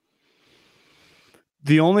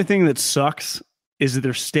 The only thing that sucks is that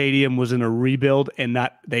their stadium was in a rebuild and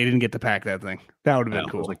they didn't get to pack that thing. That would have been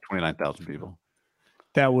cool. It was like 29,000 people.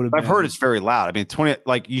 That would have. I've heard it's very loud. I mean, 20,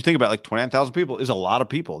 like you think about like 29,000 people is a lot of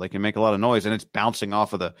people. They can make a lot of noise, and it's bouncing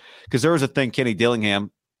off of because there was a thing, Kenny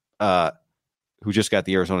Dillingham, who just got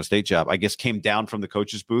the Arizona State job, I guess came down from the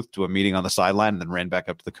coach's booth to a meeting on the sideline and then ran back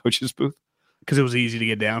up to the coach's booth. Because it was easy to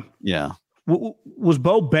get down. Yeah. Was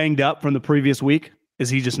Bo banged up from the previous week? Is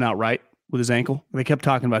he just not right with his ankle? They kept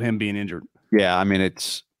talking about him being injured. Yeah, I mean,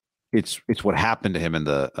 it's what happened to him in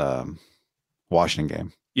the Washington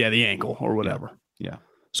game. Yeah, the ankle or whatever. Yeah.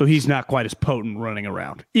 So he's not quite as potent running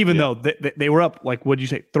around, even though they were up, like, what did you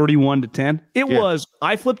say, 31-10? It was,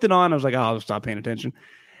 I flipped it on. I was like, oh, I'll stop paying attention.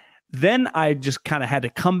 Then I just kind of had to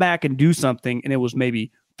come back and do something, and it was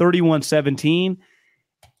maybe 31-17,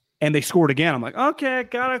 and they scored again. I'm like, okay, I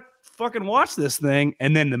got to fucking watch this thing.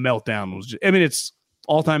 And then the meltdown was just, I mean, it's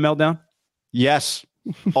all-time meltdown? Yes,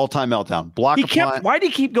 all-time meltdown. Why did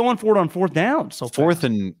he keep going for it on fourth down? So fourth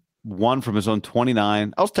and 1 from his own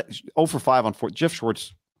 29. I was 0 for 5 on fourth. Jeff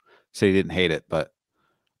Schwartz said he didn't hate it, but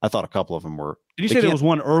I thought a couple of them were. Did you say there was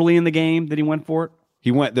one early in the game that he went for it?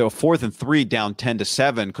 He went there 4th and 3 down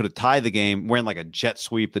 10-7, could have tied the game, wearing like a jet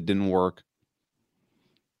sweep that didn't work.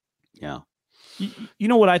 Yeah. You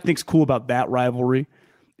know what I think's cool about that rivalry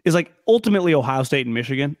is, like, ultimately Ohio State and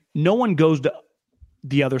Michigan, no one goes to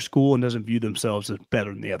the other school and doesn't view themselves as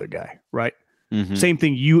better than the other guy, right? Mm-hmm. Same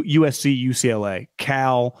thing, USC, UCLA,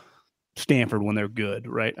 Cal, Stanford when they're good,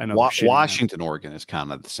 right? I know Washington, Oregon is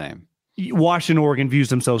kind of the same. Washington, Oregon views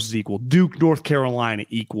themselves as equal. Duke, North Carolina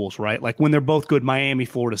equals, right? Like when they're both good, Miami,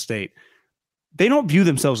 Florida State, they don't view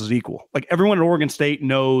themselves as equal. Like everyone at Oregon State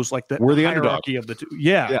knows, like, we're the hierarchy of the two.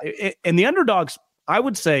 Yeah. And the underdogs, I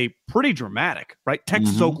would say, pretty dramatic, right?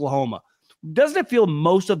 Texas, Oklahoma. Doesn't it feel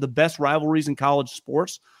most of the best rivalries in college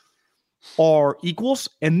sports are equals?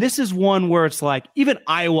 And this is one where it's like, even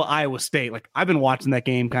Iowa State, like, I've been watching that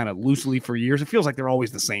game kind of loosely for years. It feels like they're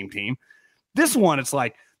always the same team. This one, it's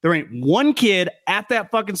like, there ain't one kid at that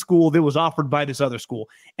fucking school that was offered by this other school.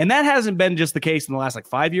 And that hasn't been just the case in the last, like,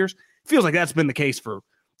 5 years. It feels like that's been the case for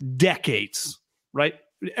decades, right?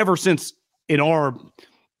 Ever since in our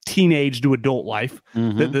teenage to adult life,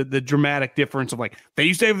 the dramatic difference of, like, they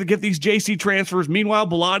used to have to get these JC transfers. Meanwhile,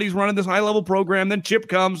 Bilotti's running this high-level program. Then Chip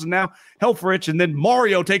comes, and now Helfrich, and then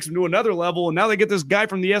Mario takes him to another level, and now they get this guy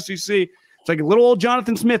from the SEC. It's like a little old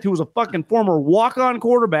Jonathan Smith, who was a fucking former walk-on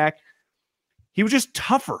quarterback. He was just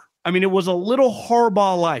tougher. I mean, it was a little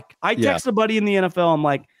Harbaugh-like. I text a buddy in the NFL. I'm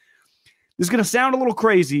like, this is going to sound a little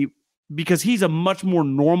crazy because he's a much more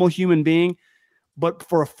normal human being. But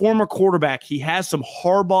for a former quarterback, he has some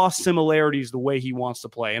Harbaugh similarities the way he wants to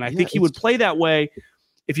play. And I think he would play that way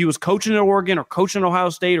if he was coaching at Oregon or coaching at Ohio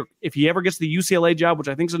State, or if he ever gets the UCLA job, which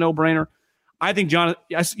I think is a no-brainer. I think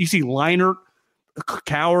you see Leinart,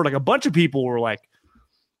 Coward, like a bunch of people were like,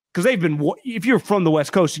 because they've been, if you're from the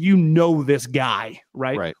West Coast, you know this guy,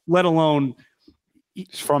 right? Right. Let alone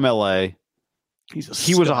he's from LA.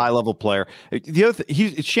 He was a high level player. The other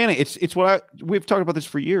thing, Shannon. It's what we've talked about this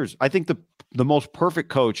for years. I think the most perfect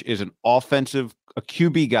coach is a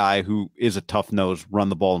QB guy who is a tough nosed, run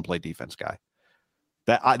the ball and play defense guy.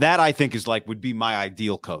 That I think is would be my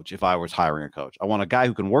ideal coach if I was hiring a coach. I want a guy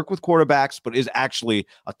who can work with quarterbacks, but is actually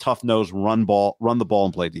a tough nosed, run the ball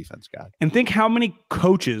and play defense guy. And think how many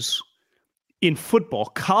coaches in football,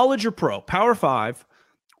 college or pro, Power 5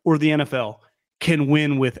 or the NFL, can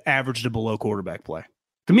win with average to below quarterback play.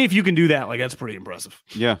 To me, if you can do that, that's pretty impressive.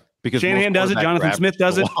 Yeah, because Shanahan does it, Jonathan Smith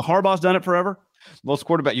does it, Harbaugh's done it forever. Most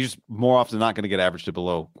quarterback, you're just more often not going to get average to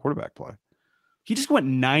below quarterback play. He just went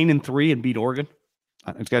 9-3 and beat Oregon.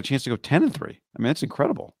 He's got a chance to go 10-3. I mean, that's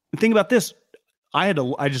incredible. And think about this. I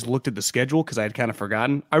just looked at the schedule because I had kind of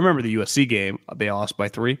forgotten. I remember the USC game. They lost by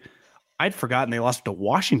 3. I'd forgotten they lost to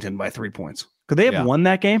Washington by 3 points. Could they have won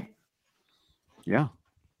that game? Yeah.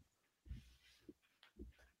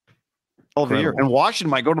 All the year. And Washington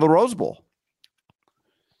might go to the Rose Bowl.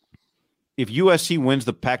 If USC wins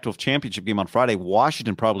the Pac-12 championship game on Friday,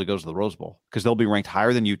 Washington probably goes to the Rose Bowl because they'll be ranked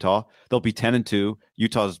higher than Utah. They'll be 10-2.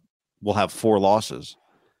 Utah will have 4 losses.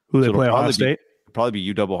 Who they play? Ohio State? Probably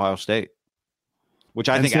be UW Ohio State, which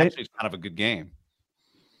I think actually is kind of a good game.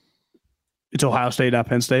 It's Ohio State, not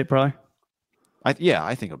Penn State, probably. I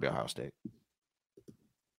think it'll be Ohio State.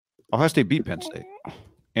 Ohio State beat Penn State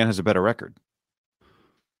and has a better record.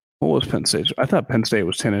 What was Penn State? I thought Penn State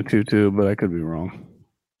was 10-2 too, but I could be wrong.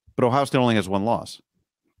 But Ohio State only has 1 loss.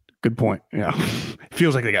 Good point. Yeah. It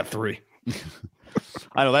feels like they got 3.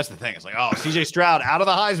 I know, that's the thing. It's like, CJ Stroud out of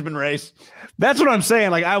the Heisman race. That's what I'm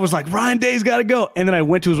saying. I was like, Ryan Day's got to go. And then I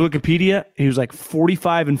went to his Wikipedia. And he was like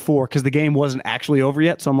 45-4 because the game wasn't actually over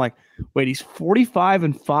yet. So I'm like, wait, he's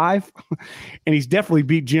 45-5? And he's definitely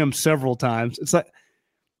beat Jim several times. It's like,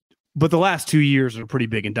 But the last 2 years are a pretty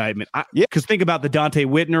big indictment. Yeah. Because think about the Dante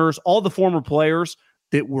Whitners, all the former players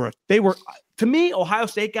that were, to me, Ohio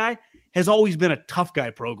State guy has always been a tough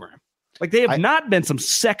guy program. Like they have not been some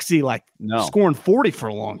sexy, scoring 40 for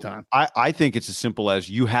a long time. I think it's as simple as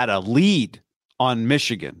you had a lead on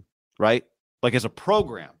Michigan, right? Like as a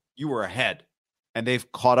program, you were ahead and they've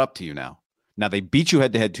caught up to you now. Now they beat you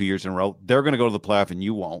head to head 2 years in a row. They're going to go to the playoff and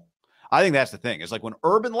you won't. I think that's the thing. It's like when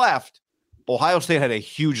Urban left, Ohio State had a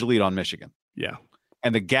huge lead on Michigan. Yeah.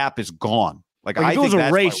 And the gap is gone. Like if it was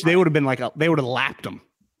a race, they would have been they would have lapped him.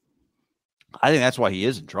 I think that's why he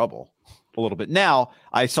is in trouble a little bit. Now,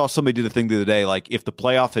 I saw somebody do the thing the other day. Like if the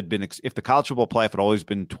playoff had been, if the college football playoff had always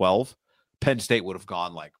been 12, Penn State would have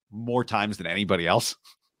gone like more times than anybody else.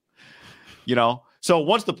 So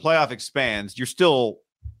once the playoff expands, you're still,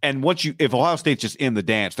 and if Ohio State's just in the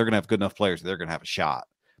dance, they're going to have good enough players that they're going to have a shot.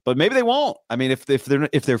 But maybe they won't. I mean, if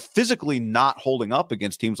they're physically not holding up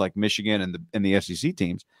against teams like Michigan and the SEC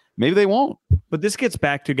teams, maybe they won't. But this gets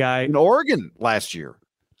back to in Oregon last year.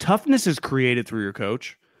 Toughness is created through your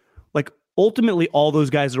coach. Like ultimately, all those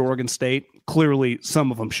guys at Oregon State, clearly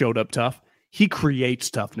some of them showed up tough. He creates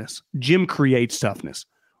toughness. Jim creates toughness.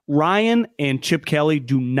 Ryan and Chip Kelly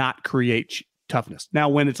do not create toughness. Now,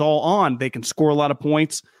 when it's all on, they can score a lot of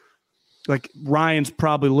points. Like Ryan's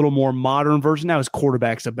probably a little more modern version. Now his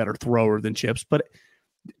quarterback's a better thrower than Chip's, but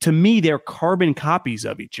to me, they're carbon copies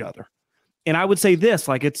of each other. And I would say this,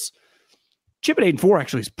 like it's Chip at 8-4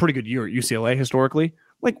 actually is a pretty good year at UCLA historically.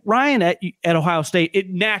 Like Ryan at Ohio State,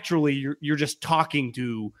 it naturally you're just talking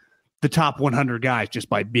to the top 100 guys just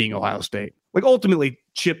by being Ohio State. Like ultimately,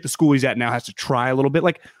 Chip, the school he's at now, has to try a little bit.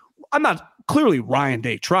 Like clearly Ryan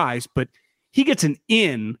Day tries, but he gets an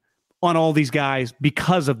in on all these guys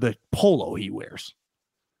because of the polo he wears.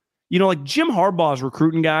 Like Jim Harbaugh is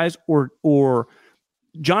recruiting guys or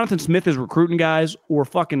Jonathan Smith is recruiting guys or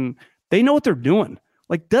they know what they're doing.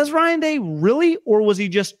 Like, does Ryan Day really, or was he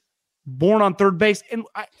just born on third base? And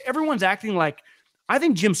everyone's acting like, I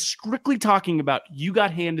think Jim's strictly talking about, you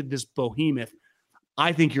got handed this behemoth.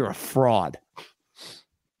 I think you're a fraud.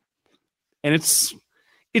 And it's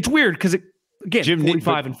weird because again, Jim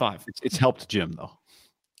 45-5. It's helped Jim though.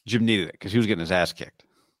 Jim needed it because he was getting his ass kicked.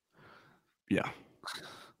 Yeah.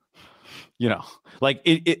 Like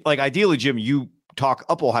like ideally, Jim, you talk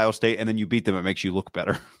up Ohio State and then you beat them. It makes you look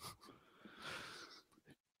better.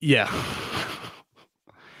 Yeah.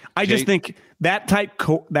 I just think that type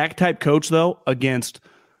coach though, against,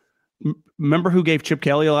 remember who gave Chip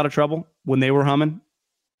Kelly a lot of trouble when they were humming?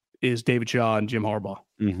 Is David Shaw and Jim Harbaugh.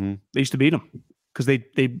 Mm-hmm. They used to beat them because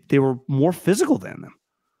they were more physical than them.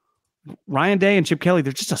 Ryan Day and Chip Kelly,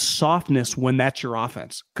 there's just a softness when that's your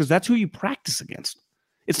offense because that's who you practice against.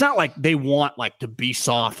 It's not like they want to be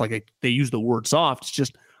soft, like they use the word soft. It's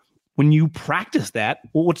just when you practice that,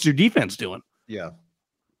 well, what's your defense doing? Yeah.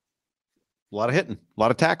 A lot of hitting, a lot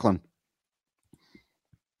of tackling.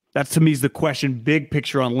 That to me is the question, big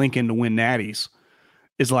picture on Lincoln to win natties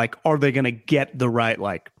is like, are they going to get the right,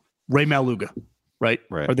 like Ray Maluga, right?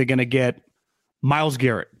 Are they going to get Myles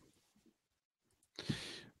Garrett?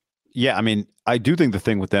 Yeah, I mean, I do think the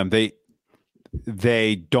thing with them,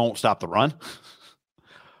 they don't stop the run,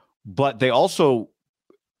 but they also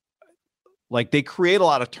they create a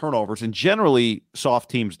lot of turnovers, and generally soft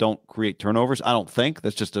teams don't create turnovers. I don't think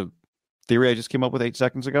that's just a theory I just came up with 8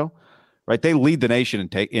 seconds ago, right? They lead the nation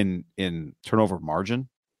in turnover margin.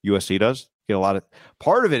 USC does get a lot of.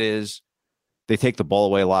 Part of it is they take the ball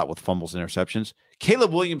away a lot with fumbles and interceptions.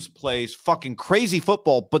 Caleb Williams plays fucking crazy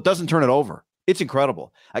football, but doesn't turn it over. It's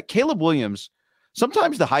incredible. Caleb Williams,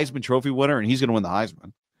 sometimes the Heisman Trophy winner, and he's going to win the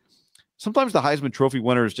Heisman. Sometimes the Heisman Trophy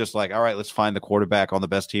winner is just like, all right, let's find the quarterback on the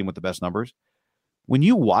best team with the best numbers. When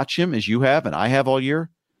you watch him, as you have and I have all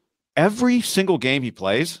year, every single game he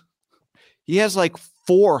plays, he has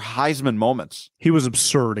 4 Heisman moments. He was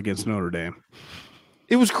absurd against Notre Dame.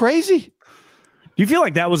 It was crazy. Do you feel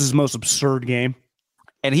like that was his most absurd game?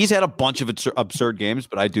 And he's had a bunch of absurd games,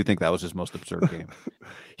 but I do think that was his most absurd game.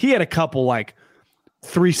 He had a couple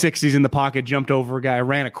 360s in the pocket, jumped over a guy,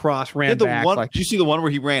 ran across, ran back. Did you see the one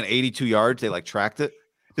where he ran 82 yards? They tracked it.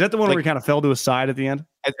 Is that the one where he kind of fell to his side at the end?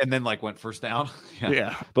 And then went first down?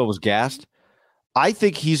 Yeah. But was gassed. I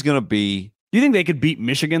think he's going to be. Do you think they could beat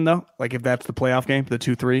Michigan, though? If that's the playoff game, the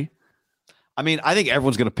 2-3? I mean, I think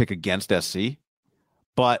everyone's going to pick against SC.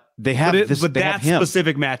 But they have that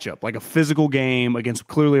specific matchup, a physical game against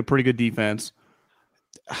clearly a pretty good defense.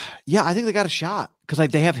 Yeah, I think they got a shot because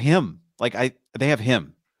they have him. They have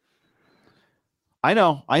him. I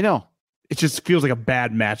know. It just feels like a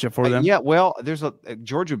bad matchup for them. Yeah, well,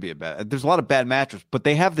 Georgia would be there's a lot of bad matchups, but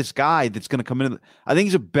they have this guy that's going to come in. I think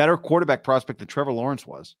he's a better quarterback prospect than Trevor Lawrence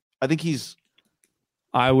was. I think he's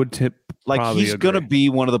I would tip like he's going to be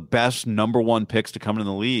one of the best number one picks to come in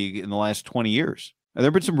the league in the last 20 years. And there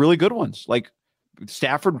have been some really good ones. Like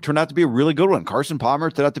Stafford turned out to be a really good one. Carson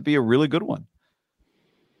Palmer turned out to be a really good one.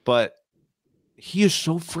 But he is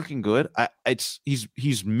so freaking good.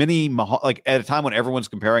 He's mini Mahomes, like at a time when everyone's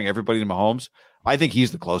comparing everybody to Mahomes. I think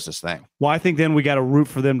he's the closest thing. Well, I think then we got to root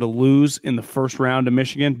for them to lose in the first round to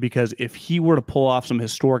Michigan, because if he were to pull off some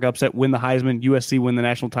historic upset, win the Heisman, USC win the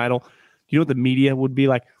national title, you know what the media would be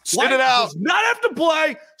like? Sit it out. Does not have to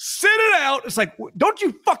play. Sit it out. It's like, don't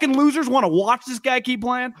you fucking losers want to watch this guy keep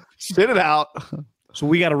playing? Sit it out. So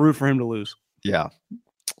we got to root for him to lose. Yeah.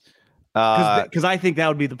 Because I think that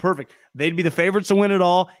would be the perfect. They'd be the favorites to win it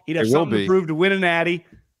all. He'd have something to prove to win a natty.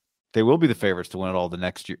 They will be the favorites to win it all the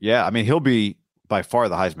next year. Yeah, I mean, he'll be by far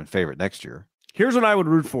the Heisman favorite next year. Here's what I would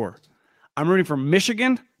root for. I'm rooting for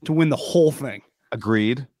Michigan to win the whole thing.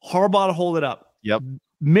 Agreed. Harbaugh to hold it up. Yep.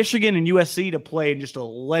 Michigan and USC to play in just a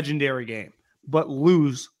legendary game, but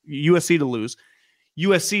lose. USC to lose.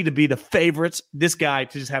 USC to be the favorites. This guy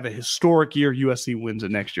to just have a historic year. USC wins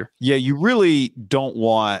it next year. Yeah, you really don't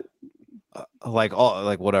want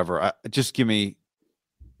whatever. Just give me.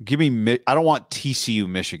 I don't want TCU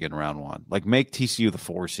Michigan round one. Like make TCU the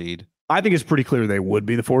 4 seed. I think it's pretty clear they would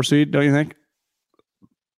be the 4 seed. Don't you think?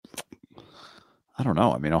 I don't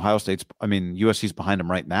know. I mean, USC's behind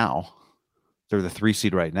them right now. They're the 3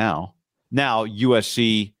 seed right now. Now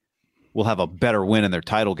USC will have a better win in their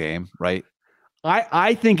title game, right?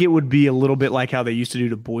 I think it would be a little bit like how they used to do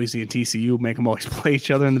to Boise and TCU, make them always play each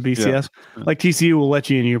other in the BCS. Yeah. Like TCU will let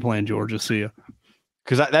you in, you're playing Georgia. See ya.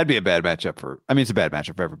 Because that'd be a bad matchup it's a bad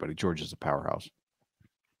matchup for everybody. Georgia's a powerhouse.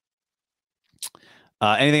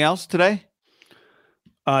 Anything else today?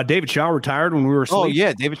 David Shaw retired when we were asleep. Oh,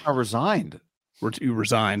 yeah. David Shaw resigned. You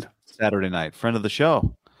resigned. Saturday night. Friend of the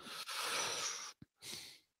show.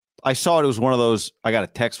 I saw it. It was one of those. I got a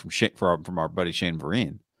text from our buddy Shane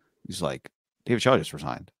Vereen. He's like, David Shaw just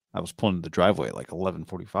resigned. I was pulling into the driveway at like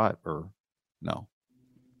 11:45 or no,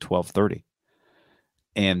 12:30.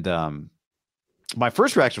 And my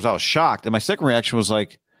first reaction was I was shocked. And my second reaction was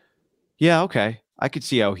like, yeah, okay. I could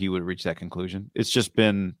see how he would reach that conclusion. It's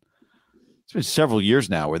been several years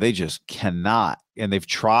now where they just cannot. And they've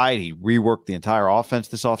tried. He reworked the entire offense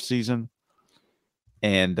this offseason.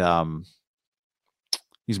 And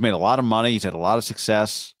he's made a lot of money. He's had a lot of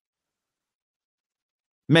success.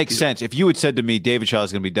 Makes sense. If you had said to me, David Shaw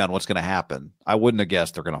is going to be done, what's going to happen? I wouldn't have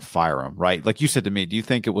guessed they're going to fire him, right? Like you said to me, do you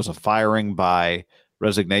think it was a firing by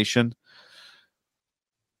resignation?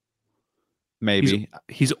 Maybe.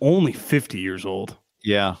 He's only 50 years old.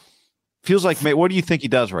 Yeah. Feels like, what do you think he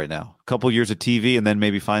does right now? A couple of years of TV and then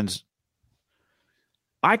maybe finds.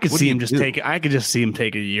 I could see him just take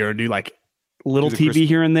a year and do like little TV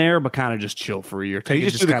here and there, but kind of just chill for a year. Can you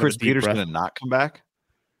just do the Chris Peterson and not come back?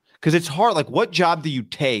 Because it's hard. Like, what job do you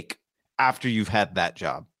take after you've had that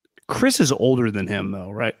job? Chris is older than him,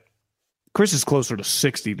 though, right? Chris is closer to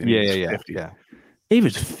 60 than he is 50. Yeah.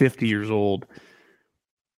 David's 50 years old.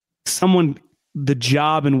 The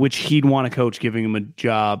job in which he'd want a coach giving him a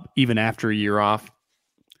job even after a year off.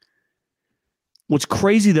 What's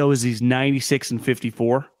crazy, though, is he's 96 and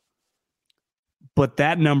 54. But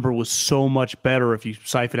that number was so much better if you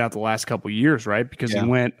siphon out the last couple of years, right? Because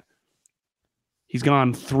he's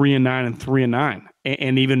gone 3-9 and 3-9.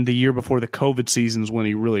 And even the year before the COVID seasons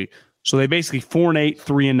when so they basically 4-8,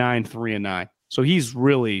 3-9, 3-9. So he's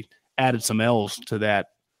really added some L's to that.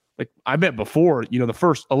 Like I bet before, the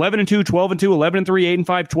first 11-2, 12-2, 11-3, 8-5,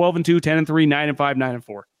 12-2, 10-3, 9-5,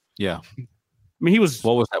 9-4. Yeah. I mean, he was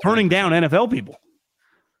turning down NFL people.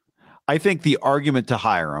 I think the argument to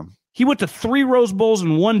hire him. He went to 3 Rose Bowls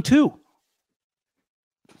and won 2.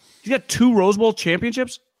 He's got 2 Rose Bowl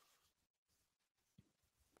championships.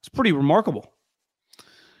 It's pretty remarkable.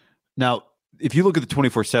 Now, if you look at the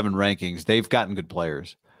 24/7 rankings, they've gotten good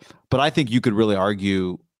players. But I think you could really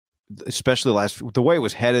argue, especially the way it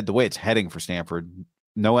was headed, the way it's heading for Stanford,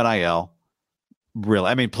 no NIL. Really,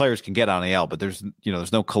 I mean, players can get on NIL, but there's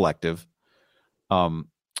no collective.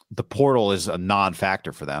 The portal is a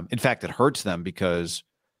non-factor for them. In fact, it hurts them because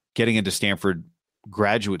getting into Stanford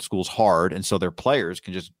graduate school's hard, and so their players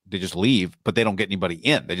they just leave, but they don't get anybody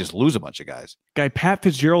in. They just lose a bunch of guys. Guy Pat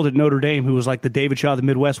Fitzgerald at Notre Dame, who was like the David Shaw of the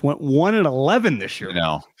Midwest, went 1-11 this year.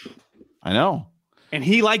 I know. And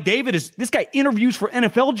he, like David, this guy interviews for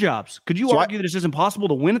NFL jobs. Could you argue that it's just impossible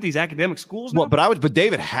to win at these academic schools now? Well, but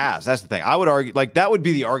David has. That's the thing. I would argue, like, that would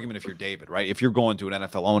be the argument if you're David, right? If you're going to an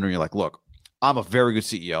NFL owner and you're like, look, I'm a very good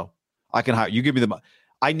CEO. I can hire you. Give me the money.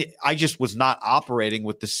 I just was not operating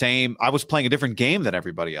with the same. I was playing a different game than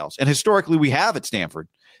everybody else. And historically, we have at Stanford.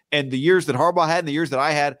 And the years that Harbaugh had and the years that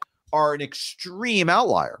I had, are an extreme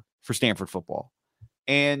outlier for Stanford football.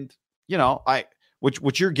 And,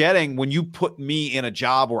 what you're getting when you put me in a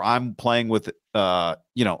job where I'm playing with, the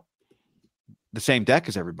same deck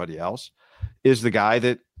as everybody else is the guy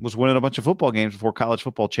that was winning a bunch of football games before college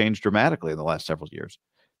football changed dramatically in the last several years.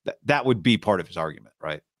 That would be part of his argument,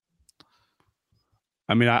 right?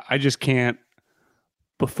 I mean, I just can't.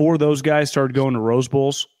 Before those guys started going to Rose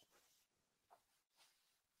Bowls,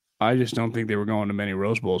 I just don't think they were going to many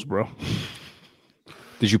Rose Bowls, bro.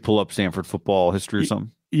 Did you pull up Stanford football history or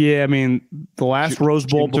something? Yeah, I mean, the last Rose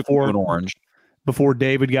Bowl before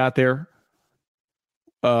David got there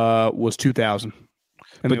was 2000.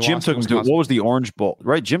 But Jim took him to what was the Orange Bowl,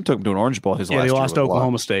 right? Jim took him to an Orange Bowl last year. Yeah, they lost to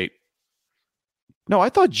Oklahoma State. No, I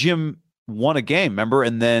thought Jim won a game, remember?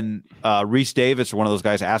 And then Reese Davis or one of those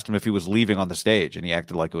guys asked him if he was leaving on the stage, and he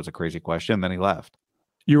acted like it was a crazy question, and then he left.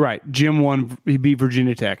 You're right. Jim won. He beat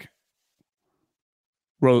Virginia Tech.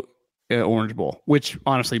 Orange Bowl, which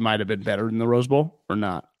honestly might have been better than the Rose Bowl or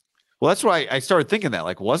not. Well, that's why I started thinking that.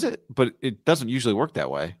 Like, was it? But it doesn't usually work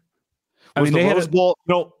that way. Was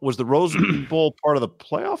the Rose Bowl part of the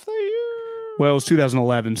playoff that year? Well, it was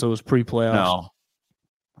 2011, so it was pre-playoffs. No,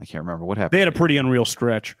 I can't remember what happened. They had a pretty unreal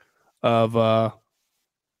stretch of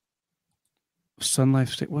Sun Life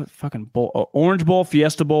State. What fucking bowl? Orange Bowl,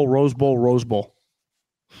 Fiesta Bowl, Rose Bowl, Rose Bowl.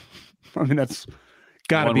 I mean, that's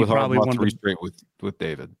got to be probably one of the straight with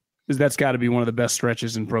David. That's got to be one of the best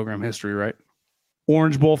stretches in program history, right?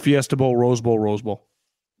 Orange Bowl, Fiesta Bowl, Rose Bowl, Rose Bowl.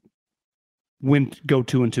 Go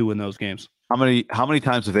 2-2 in those games. How many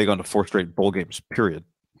times have they gone to 4 straight bowl games? Period.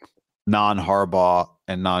 Non-Harbaugh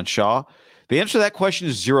and non-Shaw. The answer to that question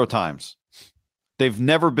is 0 times. They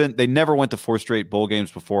never went to 4 straight bowl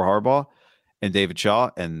games before Harbaugh and David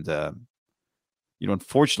Shaw. And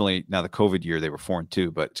unfortunately, now the COVID year they were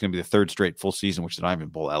 4-2, but it's going to be the 3rd straight full season, which they're not even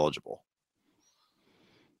bowl eligible.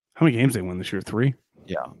 How many games they win this year? 3?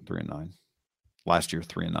 Yeah, 3-9. Last year,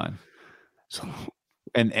 3-9. So,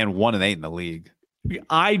 and 1-8 in the league.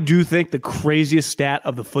 I do think the craziest stat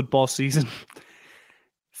of the football season: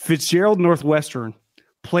 Fitzgerald Northwestern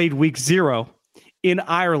played week 0 in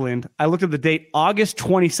Ireland. I looked at the date, August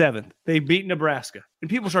 27th. They beat Nebraska,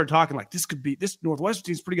 and people started talking like this Northwestern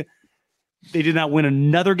team's pretty good. They did not win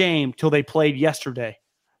another game till they played yesterday.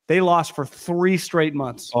 They lost for 3 straight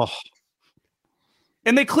months. Oh.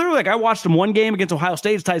 And they clearly, I watched them one game against Ohio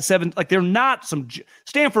State. It's tied 7. They're not some.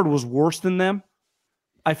 Stanford was worse than them,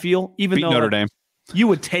 I feel. Even beat though Notre Dame, you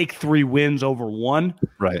would take 3 wins over 1,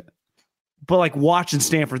 right? But watching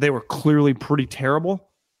Stanford, they were clearly pretty terrible.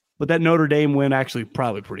 But that Notre Dame win actually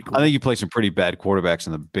probably pretty cool. I think you play some pretty bad quarterbacks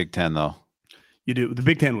in the Big Ten, though. You do. The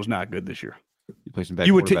Big Ten was not good this year. You play some bad.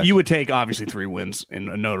 You would take obviously 3 wins in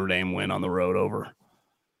a Notre Dame win on the road over.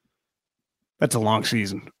 That's a long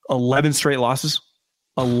season. 11 straight losses.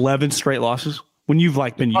 11 straight losses when you've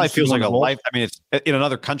been used to feels like a life. I mean, it's in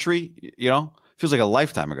another country, feels like a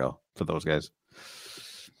lifetime ago for those guys.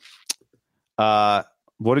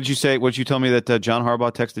 What did you say? What did you tell me that John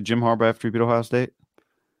Harbaugh texted Jim Harbaugh after he beat Ohio State?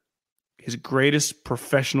 His greatest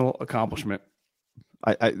professional accomplishment.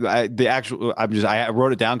 I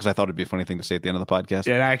wrote it down because I thought it'd be a funny thing to say at the end of the podcast.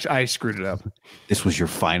 Yeah, I screwed it up. This was your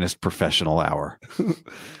finest professional hour.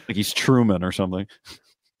 Like he's Truman or something.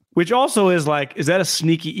 Which also is is that a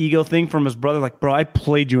sneaky ego thing from his brother? Like, bro, I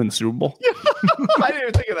played you in the Super Bowl. I didn't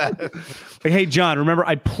even think of that. Hey, John, remember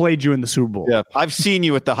I played you in the Super Bowl. Yeah, I've seen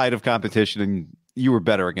you at the height of competition, and you were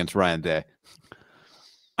better against Ryan Day.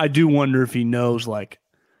 I do wonder if he knows,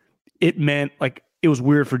 it meant, it was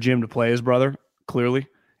weird for Jim to play his brother, clearly.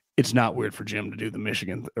 It's not weird for Jim to do the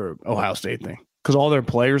Michigan or Ohio State thing. Because all their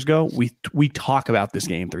players go, we talk about this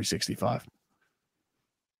game 365.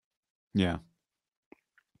 Yeah.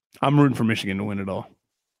 I'm rooting for Michigan to win it all.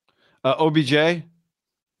 OBJ,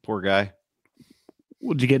 poor guy.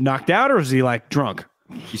 Did you get knocked out or is he drunk?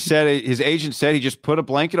 He said his agent said he just put a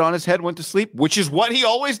blanket on his head, went to sleep, which is what he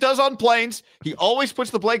always does on planes. He always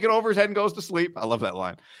puts the blanket over his head and goes to sleep. I love that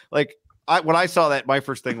line. When I saw that, my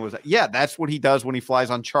first thing was, yeah, that's what he does when he flies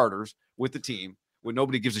on charters with the team, when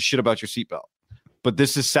nobody gives a shit about your seatbelt. But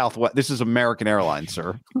this is Southwest. This is American Airlines,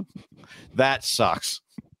 sir. That sucks.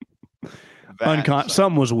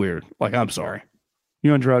 Something was weird. I'm sorry.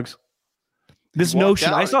 You on drugs? This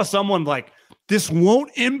notion. I saw someone this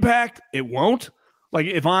won't impact. It won't.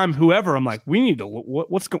 If I'm whoever, I'm we need to.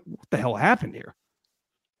 What the hell happened here?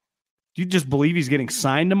 Do you just believe he's getting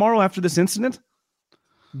signed tomorrow after this incident?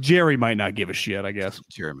 Jerry might not give a shit, I guess.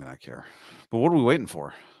 Jerry may not care. But what are we waiting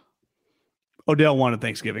for? Odell wanted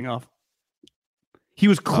Thanksgiving off. He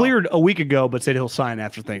was cleared a week ago, but said he'll sign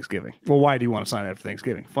after Thanksgiving. Well, why do you want to sign after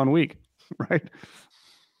Thanksgiving? Fun week, right?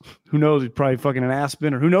 Who knows? He's probably fucking an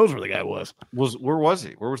Aspen, or who knows where the guy was. Where was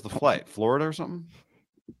he? Where was the flight? Florida or something?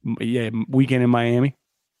 Yeah, weekend in Miami.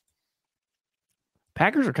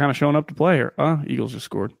 Packers are kind of showing up to play here. Eagles just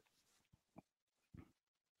scored.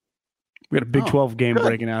 We got a Big 12 game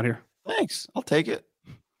breaking out here. Thanks. I'll take it.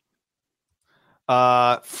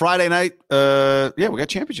 Friday night. We got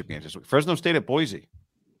championship games this week. Fresno State at Boise.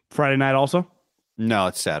 Friday night also? No,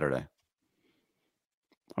 it's Saturday.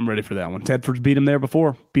 I'm ready for that one. Tedford's beat him there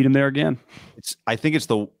before. Beat him there again. I think it's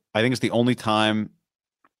the only time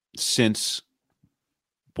since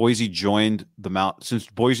Boise joined the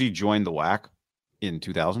WAC in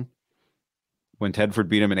 2000, when Tedford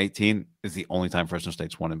beat him in 18, is the only time Fresno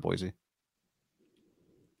State's won in Boise.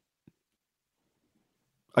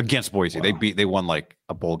 Against Boise. Wow. They won like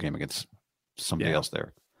a bowl game against somebody else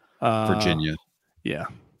there. Virginia. Yeah.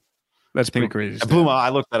 That's pretty crazy. Boom, I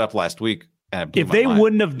looked that up last week. If they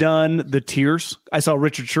wouldn't have done the tiers, I saw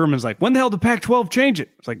Richard Sherman's like, when the hell did Pac-12 change it?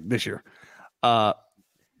 It's like this year.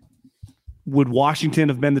 Would Washington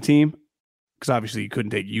have been the team? Because obviously you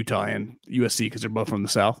couldn't take Utah and USC because they're both from the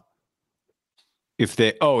South. If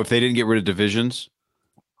they didn't get rid of divisions,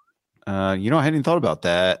 I hadn't even thought about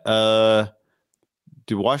that.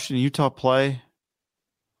 Did Washington and Utah play?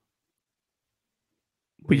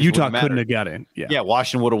 But Utah couldn't have got in. Yeah,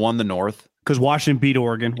 Washington would have won the North. Because Washington beat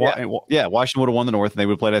Oregon. Washington would have won the North, and they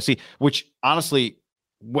would have played SC, which honestly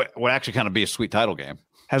would actually kind of be a sweet title game.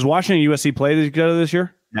 Has Washington and USC played each other this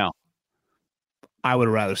year? No. I would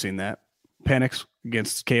have rather seen that. Penix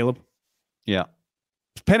against Caleb. Yeah.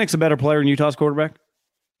 Is Penix a better player than Utah's quarterback?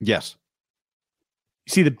 Yes.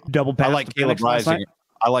 You see the double pass? I like Caleb Rising.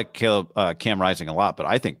 I like Cam Rising a lot, but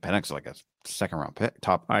I think Penix is like a second-round pick.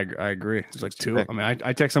 Top. I agree. It's like two. I mean, I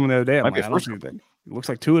texted someone the other day. I'm like, it looks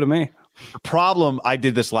like two to me. The problem, I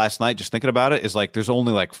did this last night just thinking about it, is like there's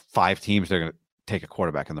only like 5 teams that are going to take a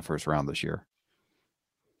quarterback in the first round this year.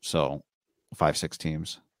 So 5-6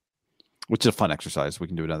 teams, which is a fun exercise. We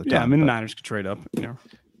can do another time. Yeah, I mean, the Niners could trade up.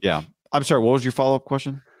 Yeah. I'm sorry. What was your follow-up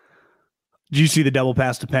question? Did you see the double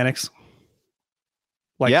pass to Penix?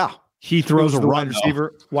 He throws the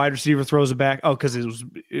wide receiver throws it back. Oh, because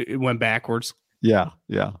it went backwards. Yeah.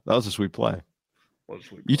 That was a sweet play.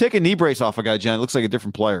 You take a knee brace off a guy, Jen, it looks like a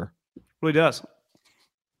different player. Really does.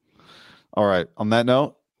 All right. On that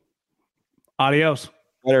note, adios.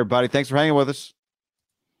 All right, everybody. Thanks for hanging with us.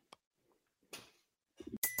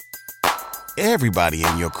 Everybody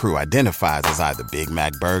in your crew identifies as either Big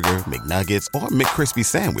Mac Burger, McNuggets, or McCrispy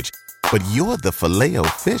Sandwich. But you're the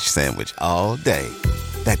Filet-O-Fish Sandwich all day.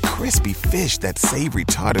 That crispy fish, that savory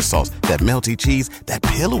tartar sauce, that melty cheese, that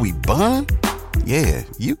pillowy bun. Yeah,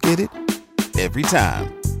 you get it. Every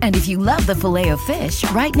time. And if you love the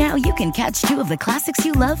Filet-O-Fish, right now you can catch 2 of the classics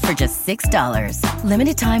you love for just $6.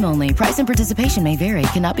 Limited time only. Price and participation may vary.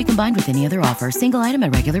 Cannot be combined with any other offer. Single item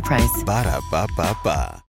at regular price. Ba-da-ba-ba-ba.